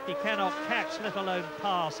charges, he cannot catch, let alone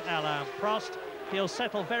pass Alain Prost. He'll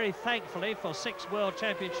settle very thankfully for 6 World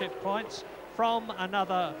Championship points from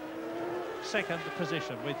another second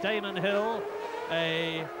position, with Damon Hill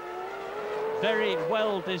a very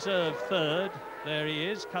well-deserved third. There he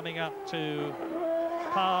is, coming up to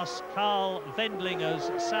pass Carl Wendlinger's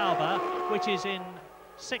Sauber, which is in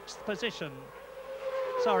 6th position.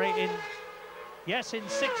 Sorry, in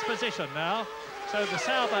 6th position now. So the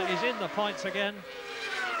Sauber is in the points again.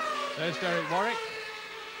 There's Derek Warwick.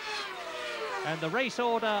 And the race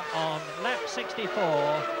order on lap 64,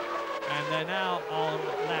 and they're now on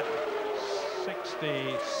lap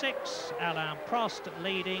 66. Alain Prost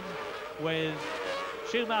leading with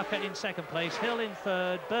Schumacher in 2nd place, Hill in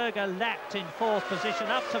 3rd, Berger lapped in 4th position.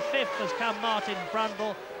 Up to 5th has come Martin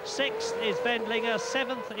Brundle, 6th is Wendlinger,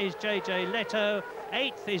 7th is JJ Leto,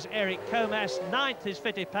 8th is Eric Comas, 9th is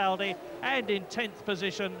Fittipaldi, and in 10th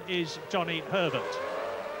position is Johnny Herbert.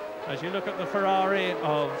 As you look at the Ferrari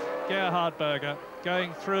of Gerhard Berger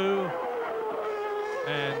going through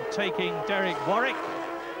and taking Derek Warwick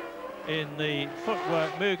in the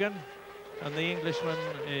footwork Mugen, and the Englishman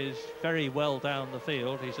is very well down the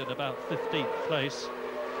field. He's in about 15th place.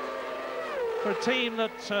 For a team that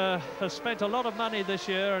has spent a lot of money this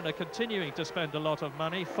year and are continuing to spend a lot of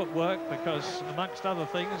money, footwork, because amongst other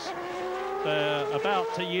things, they're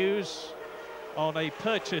about to use on a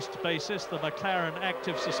purchased basis the McLaren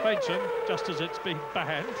active suspension, just as it's been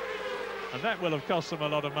banned. And that will have cost them a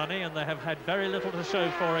lot of money, and they have had very little to show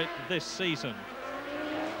for it this season,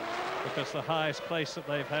 because the highest place that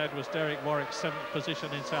they've had was Derek Warwick's 7th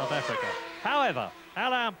position in South Africa. However,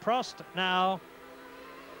 Alain Prost now,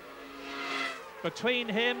 between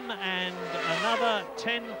him and another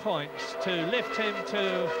 10 points to lift him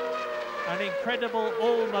to an incredible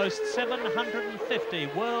almost 750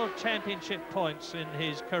 World Championship points in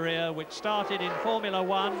his career, which started in Formula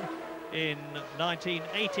One in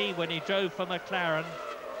 1980 when he drove for McLaren,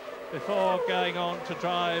 before going on to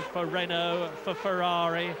drive for Renault, for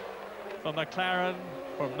Ferrari, for McLaren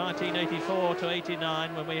from 1984 to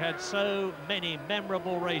 89, when we had so many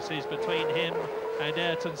memorable races between him and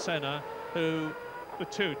Ayrton Senna, who the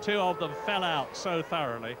two of them fell out so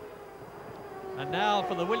thoroughly. And now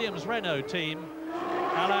for the Williams Renault team,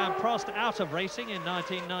 Alain Prost out of racing in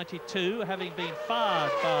 1992, having been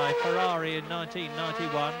fired by Ferrari in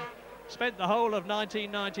 1991, spent the whole of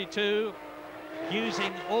 1992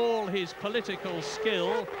 using all his political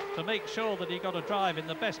skill to make sure that he got a drive in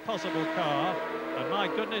the best possible car, and my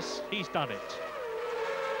goodness, he's done it.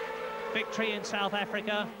 Victory in South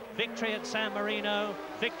Africa, victory at San Marino,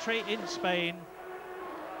 victory in Spain,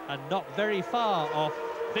 and not very far off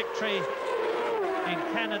victory in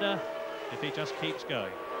Canada if he just keeps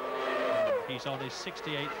going. He's on his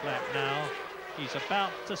 68th lap now. He's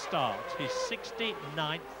about to start his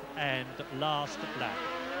 69th and last lap.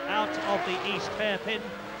 Out of the East hairpin,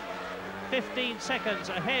 15 seconds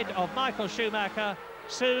ahead of Michael Schumacher.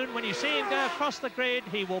 Soon, when you see him go across the grid,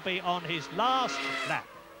 he will be on his last lap.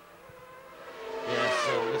 Yes,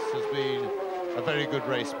 this has been a very good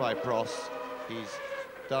race by Prost. He's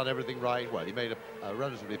done everything right. Well, he made a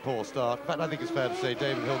relatively poor start. In fact, I think it's fair to say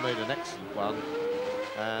Damon Hill made an excellent one.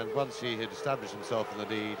 And once he had established himself in the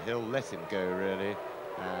lead, Hill let him go, really.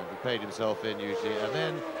 And he played himself in usually. And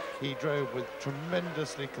then he drove with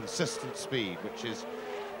tremendously consistent speed, which is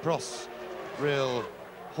Prost's real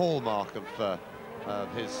hallmark of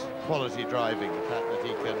his quality driving. The fact that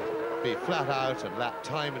he can be flat out and lap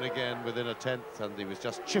time and again within a tenth, and he was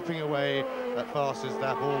just chipping away at fastest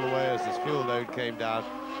lap all the way as his fuel load came down.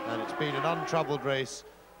 And it's been an untroubled race,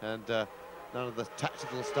 and none of the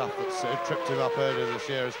tactical stuff that tripped him up earlier this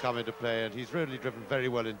year has come into play, and he's really driven very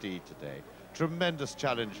well indeed today. Tremendous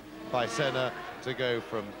challenge by Senna to go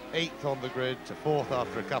from 8th on the grid to 4th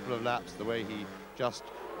after a couple of laps. The way he just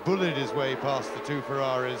bullied his way past the two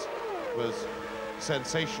Ferraris was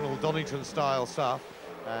sensational Donington-style stuff,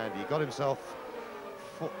 and he got himself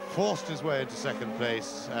forced his way into 2nd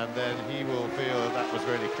place, and then he will feel that that was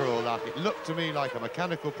really cruel luck. It looked to me like a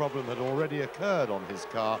mechanical problem had already occurred on his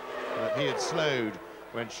car, and that he had slowed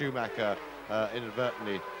when Schumacher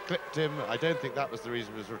inadvertently clipped him. I don't think that was the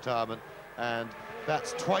reason for his retirement, and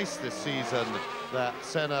that's twice this season that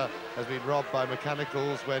Senna has been robbed by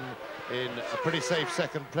mechanicals when in a pretty safe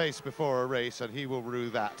 2nd place before a race, and he will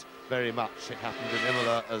rue that very much. It happened in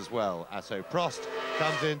Imola as well. So Prost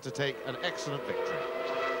comes in to take an excellent victory.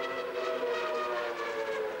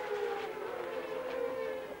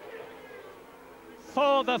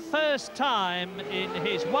 For the first time in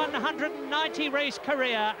his 190-race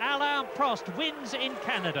career, Alain Prost wins in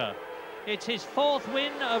Canada. It's his 4th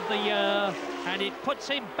win of the year, and it puts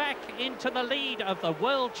him back into the lead of the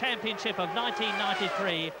World Championship of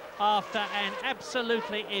 1993 after an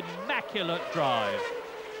absolutely immaculate drive.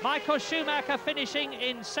 Michael Schumacher finishing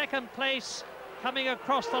in 2nd place, coming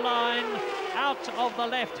across the line, out of the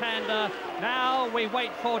left-hander. Now we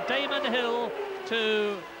wait for Damon Hill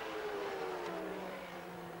to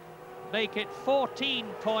make it 14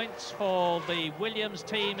 points for the Williams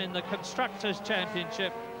team in the Constructors'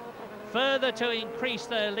 Championship, further to increase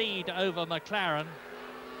their lead over McLaren.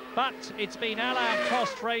 But it's been Alain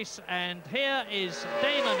Prost race, and here is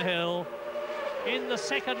Damon Hill in the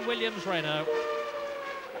 2nd Williams Renault.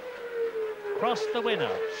 Prost the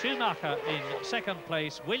winner, Schumacher in 2nd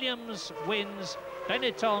place, Williams wins,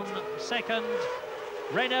 Benetton 2nd,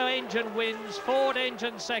 Renault engine wins, Ford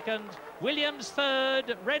engine 2nd, Williams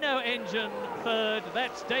 3rd, Renault engine 3rd,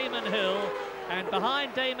 that's Damon Hill. And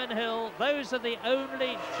behind Damon Hill, those are the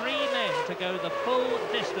only 3 men to go the full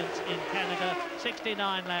distance in Canada,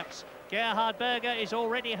 69 laps. Gerhard Berger is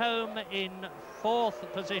already home in 4th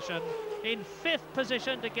position. In 5th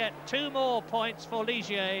position to get 2 more points for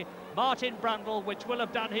Ligier, Martin Brundle, which will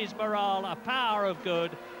have done his morale a power of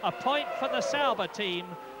good. A point for the Sauber team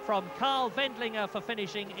from Carl Wendlinger for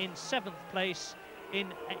finishing in 7th place.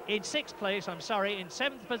 In 6th place, I'm sorry, in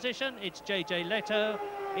 7th position, it's JJ Leto.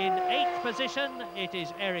 In 8th position, it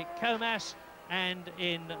is Eric Comas. And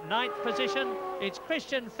in 9th position, it's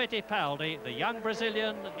Christian Fittipaldi, the young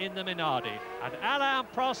Brazilian in the Minardi. And Alain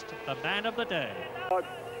Prost, the man of the day.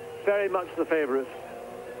 Very much the favourite.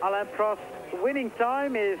 Alain Prost, winning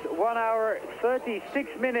time is 1 hour, 36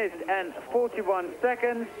 minutes and 41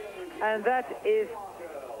 seconds. And that is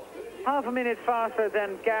half a minute faster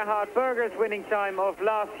than Gerhard Berger's winning time of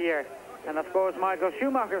last year. And of course, Michael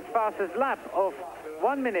Schumacher's fastest lap of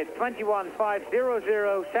 1 minute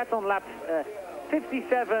 21.500 set on lap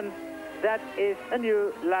 57. That is a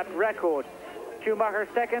new lap record. Schumacher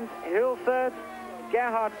 2nd, Hill 3rd,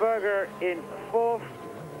 Gerhard Berger in 4th,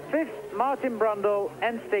 5th Martin Brundle,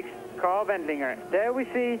 and 6th Carl Wendlinger. There we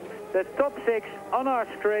see the top 6 on our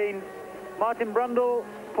screen. Martin Brundle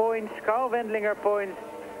points, Carl Wendlinger points.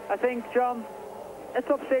 I think, John, a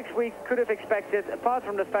top 6 we could have expected, apart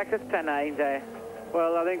from the fact that Senna ain't there.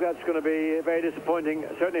 Well, I think that's going to be very disappointing,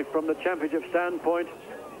 certainly from the championship standpoint.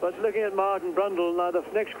 But looking at Martin Brundle, now the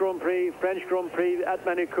next Grand Prix, French Grand Prix at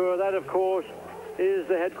Manicourt, that of course is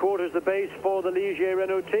the headquarters, the base for the Ligier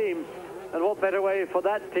Renault team. And what better way for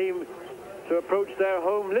that team to approach their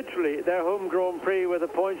home, literally their home Grand Prix, with a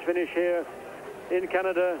points finish here in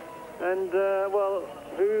Canada. And, well,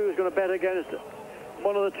 who's going to bet against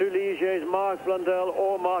one of the 2 Ligiers, Marc Blundell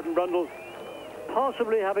or Martin Brundle,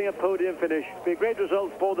 possibly having a podium finish? Be a great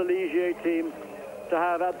result for the Ligier team to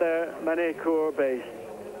have at their Manicourt base.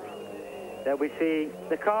 There we see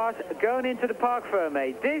the cars going into the Parc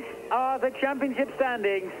Fermé. These are the championship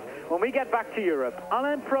standings when we get back to Europe.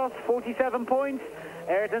 Alain Prost, 47 points.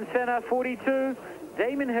 Ayrton Senna, 42.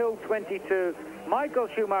 Damon Hill, 22. Michael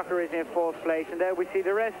Schumacher is in 4th place. And there we see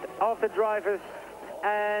the rest of the drivers.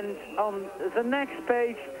 And on the next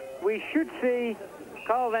page, we should see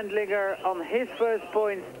Carl Wendlinger on his first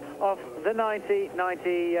points of the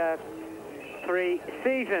 1993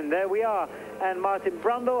 season. There we are. And Martin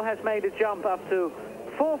Brundle has made a jump up to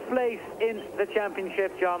 4th place in the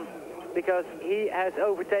championship, John, because he has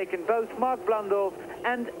overtaken both Marc Blundell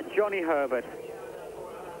and Johnny Herbert.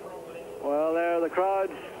 Well, there are the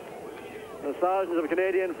crowds, the thousands of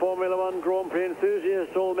Canadian Formula One Grand Prix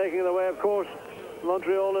enthusiasts all making their way, of course,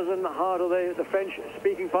 Montreal is in the heart of the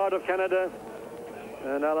French-speaking part of Canada.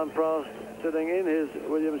 And Alain Prost sitting in his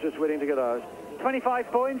Williams, just waiting to get out.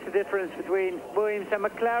 25 points, the difference between Williams and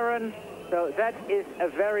McLaren. So that is a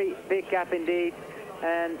very big gap indeed.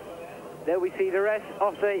 And there we see the rest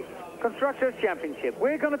of the Constructors' Championship.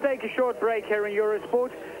 We're going to take a short break here in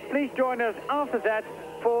Eurosport. Please join us after that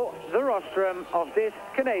for the rostrum of this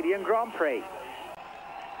Canadian Grand Prix.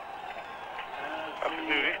 Als we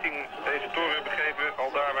nu richting deze toren begeven,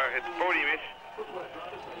 al daar waar het podium is.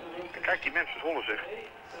 Kijk, die mensen zollen zich.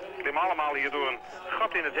 Klimmen allemaal hier door een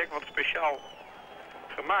gat in het hek, wat speciaal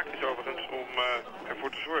gemaakt is overigens om ervoor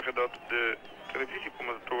te zorgen dat de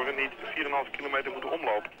televisiecommentatoren niet 4,5 kilometer moeten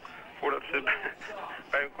omlopen voordat ze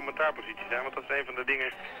bij hun commentaarpositie zijn, want dat is een van de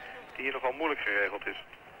dingen die hier nogal moeilijk geregeld is.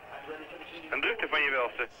 Een drukte van je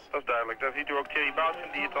welste, dat is duidelijk. Daar ziet u ook Thierry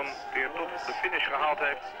Boutsen die het dan weer tot de finish gehaald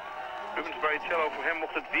heeft. Rubens Barrichello, voor hem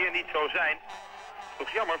mocht het weer niet zo zijn. Toch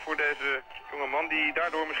jammer voor deze jongeman die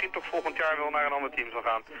daardoor misschien toch volgend jaar wel naar een ander team zal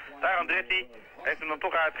gaan. Daar Andretti heeft hem dan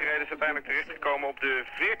toch uitgereden, is uiteindelijk terechtgekomen op de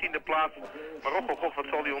 14e plaats. Maar och, wat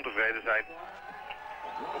zal hij ontevreden zijn.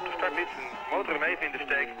 Op de start liet zijn motor hem even in de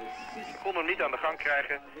steek. Ze kon hem niet aan de gang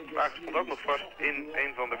krijgen. De wagen stond ook nog vast in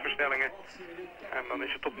een van de versnellingen. En dan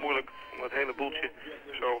is het toch moeilijk om het hele boeltje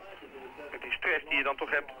zo met die stress die je dan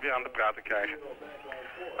toch hebt weer aan de praat te krijgen.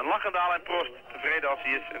 Een lachende Alain Prost, tevreden als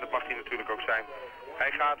hij is, en dat mag hij natuurlijk ook zijn.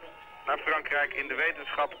 Hij gaat naar Frankrijk in de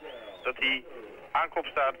wetenschap dat hij aankop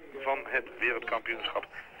staat van het wereldkampioenschap.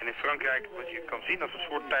 En in Frankrijk, wat je kan zien als een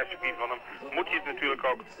soort tijdcircuit van hem, moet hij het natuurlijk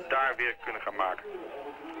ook daar weer kunnen gaan maken.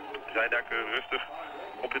 Zij duiken rustig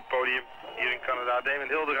op dit podium hier in Canada. Damon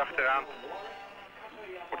Hill erachteraan.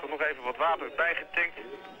 Wordt er nog even wat water bijgetankt.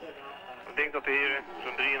 Ik denk dat de heren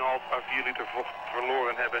zo'n 3,5 à 4 liter vocht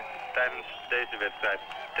verloren hebben tijdens deze wedstrijd.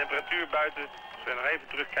 De temperatuur buiten, als we nog even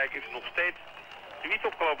terugkijken, is nog steeds niet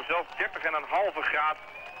opgelopen, zelfs 30,5 graden.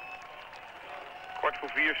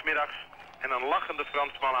 3:45 's middags en een lachende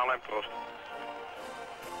Fransman Alain Prost.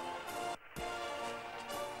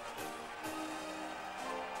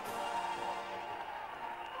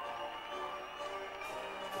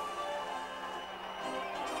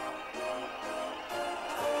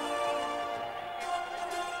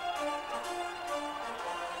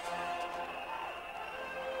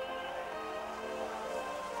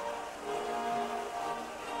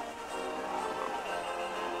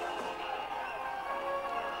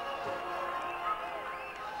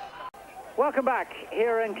 Welcome back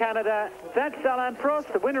here in Canada. That's Alain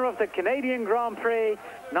Prost, the winner of the Canadian Grand Prix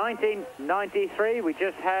 1993. We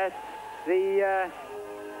just had the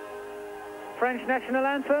French national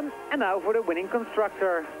anthem, and now for the winning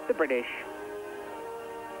constructor, the British.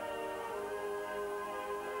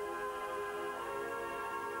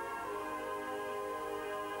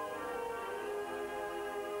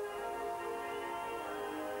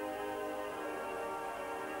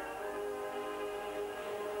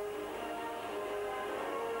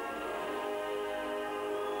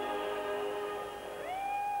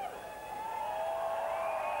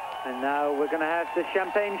 And now we're going to have the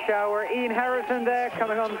champagne shower. Ian Harrison there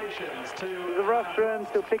coming on to the rostrum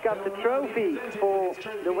to pick up the trophy for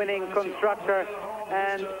the winning constructor.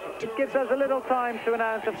 And it gives us a little time to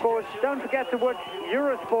announce, of course, don't forget to watch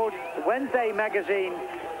Eurosport Wednesday magazine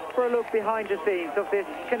for a look behind the scenes of this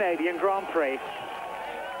Canadian Grand Prix.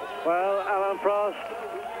 Well, Alain Prost,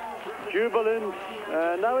 jubilant.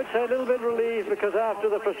 Now it's a little bit relieved because after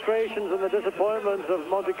the frustrations and the disappointments of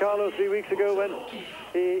Monte Carlo 3 weeks ago when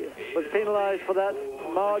he was penalised for that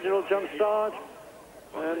marginal jump start,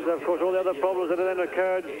 and of course all the other problems that then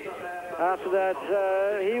occurred after that,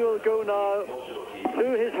 he will go now to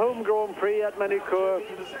his home Grand Prix at Manicourt.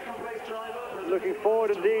 Looking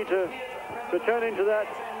forward indeed to returning to that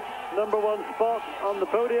 #1 spot on the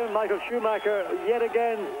podium. Michael Schumacher yet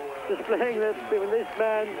again displaying this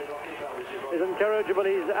man is incorrigible.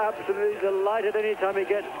 He's absolutely delighted anytime he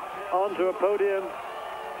gets onto a podium.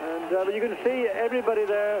 And you can see everybody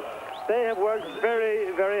there, they have worked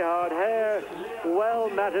very, very hard. Hair well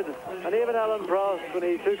matted. And even Alain Prost, when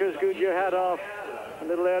he took his Goodyear hat off a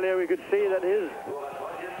little earlier, we could see that his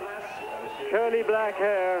curly black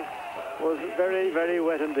hair was very, very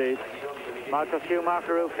wet indeed. Michael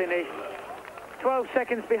Schumacher, who finished 12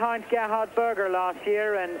 seconds behind Gerhard Berger last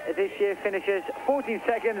year, and this year finishes 14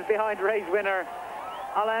 seconds behind race winner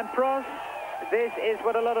Alain Prost. This is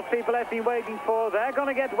what a lot of people have been waiting for. They're going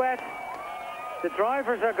to get wet. The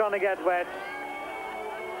drivers are going to get wet.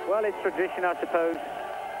 Well, it's tradition, I suppose.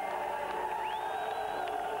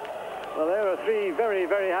 Well, there are three very,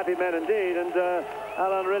 very happy men indeed, and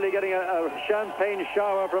Alain really getting a champagne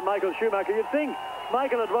shower from Michael Schumacher. You'd think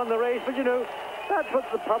Michael had won the race, but you know, That's what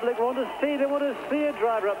the public want to see. They want to see a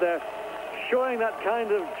driver up there showing that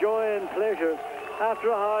kind of joy and pleasure after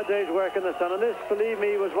a hard day's work in the sun. And this, believe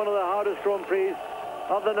me, was one of the hardest Grand Prix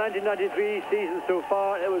of the 1993 season so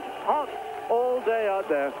far. It was hot all day out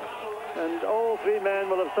there, and all three men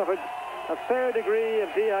will have suffered a fair degree of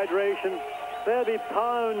dehydration. They'll be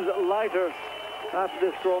pounds lighter after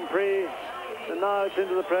this Grand Prix. And now it's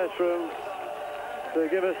into the press room to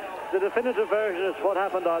give us the definitive version of what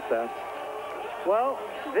happened out there. Well,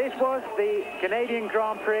 this was the Canadian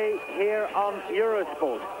Grand Prix here on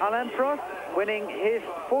Eurosport. Alain Prost winning his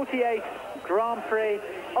 48th Grand Prix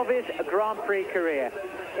of his Grand Prix career.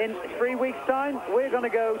 In 3 weeks' time, we're going to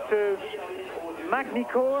go to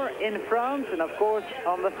Magny-Cours in France, and of course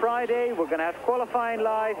on the Friday we're going to have qualifying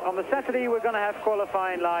live. On the Saturday we're going to have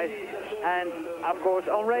qualifying live, and of course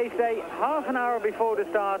on race day, half an hour before the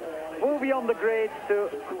start, we'll be on the grid to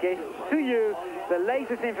get to you the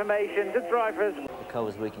latest information, the drivers. The car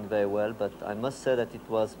was working very well, but I must say that it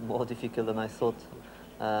was more difficult than I thought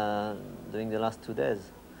during the last 2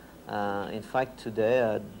 days. In fact, today,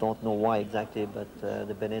 I don't know why exactly, but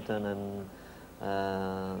the Benetton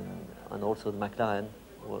and also the McLaren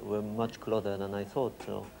were much closer than I thought.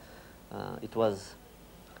 So it was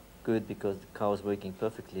good because the car was working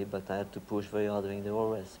perfectly, but I had to push very hard during the whole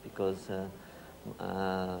race because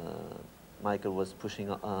Michael was pushing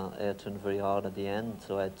Ayrton very hard at the end,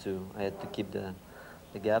 so I had to keep the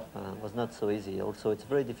gap. It was not so easy. Also, it's a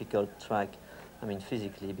very difficult track, I mean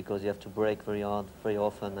physically, because you have to brake very hard, very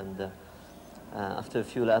often, and after a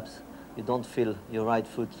few laps, you don't feel your right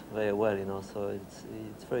foot very well, you know, so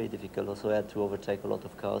it's very difficult. Also, I had to overtake a lot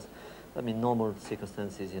of cars. I mean, normal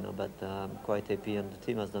circumstances, you know, but I'm quite happy, and the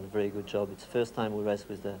team has done a very good job. It's the first time we race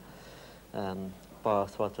with the power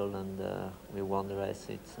throttle, and we won the race.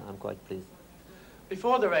 I'm quite pleased.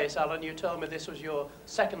 Before the race, Alan, you told me this was your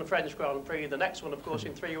second French Grand Prix. The next one, of course,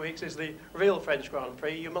 in 3 weeks is the real French Grand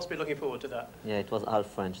Prix. You must be looking forward to that. Yeah, it was half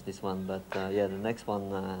French, this one, but yeah, the next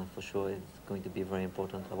one for sure is going to be very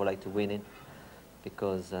important. I would like to win it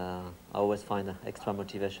because I always find extra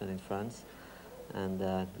motivation in France, and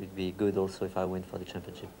it would be good also if I win for the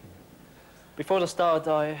championship. Before the start,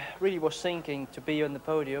 I really was thinking to be on the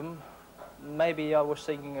podium. Maybe I was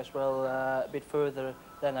thinking as well a bit further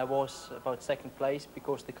than I was about second place,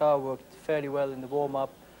 because the car worked fairly well in the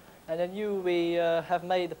warm-up, and I knew we have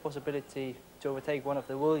made the possibility to overtake one of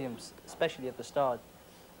the Williams, especially at the start.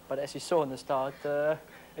 But as you saw in the start,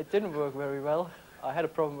 it didn't work very well. I had a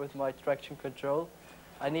problem with my traction control.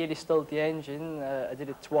 I nearly stalled the engine. I did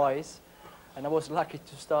it twice, and I was lucky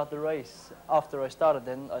to start the race. After I started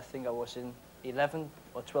then, I think I was in 11th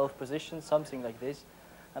or 12th position, something like this.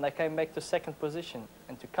 And I came back to second position.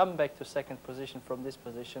 And to come back to second position from this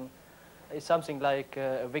position is something like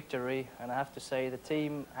a victory. And I have to say the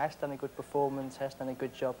team has done a good performance, has done a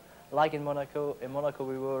good job. Like in Monaco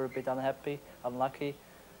we were a bit unlucky.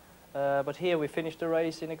 But here we finished the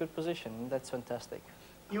race in a good position, and that's fantastic.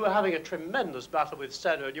 You were having a tremendous battle with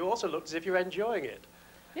Senna, and you also looked as if you were enjoying it.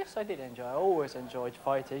 Yes, I did enjoy. I always enjoyed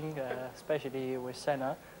fighting, especially with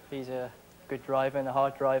Senna. He's a good driver and a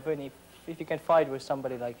hard driver, and if you can fight with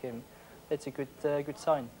somebody like him, it's a good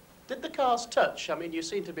sign. Did the cars touch? I mean, you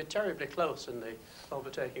seem to be terribly close in the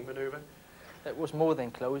overtaking manoeuvre. It was more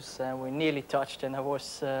than close. We nearly touched, and I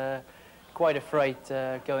was quite afraid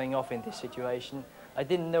going off in this situation. I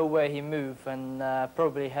didn't know where he moved, and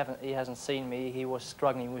probably he hasn't seen me. He was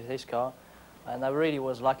struggling with his car, and I really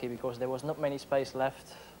was lucky because there was not many space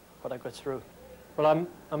left, but I got through. Well,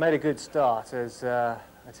 I made a good start, as I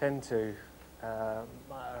tend to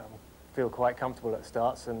feel quite comfortable at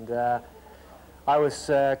starts, and I was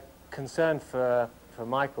concerned for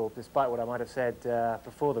Michael, despite what I might have said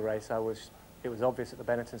before the race. It was obvious that the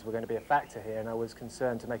Benettons were going to be a factor here, and I was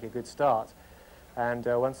concerned to make a good start. And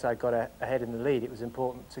once I got ahead in the lead, it was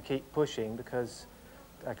important to keep pushing because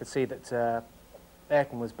I could see that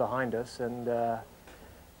Ayrton was behind us, and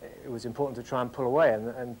it was important to try and pull away.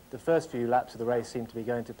 And the first few laps of the race seemed to be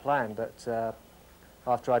going to plan, but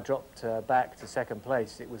after I dropped back to second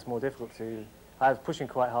place, it was more difficult to... I was pushing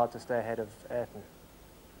quite hard to stay ahead of Ayrton.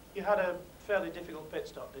 You had a fairly difficult pit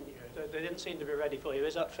stop, didn't you? They didn't seem to be ready for you.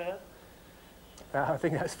 Is that fair? I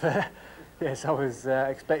think that's fair. Yes, I was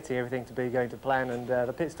expecting everything to be going to plan, and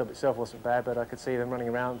the pit stop itself wasn't bad, but I could see them running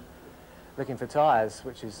around looking for tyres,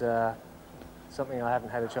 which is something I haven't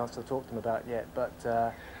had a chance to talk to them about yet. But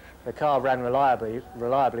the car ran reliably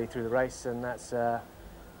through the race, and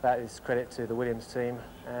that is credit to the Williams team.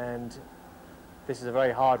 And this is a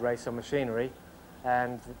very hard race on machinery,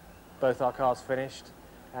 and both our cars finished.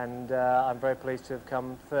 and I'm very pleased to have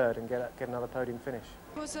come third and get another podium finish.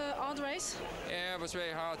 It was a hard race? Yeah, it was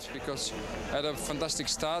very hard because I had a fantastic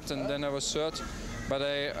start and then I was third, but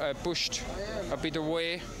I pushed a bit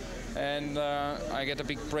away and I get a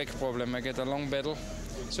big brake problem. I get a long battle,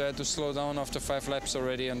 so I had to slow down after 5 laps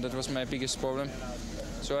already, and that was my biggest problem.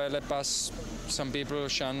 So I let pass some people,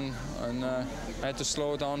 Sean, and I had to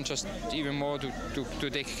slow down just even more to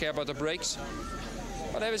take care about the brakes.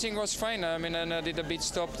 But everything was fine. I mean, and I did a bit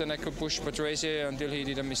stop, then I could push Patrese until he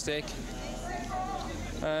did a mistake.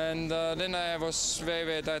 And then I was very,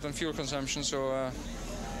 very tight on fuel consumption, so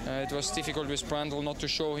it was difficult with Brundle not to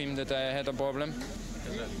show him that I had a problem.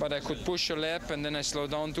 But I could push a lap, and then I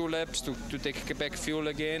slowed down 2 laps to take back fuel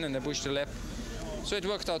again, and I pushed a lap. So it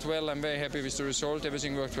worked out well. I'm very happy with the result.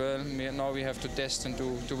 Everything worked well. Now we have to test and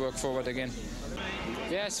to work forward again.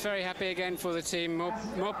 Yes, very happy again for the team.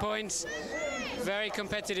 More points. Very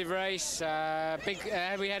competitive race.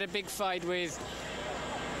 We had a big fight with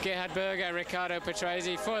Gerhard Berger, Riccardo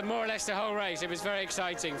Patrese for more or less the whole race. It was very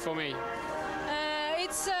exciting for me.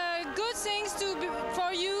 It's good things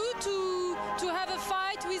for you to have a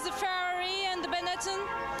fight with the Ferrari and the Benetton.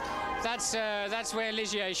 That's where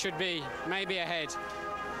Ligier should be, maybe ahead.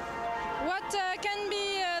 What can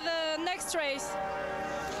be the next race?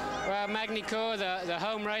 Well, Magny-Cours, the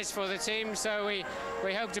home race for the team, so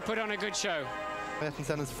we hope to put on a good show. Ayrton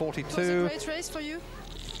Senna's 42. Was it a great race for you?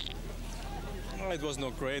 It was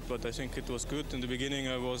not great, but I think it was good. In the beginning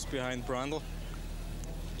I was behind Brundle.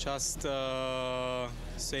 Just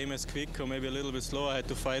same as Quick, or maybe a little bit slow. I had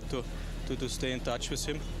to fight to stay in touch with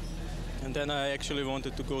him. And then I actually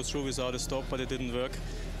wanted to go through without a stop, but it didn't work.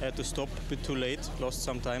 I had to stop a bit too late, lost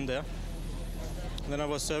some time there. And then I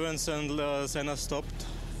was 7th and Senna stopped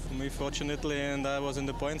for me, fortunately, and I was in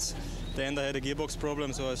the points. At the end I had a gearbox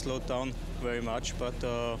problem, so I slowed down very much, but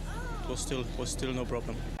it was still no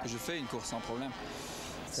problem. Je fais une course sans problème.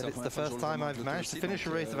 And it's the first time I've managed to finish a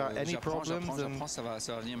race without any problems, and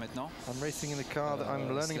I'm racing in a car that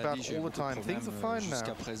I'm learning about all the time. Things are fine now.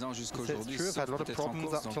 It's true, I've had a lot of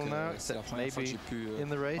problems up till now, except maybe in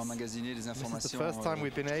the race. This is the first time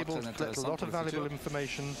we've been able to collect a lot of valuable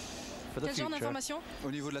information for the future.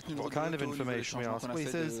 What kind of information, we ask? Well, he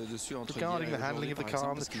says regarding the handling of the car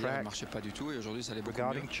on the track,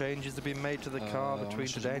 regarding changes that have been made to the car between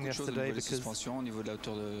today and yesterday, because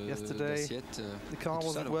yesterday the car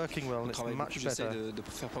wasn't working well, and it's much better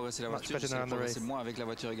now in the race. It's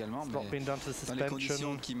not been done to the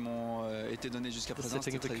suspension, the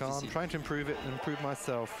sitting of the car. I'm trying to improve it and improve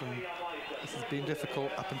myself, and this has been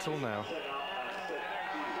difficult up until now.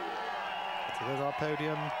 So there's our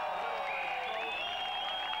podium.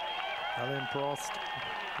 Alain Prost,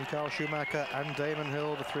 Michael Schumacher and Damon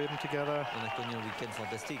Hill, the 3 of them together.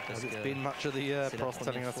 As it's been much of the year, Prost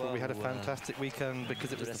telling us, well, we had a fantastic weekend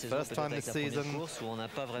because it was the first time this season,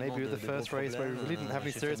 maybe the first race where we really didn't have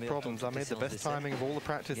any serious problems. I made the best timing of all the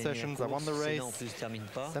practice sessions, I won the race,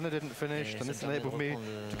 Senna didn't finish, and this enabled me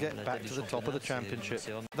to get back to the top of the championship.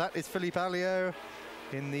 That is Philippe Alliot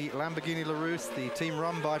in the Lamborghini Larousse, the team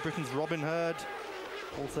run by Britain's Robin Hurd.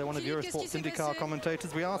 Also one of Eurosport's IndyCar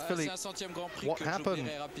commentators. We asked Philippe what happened.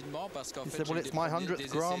 He said, well, it's my 100th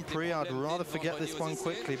Grand Prix. I'd rather forget this one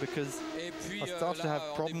quickly because I started to have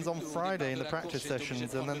problems on Friday in the practice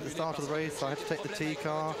sessions, and then at the start of the race I had to take the T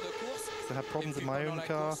car. So I had problems with my own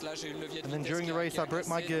car. And then during the race I broke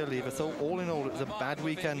my gear lever. So all in all it was a bad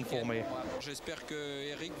weekend for me.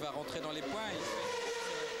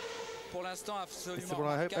 He said, well,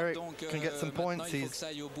 I hope Eric can get some points. He's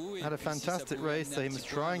had a fantastic race, so he must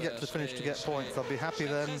try and get to the finish to get points. I'll be happy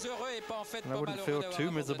then, and I wouldn't feel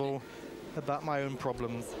too miserable about my own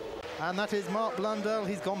problems. And that is Mark Blundell.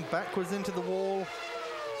 He's gone backwards into the wall.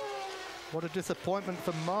 What a disappointment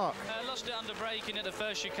for Mark. Lost it under braking at the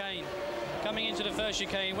first chicane. Coming into the first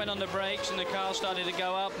chicane, went on the brakes, and the car started to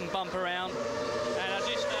go up and bump around. And I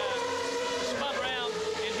just spun around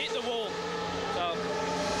and hit the wall. So.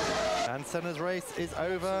 And Senna's race is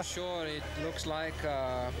over. For sure, it looks like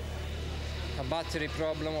a battery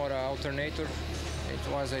problem or an alternator.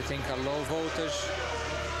 It was, I think, a low voltage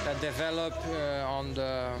that developed on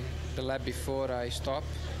the lap before I stopped.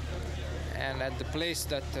 And at the place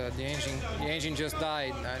that the engine just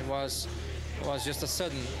died, and it was just a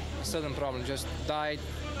sudden problem. Just died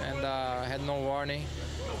and had no warning.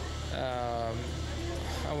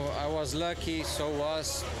 I was lucky, so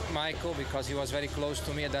was Michael, because he was very close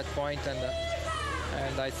to me at that point,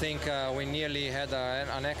 and I think we nearly had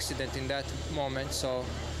an accident in that moment. So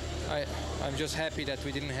I'm just happy that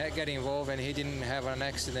we didn't get involved and he didn't have an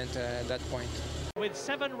accident at that point. with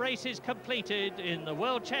 7 races completed in the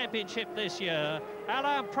World Championship this year,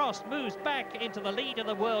 Alain Prost moves back into the lead of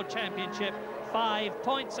the World Championship, 5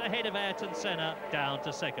 points ahead of Ayrton Senna, down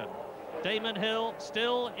to second. Damon Hill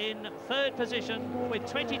still in third position with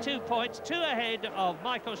 22 points, 2 ahead of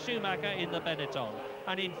Michael Schumacher in the Benetton.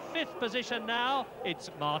 And in 5th position now,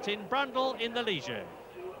 it's Martin Brundle in the Ligier.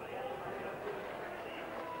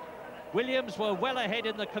 Williams were well ahead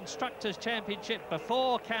in the Constructors' Championship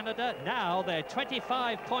before Canada. Now they're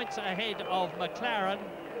 25 points ahead of McLaren.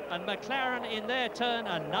 And McLaren, in their turn,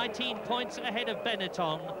 are 19 points ahead of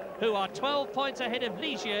Benetton, who are 12 points ahead of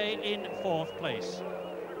Ligier in 4th place.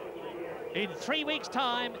 In 3 weeks'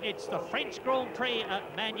 time, it's the French Grand Prix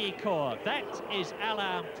at Magny-Cours. That is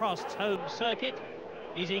Alain Prost's home circuit.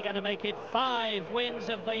 Is he going to make it 5 wins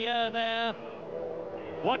of the year there?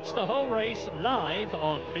 Watch the whole race live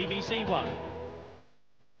on BBC One.